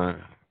want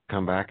to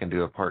come back and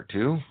do a part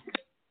 2?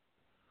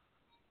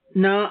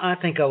 No, I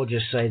think I will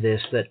just say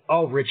this, that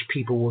all rich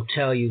people will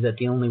tell you that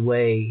the only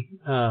way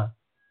to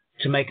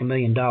make $1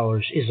 million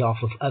is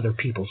off of other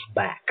people's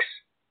backs.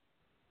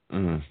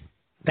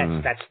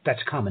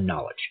 That's common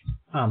knowledge.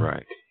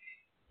 Right.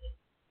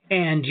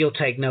 And you'll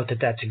take note that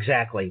that's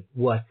exactly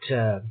what,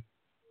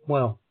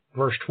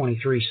 verse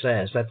 23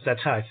 says.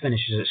 That's how it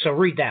finishes it. So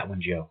read that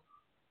one, Joe.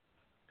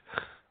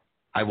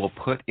 I will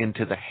put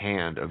into the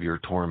hand of your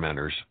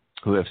tormentors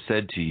who have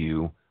said to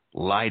you,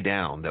 lie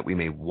down that we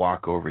may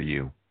walk over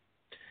you.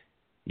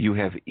 You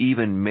have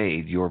even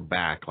made your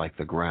back like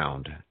the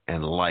ground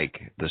and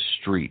like the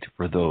street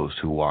for those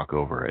who walk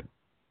over it.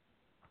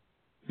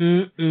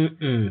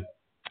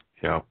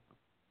 Yep.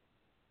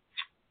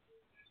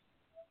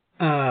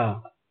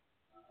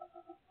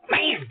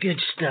 Man, good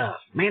stuff.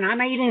 Man, I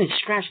know you didn't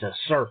scratch the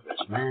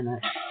surface,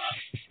 man.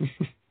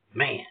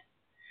 Man.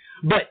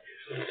 But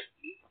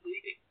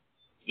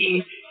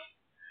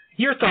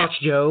your thoughts,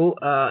 Joe,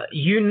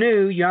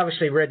 you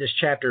obviously read this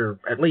chapter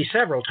at least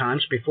several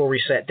times before we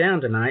sat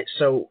down tonight,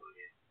 so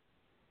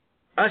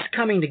us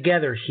coming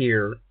together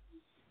here,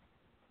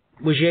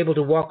 was you able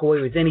to walk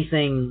away with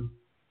anything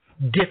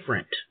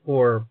different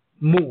or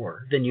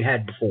more than you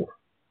had before?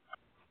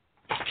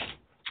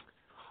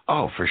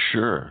 Oh, for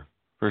sure.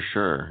 For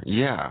sure.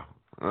 Yeah.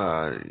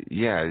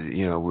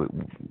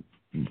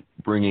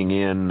 Bringing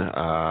in,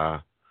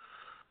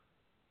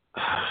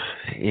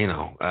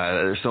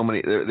 there's so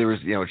many, there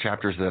was,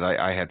 chapters that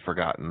I had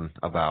forgotten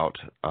about,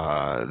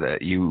 that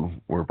you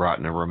were brought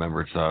into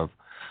remembrance of,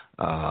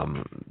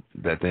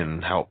 that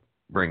then helped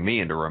bring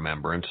me into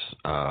remembrance,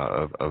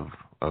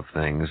 of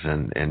things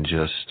and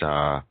just,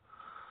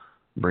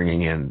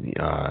 bringing in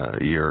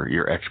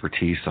your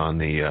expertise on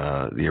the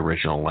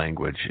original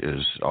language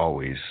is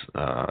always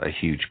a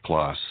huge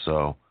plus.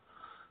 So,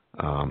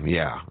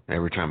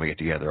 every time I get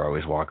together, I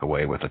always walk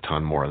away with a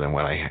ton more than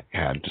what I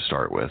had to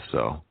start with.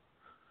 So,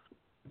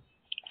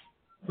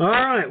 all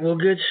right, well,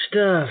 good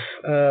stuff.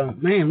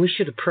 Man, we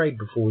should have prayed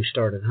before we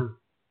started, huh?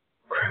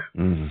 Crap.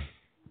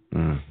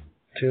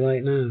 Too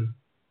late now.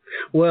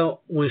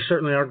 Well, we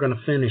certainly are going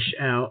to finish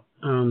out.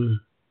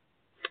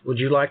 Would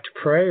you like to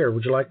pray, or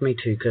would you like me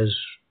to? Because,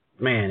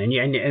 man,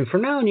 and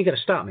from now on, you got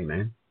to stop me,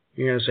 man.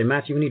 You got to say,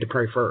 Matthew, we need to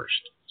pray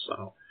first.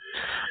 So,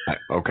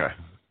 okay.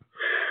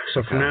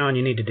 So from now on,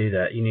 you need to do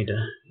that. You need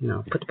to,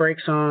 put the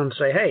brakes on.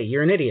 Say, hey,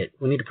 you're an idiot.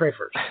 We need to pray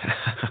first.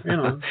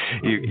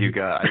 You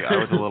got. I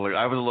was a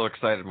little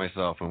excited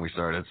myself when we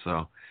started,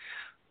 so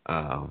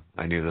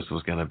I knew this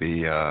was going to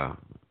be a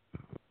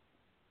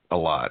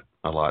lot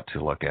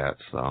to look at.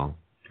 So.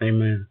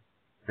 Amen.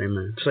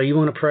 So you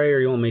want to pray, or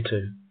you want me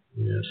to?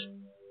 Yes.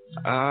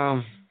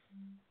 Yeah,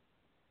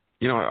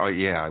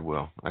 I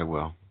will.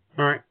 All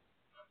right.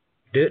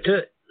 Do it to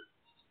it.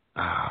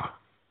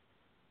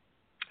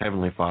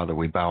 Heavenly Father,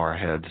 we bow our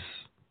heads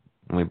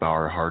and we bow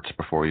our hearts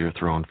before your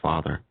throne,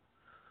 Father.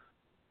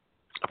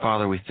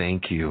 Father, we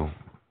thank you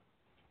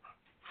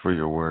for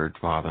your word,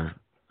 Father.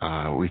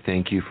 We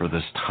thank you for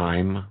this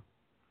time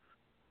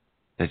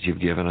that you've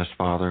given us,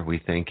 Father. We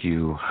thank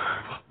you.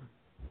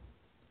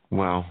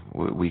 Well,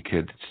 we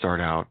could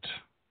start out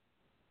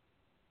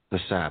the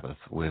Sabbath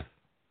with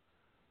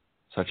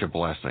such a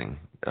blessing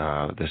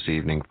this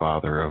evening,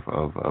 Father,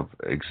 of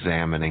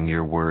examining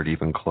your word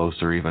even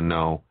closer, even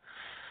though,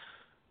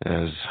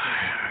 as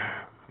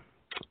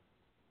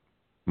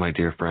my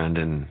dear friend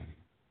and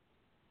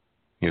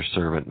your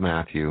servant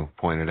Matthew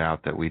pointed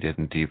out, that we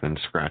didn't even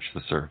scratch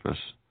the surface.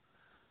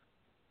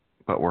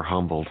 But we're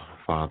humbled,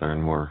 Father,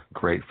 and we're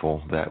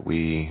grateful that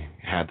we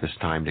had this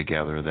time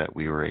together, that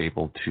we were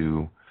able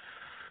to,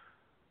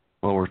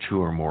 where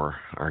 2 or more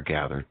are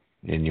gathered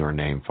in your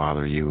name,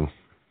 Father. You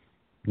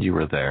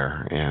were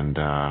there, and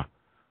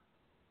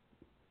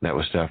that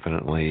was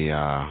definitely,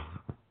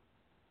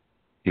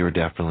 you were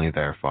definitely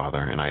there, Father,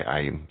 and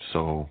I'm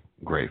so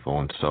grateful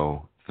and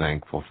so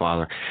thankful,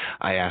 Father.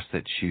 I ask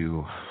that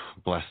you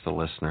bless the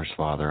listeners,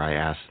 Father. I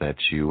ask that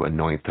you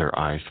anoint their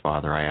eyes,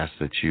 Father. I ask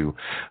that you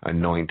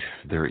anoint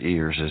their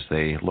ears as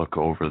they look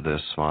over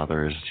this,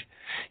 Father, as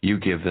you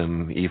give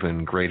them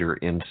even greater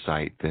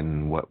insight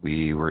than what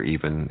we were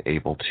even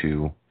able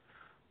to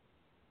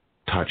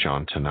touch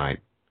on tonight.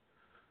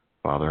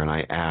 Father, and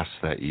I ask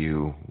that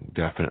you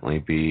definitely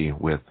be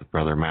with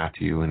Brother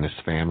Matthew and his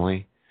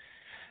family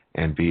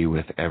and be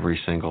with every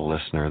single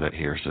listener that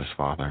hears this,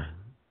 Father.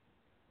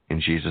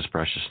 In Jesus'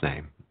 precious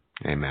name,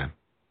 amen.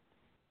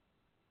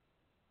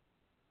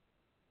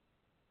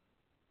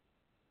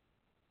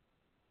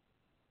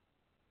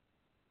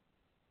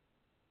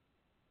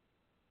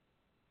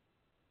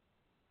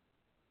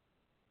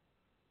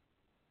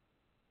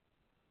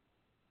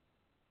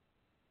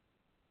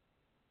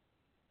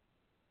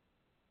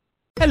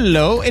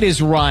 Hello, it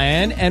is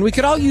Ryan, and we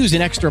could all use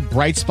an extra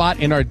bright spot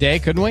in our day,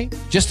 couldn't we?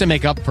 Just to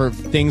make up for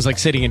things like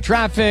sitting in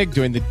traffic,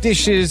 doing the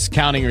dishes,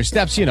 counting your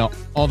steps,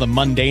 all the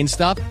mundane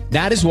stuff.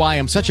 That is why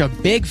I'm such a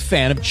big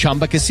fan of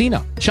Chumba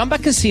Casino. Chumba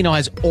Casino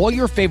has all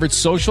your favorite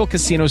social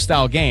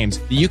casino-style games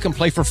that you can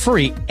play for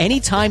free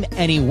anytime,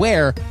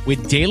 anywhere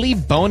with daily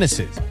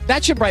bonuses.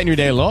 That should brighten your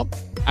day a little.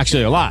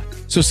 Actually, a lot.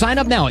 So sign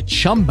up now at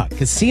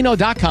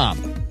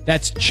ChumbaCasino.com.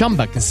 That's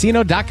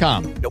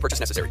ChumbaCasino.com. No purchase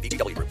necessary.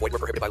 VGW Group. Void where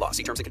prohibited by law.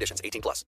 See terms and conditions. 18+.